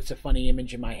by God, it's a funny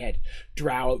image in my head.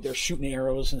 Drow out there shooting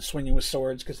arrows and swinging with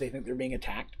swords because they think they're being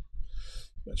attacked.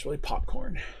 But it's really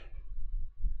popcorn.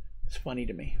 It's funny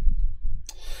to me.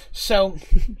 So,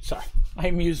 sorry. I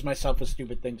amuse myself with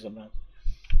stupid things sometimes.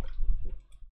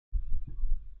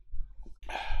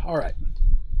 All right.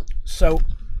 So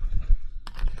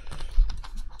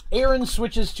Aaron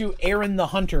switches to Aaron the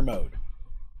Hunter mode.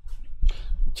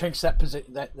 Takes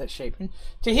that shape. And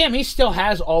to him, he still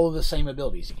has all of the same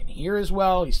abilities. He can hear as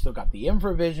well. He's still got the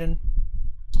infravision.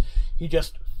 He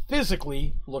just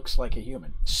physically looks like a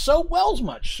human. So well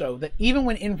much so that even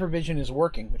when infravision is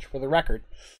working, which for the record,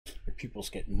 your pupils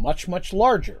get much, much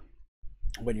larger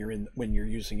when you're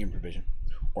using infravision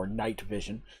or night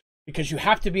vision, because you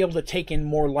have to be able to take in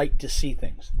more light to see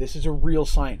things. This is a real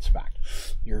science fact.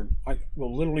 You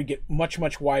will literally get much,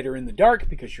 much wider in the dark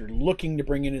because you're looking to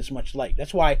bring in as much light.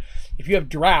 That's why if you have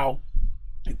Drow,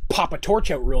 you pop a torch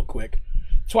out real quick.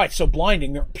 That's why it's so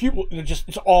blinding.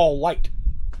 It's all light.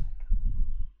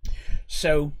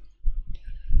 So,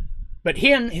 but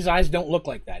his eyes don't look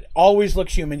like that. It always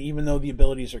looks human, even though the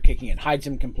abilities are kicking in. Hides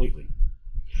him completely.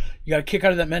 You got a kick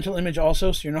out of that mental image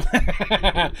also, so you're not.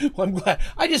 Well, I'm glad.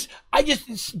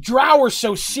 Drow are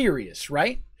so serious,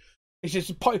 right? It's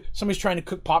just somebody's trying to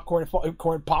cook popcorn, and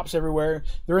corn pops everywhere.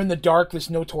 They're in the dark. There's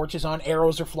no torches on.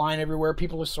 Arrows are flying everywhere.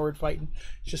 People are sword fighting.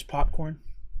 It's just popcorn.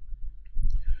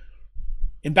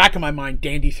 In back of my mind,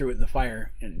 Dandy threw it in the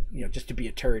fire, and just to be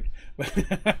a turd.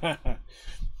 But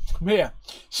yeah,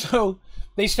 so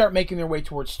they start making their way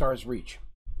towards Star's Reach.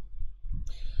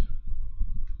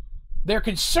 They're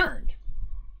concerned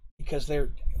because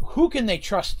who can they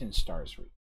trust in Star's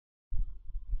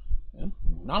Reach?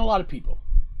 Not a lot of people.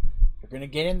 They're going to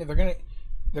get in.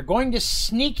 They're going to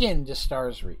sneak into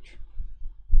Star's Reach.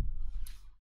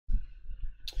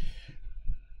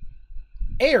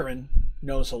 Aaron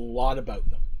knows a lot about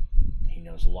them. He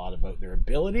knows a lot about their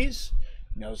abilities.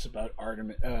 He knows about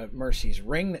Mercy's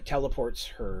ring that teleports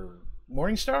her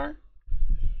Morningstar.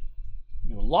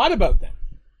 He knew a lot about them.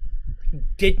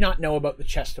 Did not know about the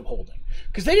chest of holding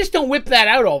because they just don't whip that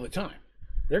out all the time.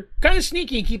 They're kind of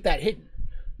sneaky and keep that hidden.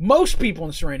 Most people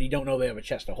in Serenity don't know they have a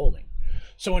chest of holding.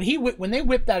 So when they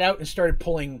whipped that out and started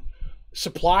pulling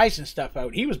supplies and stuff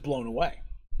out, he was blown away.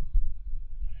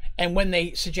 And when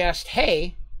they suggest,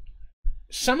 hey,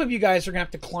 some of you guys are going to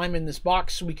have to climb in this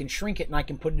box so we can shrink it and I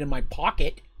can put it in my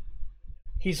pocket,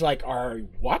 he's like,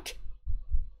 what?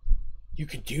 You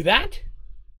could do that?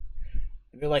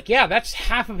 And they're like, yeah, that's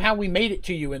half of how we made it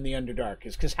to you in the Underdark,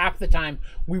 is because half the time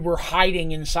we were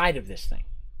hiding inside of this thing.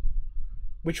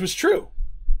 Which was true.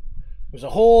 There was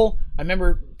a whole, I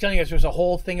remember telling you guys, there was a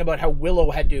whole thing about how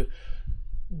Willow had to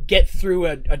get through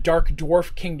a dark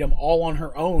dwarf kingdom all on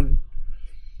her own.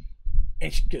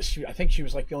 And I think she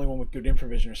was like the only one with good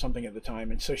infravision or something at the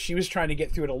time. And so she was trying to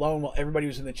get through it alone while everybody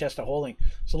was in the chest of holding.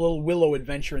 It's a little Willow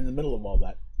adventure in the middle of all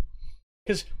that.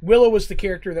 Because Willow was the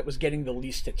character that was getting the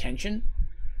least attention.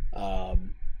 The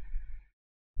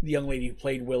young lady who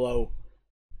played Willow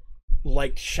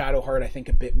liked Shadowheart, I think,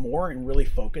 a bit more and really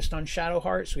focused on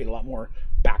Shadowheart. So we had a lot more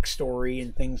backstory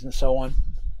and things and so on.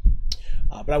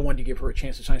 But I wanted to give her a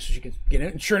chance to shine so she could get in.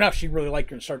 And sure enough, she really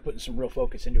liked her and started putting some real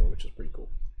focus into it, which was pretty cool.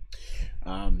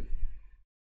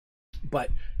 But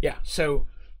yeah, so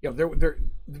the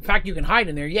fact you can hide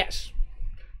in there, yes.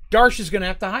 Darsh is going to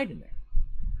have to hide in there.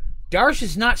 Darsh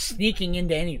is not sneaking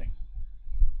into anything.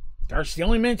 Darsh is the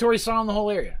only Minotaur he saw in the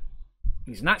whole area.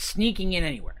 He's not sneaking in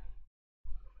anywhere.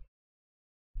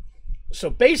 So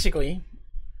basically,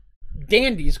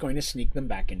 Dandy is going to sneak them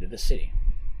back into the city.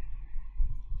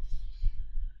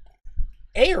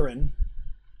 Aaron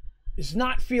does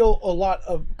not feel a lot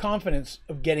of confidence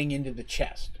of getting into the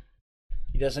chest.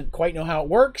 He doesn't quite know how it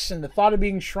works, and the thought of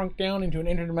being shrunk down into an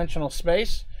interdimensional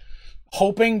space,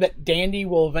 hoping that Dandy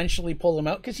will eventually pull him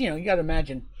out, because, you got to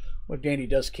imagine what Dandy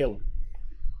does kill him.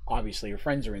 Obviously, your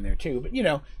friends are in there too, but, you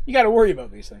got to worry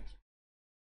about these things.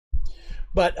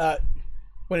 But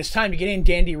when it's time to get in,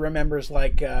 Dandy remembers,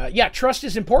 yeah, trust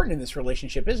is important in this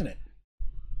relationship, isn't it?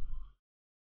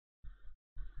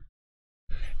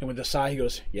 And with a sigh, he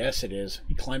goes, yes, it is.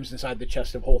 He climbs inside the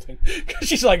chest of holding. Because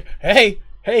she's like, hey,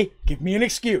 give me an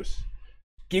excuse.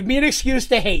 Give me an excuse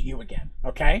to hate you again,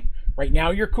 okay? Right now,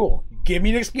 you're cool. Give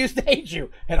me an excuse to hate you,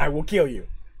 and I will kill you.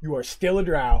 You are still a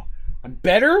drow. I'm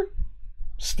better,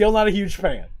 still not a huge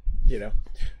fan.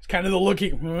 It's kind of the look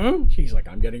He's like,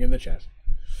 I'm getting in the chest.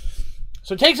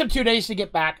 So it takes him 2 days to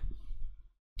get back,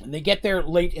 and they get there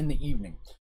late in the evening.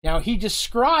 Now, he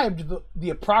described the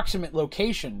approximate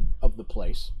location of the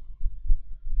place,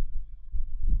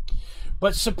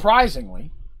 but surprisingly,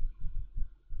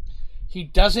 he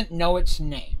doesn't know its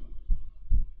name,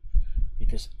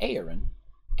 because Aaron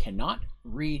cannot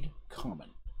read Common.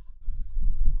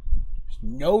 There's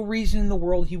no reason in the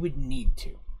world he would need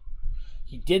to.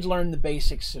 He did learn the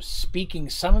basics of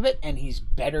speaking some of it, and he's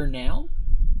better now.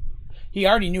 He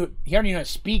already knew how to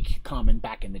speak Common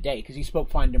back in the day, because he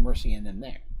spoke Find a Mercy and then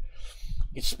there.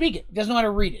 He can speak it. He doesn't know how to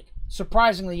read it.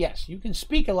 Surprisingly, yes. You can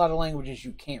speak a lot of languages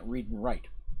you can't read and write.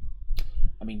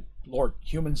 I mean, Lord,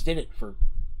 humans did it for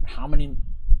how many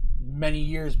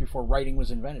years before writing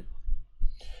was invented.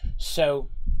 So,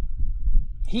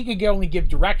 he could only give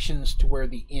directions to where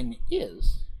the inn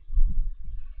is,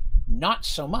 not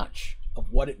so much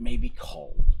of what it may be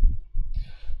called.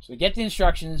 So they get the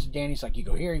instructions. Danny's like, you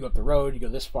go here, you go up the road, you go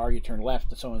this far, you turn left,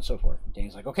 and so on and so forth. And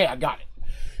Danny's like, okay, I got it.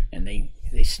 And they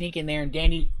sneak in there, and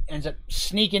Dandy ends up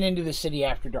sneaking into the city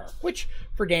after dark, which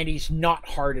for Dandy's not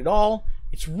hard at all.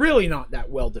 It's really not that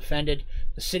well defended.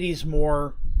 The city's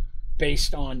more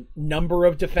based on number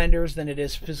of defenders than it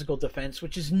is physical defense,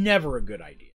 which is never a good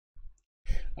idea.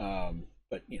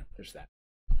 But, there's that.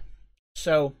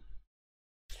 So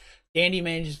Dandy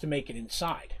manages to make it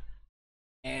inside.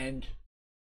 And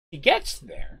he gets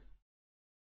there,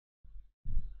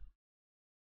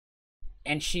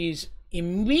 and she's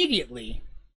immediately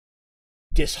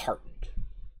disheartened.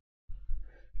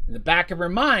 In the back of her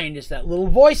mind is that little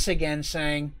voice again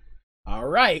saying, all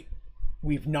right,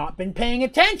 we've not been paying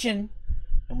attention,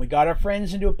 and we got our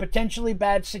friends into a potentially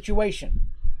bad situation.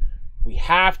 We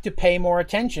have to pay more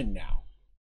attention now.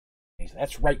 And he said,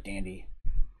 that's right, Dandy.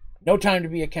 No time to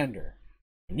be a Kender.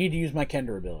 I need to use my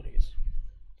Kender abilities.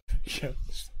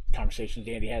 Conversations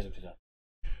Dandy has with himself.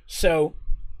 So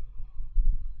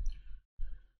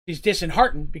she's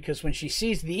disheartened because when she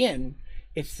sees the inn,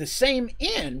 it's the same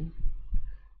inn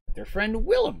that their friend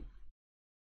Willem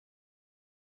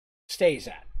stays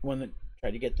at. One that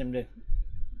tried to get them to,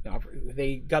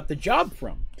 they got the job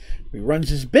from. He runs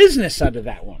his business out of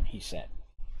that one, he said.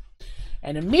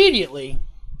 And immediately,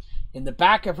 in the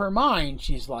back of her mind,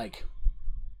 she's like,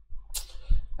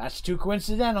 that's too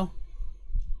coincidental.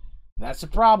 That's a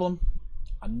problem.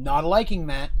 I'm not liking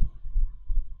that.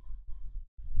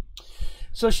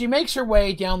 So she makes her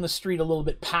way down the street a little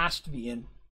bit past the inn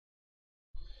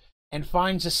and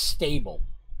finds a stable.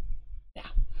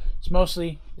 Now, it's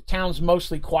mostly the Town's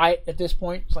mostly quiet at this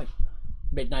point. It's like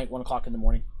midnight, 1 o'clock in the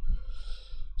morning.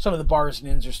 Some of the bars and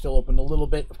inns are still open a little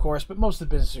bit, of course, but most of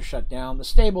the businesses are shut down. The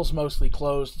stable's mostly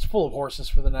closed. It's full of horses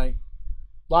for the night.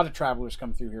 A lot of travelers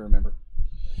come through here, remember.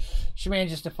 She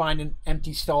manages to find an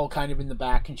empty stall kind of in the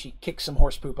back, and she kicks some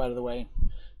horse poop out of the way,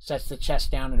 sets the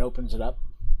chest down and opens it up.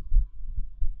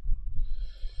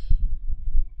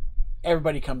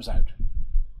 Everybody comes out.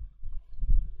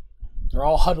 They're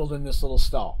all huddled in this little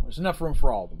stall. There's enough room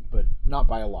for all of them, but not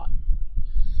by a lot.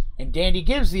 And Dandy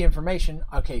gives the information.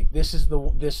 Okay, this is the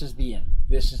inn.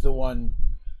 This is the one.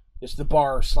 It's the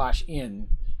bar / inn,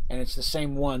 and it's the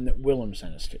same one that Willem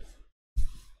sent us to.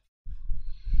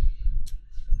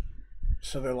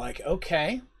 So they're like,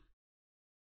 okay,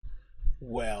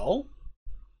 well,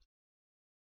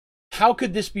 how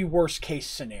could this be worst case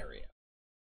scenario?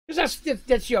 Because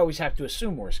that's you always have to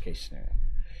assume worst case scenario.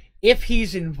 If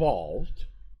he's involved,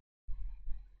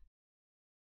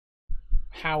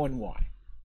 how and why?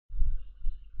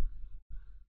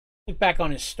 Look back on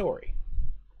his story.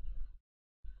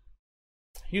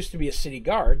 He used to be a city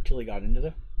guard till he got into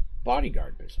the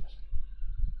bodyguard business.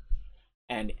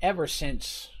 And ever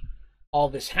since all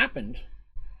this happened,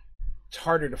 it's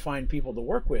harder to find people to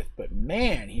work with, but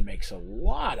man, he makes a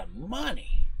lot of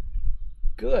money.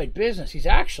 Good business. He's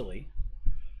actually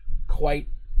quite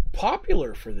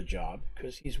popular for the job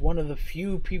because he's one of the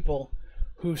few people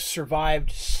who survived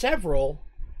several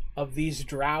of these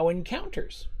drow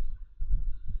encounters.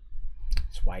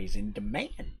 That's why he's in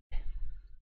demand.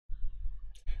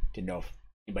 Didn't know if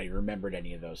anybody remembered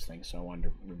any of those things, so I wanted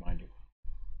to remind you.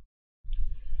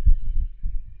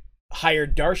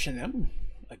 Hired Darsh and them,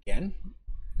 again,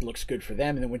 looks good for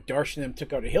them. And then when Darsh and them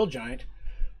took out a hill giant,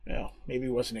 well, maybe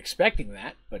he wasn't expecting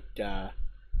that, but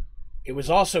it was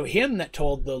also him that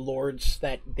told the lords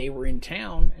that they were in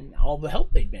town and all the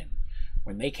help they'd been.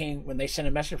 When they sent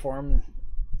a message for him,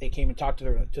 they came and talked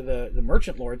to the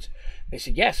merchant lords. They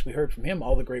said, yes, we heard from him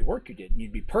all the great work you did, and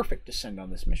you'd be perfect to send on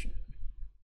this mission.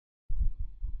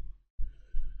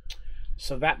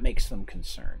 So that makes them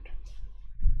concerned.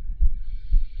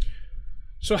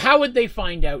 So how would they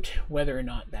find out whether or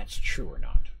not that's true or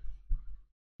not?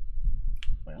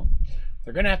 Well,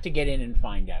 they're going to have to get in and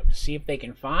find out. See if they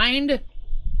can find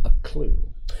a clue.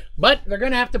 But they're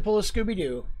going to have to pull a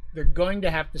Scooby-Doo. They're going to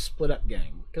have to split up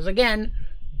gang. Because again,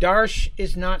 Darsh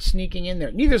is not sneaking in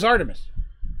there. Neither's Artemis.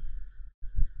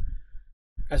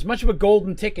 As much of a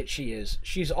golden ticket she is,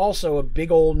 she's also a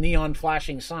big old neon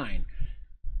flashing sign.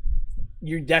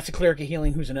 That's a cleric of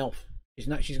healing who's an elf. She's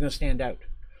going to stand out.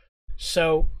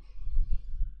 So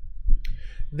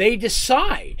they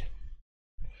decide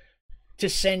to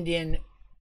send in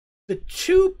the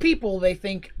two people they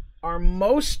think are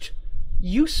most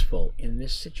useful in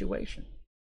this situation.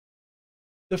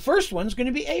 The first one's going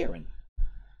to be Aaron,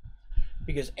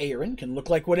 because Aaron can look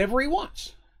like whatever he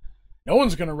wants. No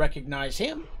one's going to recognize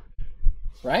him,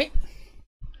 right?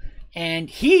 And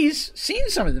he's seen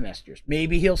some of the messengers.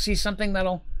 Maybe he'll see something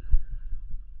that'll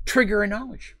trigger a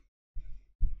knowledge.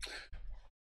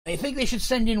 They think they should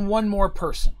send in one more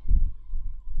person.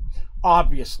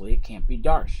 Obviously, it can't be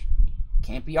Darsh.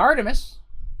 Can't be Artemis.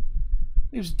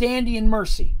 There's Dandy and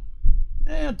Mercy.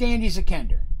 Dandy's a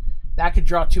Kender. That could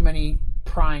draw too many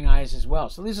prying eyes as well.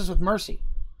 So this is with Mercy.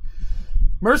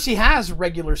 Mercy has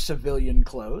regular civilian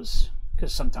clothes,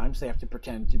 because sometimes they have to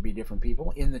pretend to be different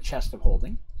people in the chest of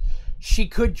holding. She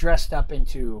could dress up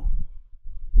into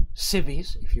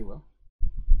civvies, if you will.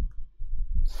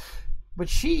 But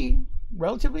she,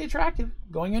 relatively attractive,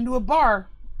 going into a bar,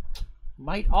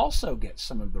 might also get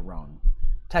some of the wrong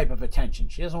type of attention.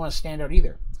 She doesn't want to stand out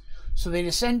either. So they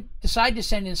decide to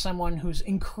send in someone who's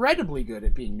incredibly good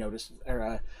at being noticed,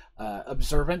 or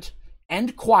observant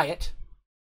and quiet,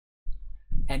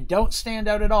 and don't stand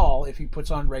out at all if he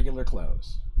puts on regular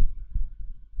clothes.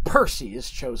 Percy is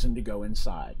chosen to go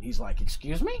inside. He's like,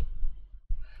 excuse me?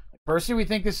 Percy, we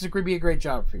think this is going to be a great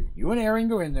job for you. You and Aaron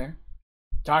go in there,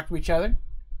 talk to each other.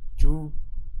 Two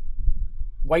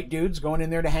white dudes going in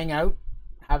there to hang out,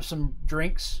 have some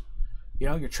drinks. You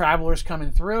know, your travelers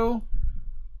coming through.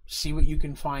 See what you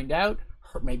can find out.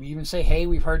 Maybe even say, hey,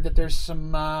 we've heard that there's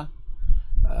some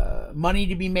money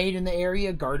to be made in the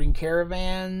area, guarding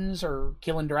caravans or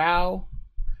killing drow.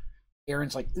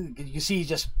 Aaron's like, you see, he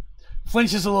just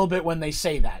flinches a little bit when they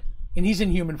say that. And he's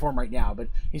in human form right now, but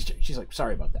she's like,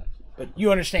 sorry about that. But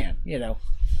you understand, you know.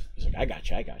 He's like, I got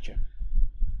you.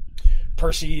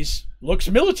 Percy's looks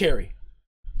military.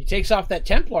 He takes off that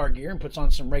Templar gear and puts on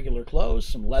some regular clothes,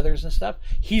 some leathers and stuff.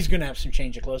 He's going to have some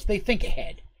change of clothes. They think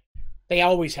ahead. They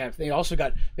always have. They also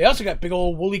got big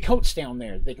old woolly coats down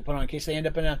there they can put on in case they end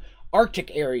up in an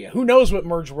Arctic area. Who knows what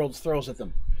Merge Worlds throws at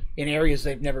them? in areas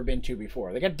they've never been to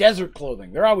before. They got desert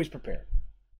clothing. They're always prepared.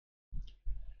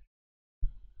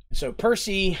 So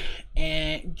Percy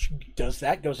does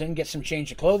that, goes in, gets some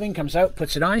change of clothing, comes out,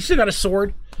 puts it on. He's still got a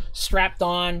sword strapped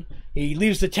on. He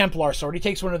leaves the Templar sword. He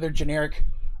takes one of their generic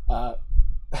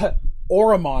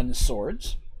Oromon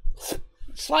swords,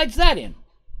 slides that in.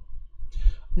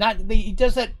 He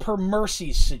does that per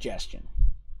Mercy's suggestion.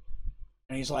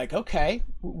 And he's like, okay,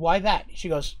 why that? She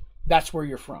goes, that's where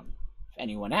you're from. If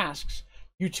anyone asks,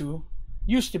 you two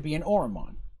used to be in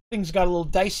Oromon. Things got a little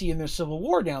dicey in the Civil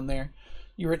War down there.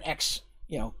 You're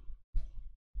an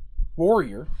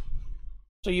warrior,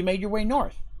 so you made your way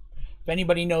north. If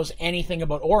anybody knows anything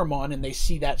about Oromon and they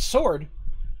see that sword,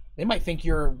 they might think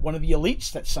you're one of the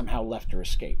elites that somehow left or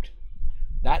escaped.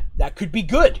 That could be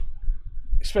good,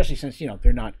 especially since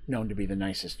they're not known to be the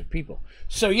nicest of people.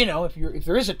 So if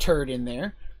there is a turd in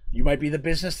there, you might be the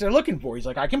business they're looking for. He's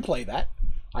like, I can play that.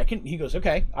 He goes,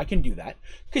 okay, I can do that.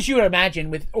 Because you would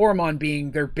imagine, with Oromon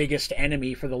being their biggest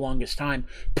enemy for the longest time,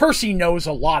 Percy knows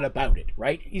a lot about it,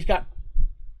 right? He's got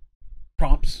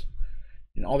prompts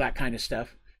and all that kind of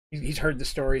stuff. He's heard the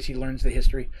stories. He learns the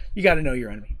history. You got to know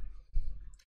your enemy.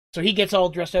 So he gets all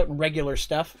dressed out in regular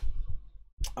stuff.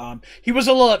 He was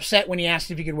a little upset when he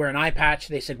asked if he could wear an eye patch.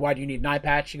 They said, why do you need an eye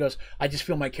patch? He goes, I just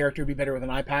feel my character would be better with an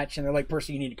eye patch. And they're like,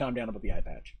 Percy, you need to calm down about the eye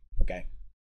patch. Okay.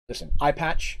 Listen, eye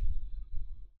patch,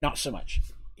 not so much.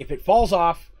 If it falls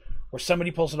off or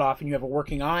somebody pulls it off and you have a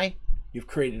working eye, you've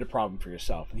created a problem for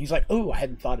yourself. And he's like, oh, I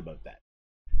hadn't thought about that.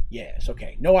 Yes,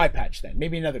 okay. No eye patch then.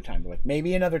 Maybe another time. They're like,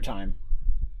 maybe another time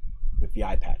with the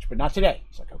eye patch, but not today.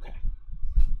 He's like, okay.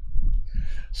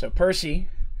 So Percy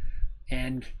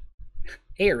and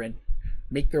Aaron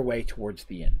make their way towards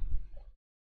the inn.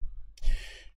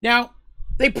 Now,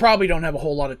 they probably don't have a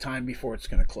whole lot of time before it's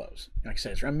going to close. Like I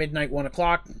said, it's around midnight, 1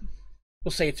 o'clock.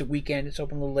 We'll say it's a weekend. It's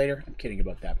open a little later. I'm kidding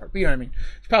about that part. But you know what I mean?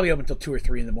 It's probably open until 2 or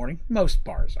 3 in the morning. Most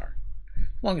bars are.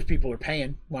 As long as people are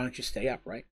paying, why don't you stay up,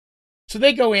 right? So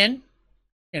they go in.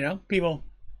 People,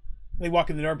 they walk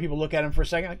in the door. People look at them for a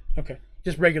second. Like, okay,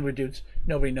 just regular dudes.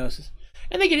 Nobody notices.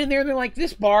 And they get in there and they're like,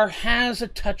 this bar has a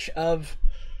touch of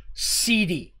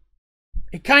seedy.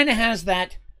 It kind of has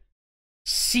that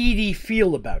seedy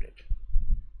feel about it,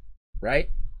 right?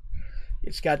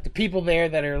 It's got the people there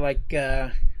that are like,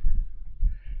 no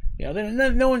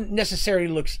one necessarily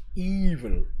looks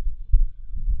evil,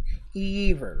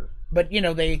 but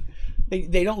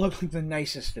they don't look like the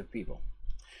nicest of people.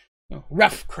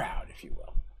 Rough crowd, if you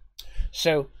will.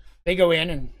 So they go in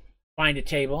and find a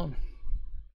table. And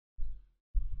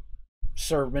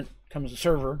server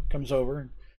comes over and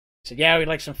said, yeah, we'd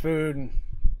like some food and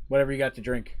whatever you got to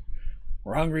drink.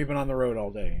 We're hungry, been on the road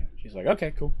all day. She's like,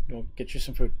 okay, cool. We'll get you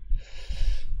some food.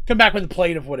 Come back with a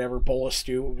plate of whatever, bowl of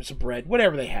stew, some bread,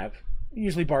 whatever they have.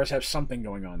 Usually bars have something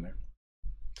going on there.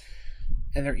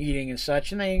 And they're eating and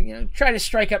such, and they try to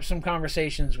strike up some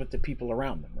conversations with the people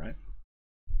around them, right?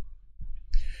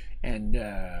 And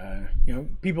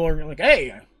people are like,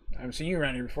 hey, I haven't seen you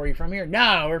around here before. You from here?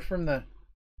 No, we're from the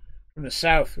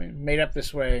south. We made up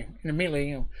this way. And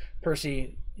immediately,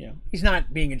 Percy, he's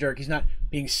not being a jerk. He's not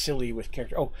being silly with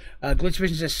character. Glitch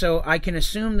Vision says, so I can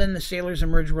assume then the sailors in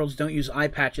Merged Worlds don't use eye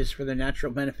patches for the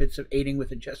natural benefits of aiding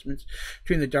with adjustments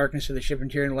between the darkness of the ship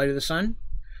interior and the light of the sun?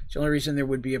 It's the only reason there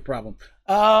would be a problem.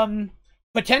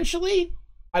 Potentially,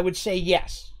 I would say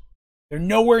yes. They're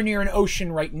nowhere near an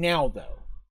ocean right now, though.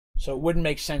 So it wouldn't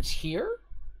make sense here.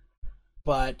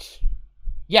 But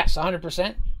yes,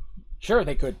 100%. Sure,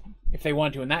 they could if they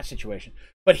wanted to in that situation.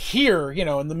 But here,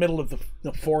 in the middle of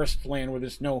the forest land where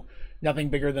there's nothing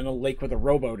bigger than a lake with a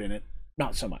rowboat in it,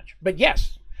 not so much. But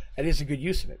yes, that is a good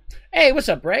use of it. Hey, what's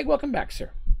up, Bragg? Welcome back,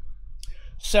 sir.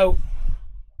 So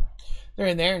they're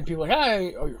in there, and people are like,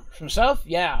 "Hi, oh, you're from south?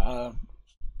 Yeah,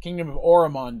 Kingdom of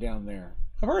Oromon down there.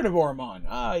 I've heard of Oromon.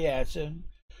 Yeah, it's a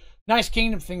nice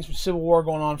kingdom. Things with Civil War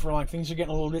going on for long. Things are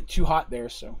getting a little bit too hot there.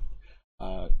 So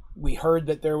we heard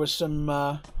that there was some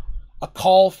a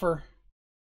call for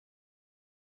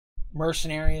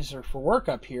mercenaries or for work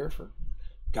up here for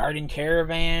guarding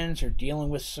caravans or dealing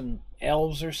with some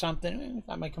elves or something.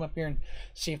 I might come up here and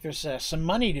see if there's some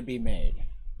money to be made."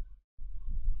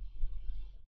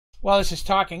 While this is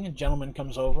talking, a gentleman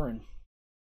comes over and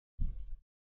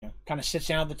kind of sits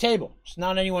down at the table. It's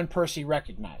not anyone Percy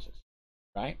recognizes,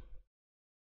 right?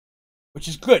 Which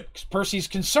is good, because Percy's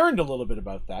concerned a little bit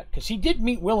about that, because he did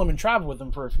meet Willem and travel with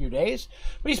him for a few days,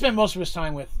 but he spent most of his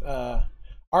time with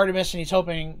Artemis, and he's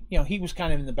hoping, he was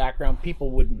kind of in the background.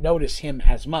 People wouldn't notice him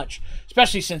as much,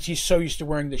 especially since he's so used to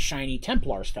wearing the shiny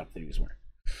Templar stuff that he was wearing.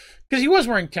 Because he was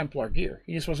wearing Templar gear.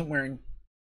 He just wasn't wearing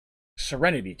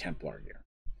Serenity Templar gear.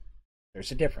 There's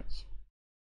a difference.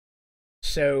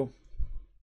 So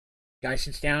guy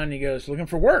sits down and he goes, looking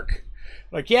for work.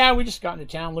 Like, yeah, we just got into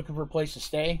town looking for a place to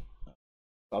stay.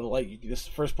 Like, this is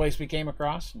the first place we came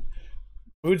across. And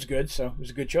food's good, so it was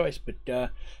a good choice. But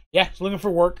yeah, it's looking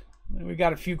for work. We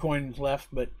got a few coins left,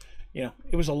 but you know,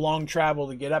 it was a long travel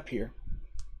to get up here.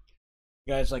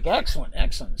 The guy's like, excellent,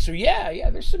 excellent. So yeah,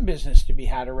 there's some business to be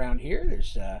had around here.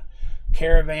 There's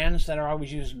caravans that are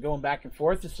always using going back and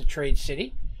forth. It's a trade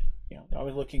city. You know,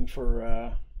 always looking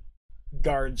for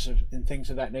guards and things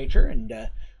of that nature. And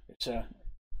it's a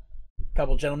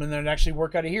couple gentlemen that actually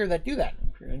work out of here that do that.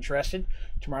 If you're interested,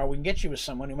 tomorrow we can get you with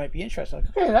someone who might be interested.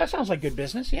 Like, okay, that sounds like good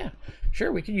business. Yeah,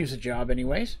 sure, we could use a job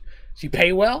anyways. Does he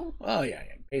pay well? Oh yeah,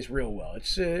 it pays real well.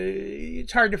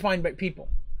 It's hard to find by people.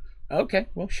 Okay,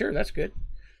 well, sure, that's good.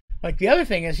 Like, the other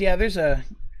thing is, yeah, there's a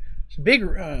big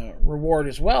reward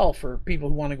as well for people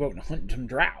who want to go out and hunt some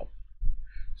drow.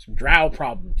 Some drow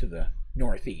problem to the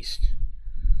northeast.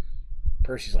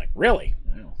 Percy's like, really?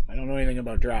 I don't know anything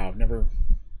about drow. I've never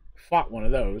fought one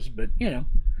of those, but, you know,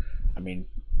 I mean,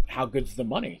 how good's the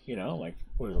money? You know, like,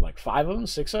 what is it, like 5 of them,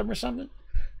 6 of them or something?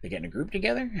 They get in a group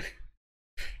together?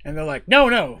 And they're like,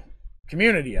 no,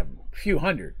 community of them, a few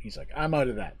hundred. He's like, I'm out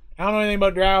of that. I don't know anything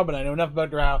about drow, but I know enough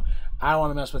about drow. I don't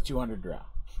want to mess with 200 drow.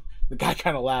 The guy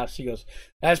kind of laughs. He goes,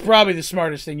 that's probably the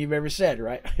smartest thing you've ever said,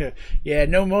 right? Yeah,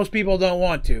 no, most people don't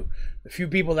want to. The few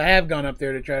people that have gone up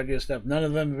there to try to do stuff, none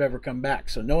of them have ever come back.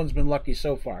 So no one's been lucky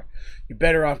so far. You're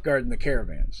better off guarding the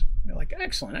caravans. They're like,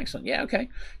 excellent. Yeah, okay.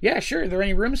 Yeah, sure. Are there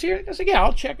any rooms here? I was like, yeah,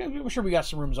 I'll check. I'm sure we got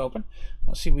some rooms open.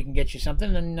 I'll see if we can get you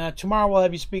something. And tomorrow we'll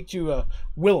have you speak to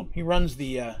Willem. He runs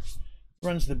the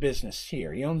business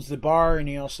here. He owns the bar, and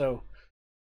he also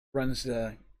runs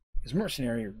his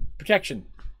mercenary protection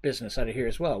business out of here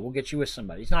as well. We'll get you with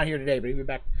somebody. He's not here today, but he'll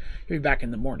be back in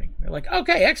the morning. They're like,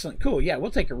 okay, excellent, cool, yeah, we'll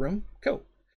take a room. Cool.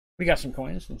 We got some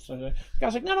coins. And so the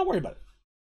guy's like, no, don't worry about it.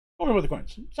 Don't worry about the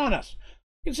coins. It's on us.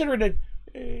 Consider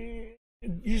it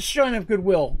you're showing of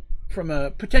goodwill from a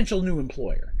potential new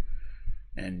employer.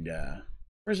 And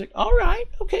Percy's like, all right,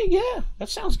 okay, yeah, that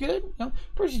sounds good. You know,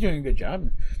 Percy's doing a good job.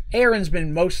 And Aaron's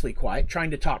been mostly quiet,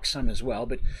 trying to talk some as well,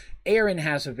 but Aaron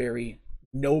has a very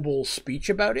noble speech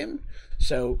about him.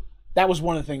 So that was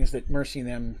one of the things that Mercy and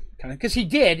them kind of, because he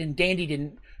did, and Dandy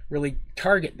didn't really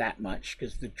target that much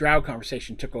because the drow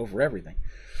conversation took over everything.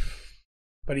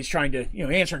 But he's trying to, you know,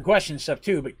 answering questions and stuff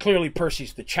too, but clearly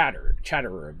Percy's the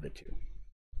chatterer of the two.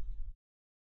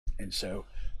 And so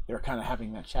they're kind of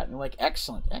having that chat, and they're like,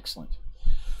 excellent.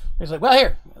 He's like, well,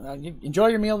 here, enjoy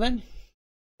your meal then.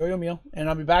 Enjoy your meal, and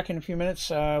I'll be back in a few minutes.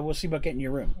 We'll see about getting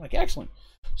your room. Like, excellent.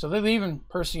 So they're leaving.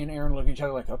 Percy and Aaron look at each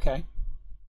other like, okay,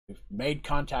 we've made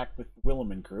contact with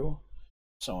Willem and crew,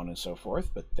 so on and so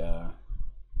forth, but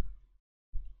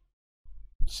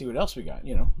see what else we got.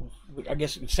 You know, I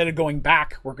guess instead of going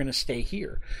back, we're going to stay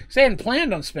here. Because they hadn't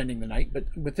planned on spending the night, but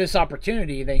with this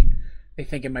opportunity, they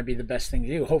think it might be the best thing to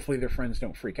do. Hopefully their friends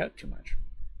don't freak out too much.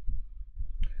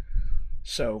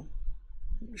 So,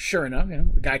 sure enough, you know,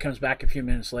 the guy comes back a few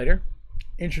minutes later,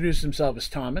 introduces himself as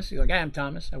Thomas. He's like, "Hi, I'm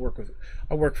Thomas. I work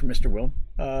for Mr. Willem.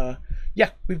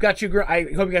 Yeah, we've got you.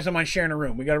 I hope you guys don't mind sharing a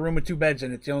room. We got a room with 2 beds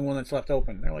in it. It's the only one that's left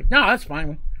open." They're like, "No, that's fine.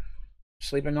 We're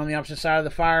sleeping on the opposite side of the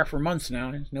fire for months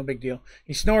now. It's no big deal."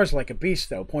 He snores like a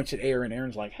beast, though. Points at Aaron.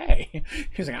 Aaron's like, "Hey."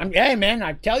 He's like, "Hey, man,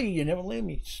 I tell you, you never leave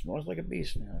me." He snores like a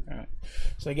beast. And they're like, all right.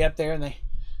 So they get up there, and they're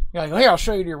like, "Here, I'll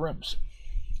show you to your rooms."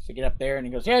 So they get up there, and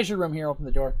he goes, "Yeah, here's your room here. Open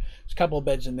the door. There's a couple of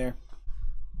beds in there.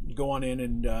 You go on in,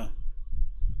 and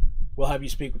we'll have you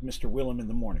speak with Mr. Willem in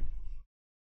the morning."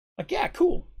 Like, yeah,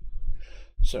 cool.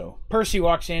 So Percy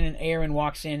walks in, and Aaron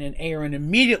walks in, and Aaron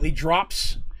immediately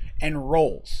drops and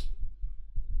rolls.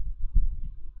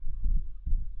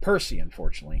 Percy,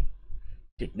 unfortunately,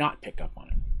 did not pick up on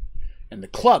him, and the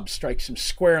club strikes him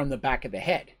square on the back of the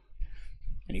head,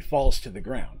 and he falls to the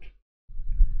ground.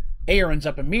 Aaron's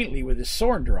up immediately with his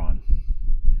sword drawn.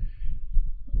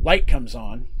 Light comes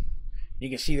on. You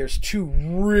can see there's 2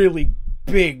 really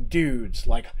big dudes,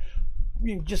 like,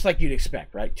 just like you'd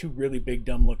expect, right? 2 really big,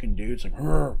 dumb-looking dudes, like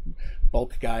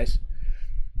bulk guys,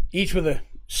 each with a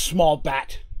small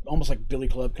bat, almost like billy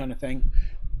club kind of thing.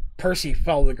 Percy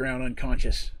fell to the ground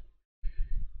unconscious.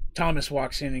 Thomas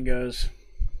walks in and goes,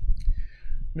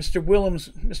 Mr.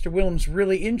 Willem's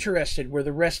really interested where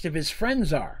the rest of his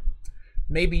friends are.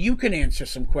 Maybe you can answer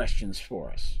some questions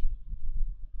for us."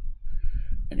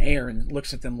 And Aaron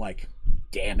looks at them like,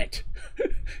 damn it.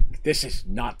 This is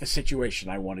not the situation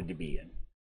I wanted to be in.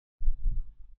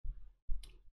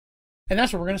 And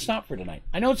that's where we're going to stop for tonight.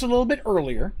 I know it's a little bit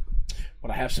earlier,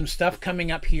 but I have some stuff coming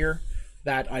up here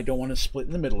that I don't want to split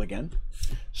in the middle again.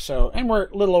 So, and we're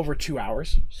a little over 2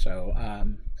 hours. So,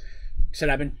 said,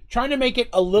 I've been trying to make it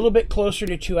a little bit closer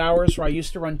to 2 hours, where I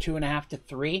used to run 2.5 to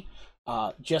 3,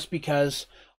 just because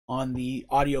on the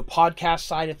audio podcast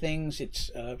side of things,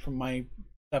 it's from my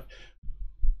stuff,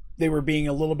 they were being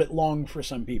a little bit long for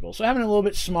some people. So having a little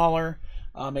bit smaller,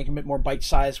 making a bit more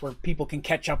bite-sized where people can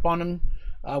catch up on them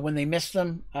when they miss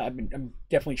them. I'm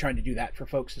definitely trying to do that for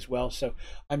folks as well. So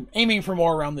I'm aiming for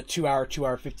more around the 2 hour,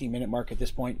 15-minute mark at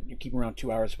this point. You keep around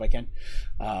 2 hours if I can,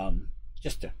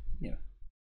 just to,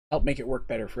 help make it work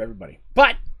better for everybody.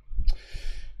 But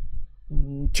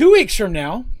 2 weeks from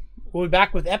now, we'll be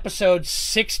back with episode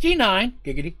 69,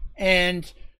 giggity,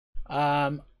 and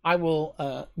I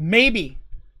will maybe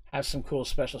have some cool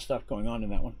special stuff going on in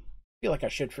that one. I feel like I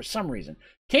should for some reason.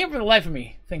 Can't for the life of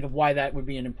me think of why that would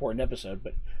be an important episode,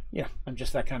 but I'm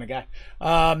just that kind of guy.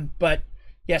 But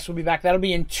yes, we'll be back. That'll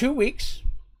be in 2 weeks.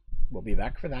 We'll be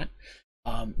back for that.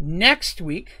 Next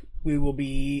week, we will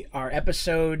be our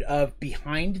episode of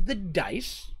Behind the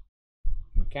Dice.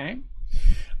 Okay.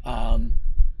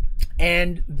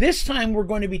 And this time we're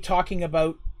going to be talking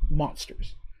about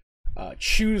monsters.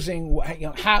 Choosing,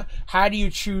 how do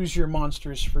you choose your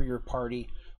monsters for your party?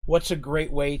 What's a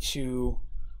great way to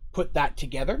put that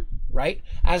together, right?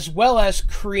 As well as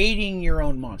creating your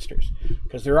own monsters,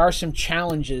 because there are some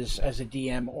challenges as a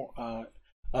DM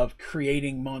of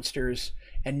creating monsters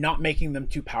and not making them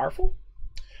too powerful,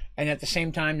 and at the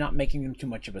same time not making them too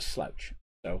much of a slouch.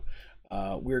 So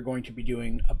we're going to be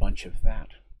doing a bunch of that.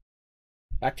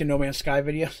 Back to No Man's Sky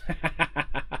videos.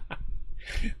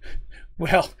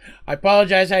 Well, I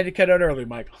apologize I had to cut out early,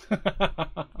 Michael.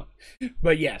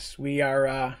 But yes, we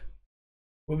are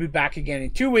we'll be back again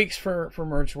in 2 weeks for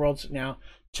Merged Worlds. Now,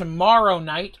 tomorrow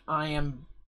night I am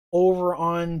over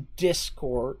on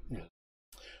Discord,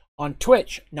 on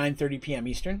Twitch, 9:30 p.m.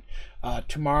 Eastern.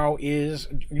 Tomorrow we're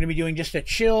going to be doing just a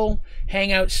chill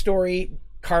hangout story,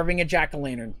 carving a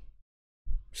jack-o'-lantern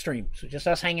stream. So just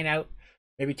us hanging out,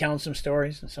 maybe telling some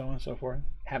stories and so on and so forth,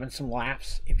 having some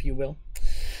laughs, if you will.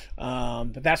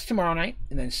 But that's tomorrow night,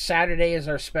 and then Saturday is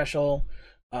our special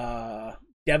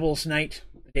Devil's Night,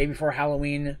 the day before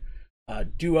Halloween,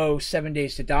 duo 7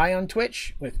 Days to Die on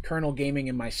Twitch with Colonel Gaming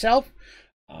and myself.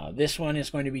 This one is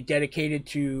going to be dedicated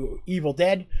to Evil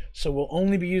Dead, so we'll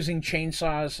only be using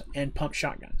chainsaws and pump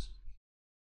shotguns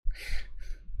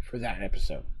for that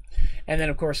episode. And then,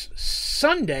 of course,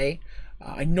 Sunday,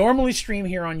 I normally stream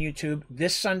here on YouTube.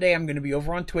 This Sunday, I'm going to be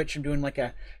over on Twitch. I'm doing like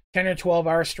a 10 or 12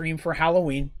 hour stream for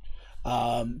Halloween,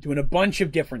 doing a bunch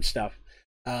of different stuff.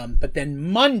 But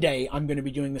then Monday, I'm going to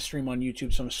be doing the stream on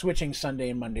YouTube. So I'm switching Sunday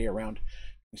and Monday around.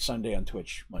 Sunday on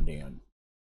Twitch, Monday on.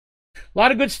 A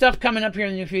lot of good stuff coming up here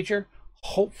in the near future.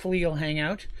 Hopefully you'll hang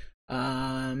out.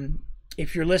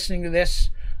 If you're listening to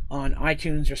this on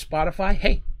iTunes or Spotify,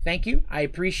 hey, thank you. I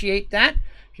appreciate that.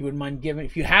 If you wouldn't mind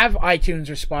if you have iTunes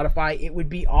or Spotify, it would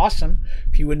be awesome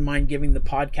if you wouldn't mind giving the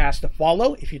podcast a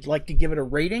follow. If you'd like to give it a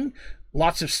rating,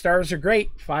 lots of stars are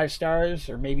great. 5 stars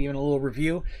or maybe even a little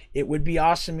review. It would be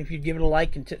awesome if you'd give it a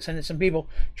like and send it to some people.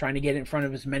 Trying to get it in front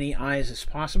of as many eyes as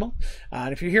possible.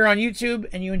 And if you're here on YouTube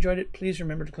and you enjoyed it, please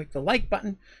remember to click the like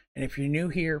button. And if you're new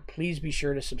here, please be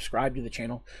sure to subscribe to the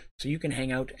channel so you can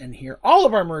hang out and hear all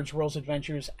of our Merged Worlds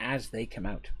adventures as they come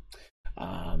out.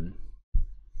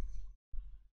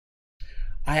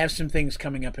 I have some things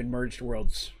coming up in Merged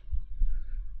Worlds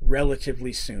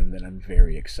relatively soon that I'm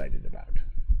very excited about.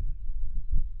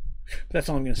 But that's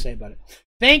all I'm going to say about it.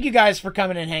 Thank you guys for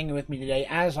coming and hanging with me today.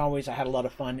 As always, I had a lot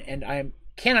of fun, and I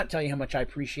cannot tell you how much I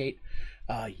appreciate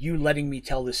you letting me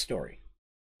tell this story.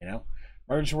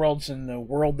 Merged Worlds and the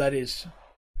world that is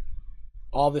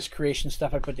all this creation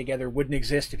stuff I put together wouldn't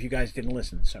exist if you guys didn't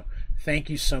listen. So thank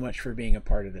you so much for being a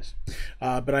part of this.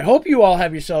 But I hope you all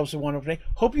have yourselves a wonderful day.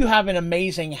 Hope you have an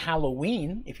amazing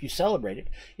Halloween if you celebrate it.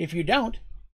 If you don't,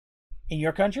 in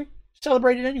your country,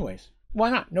 celebrate it anyways. Why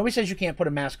not? Nobody says you can't put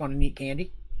a mask on and eat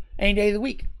candy any day of the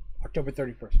week. October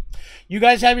 31st. You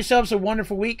guys have yourselves a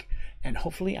wonderful week, and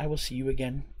hopefully I will see you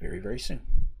again very, very soon.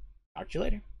 Talk to you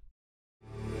later.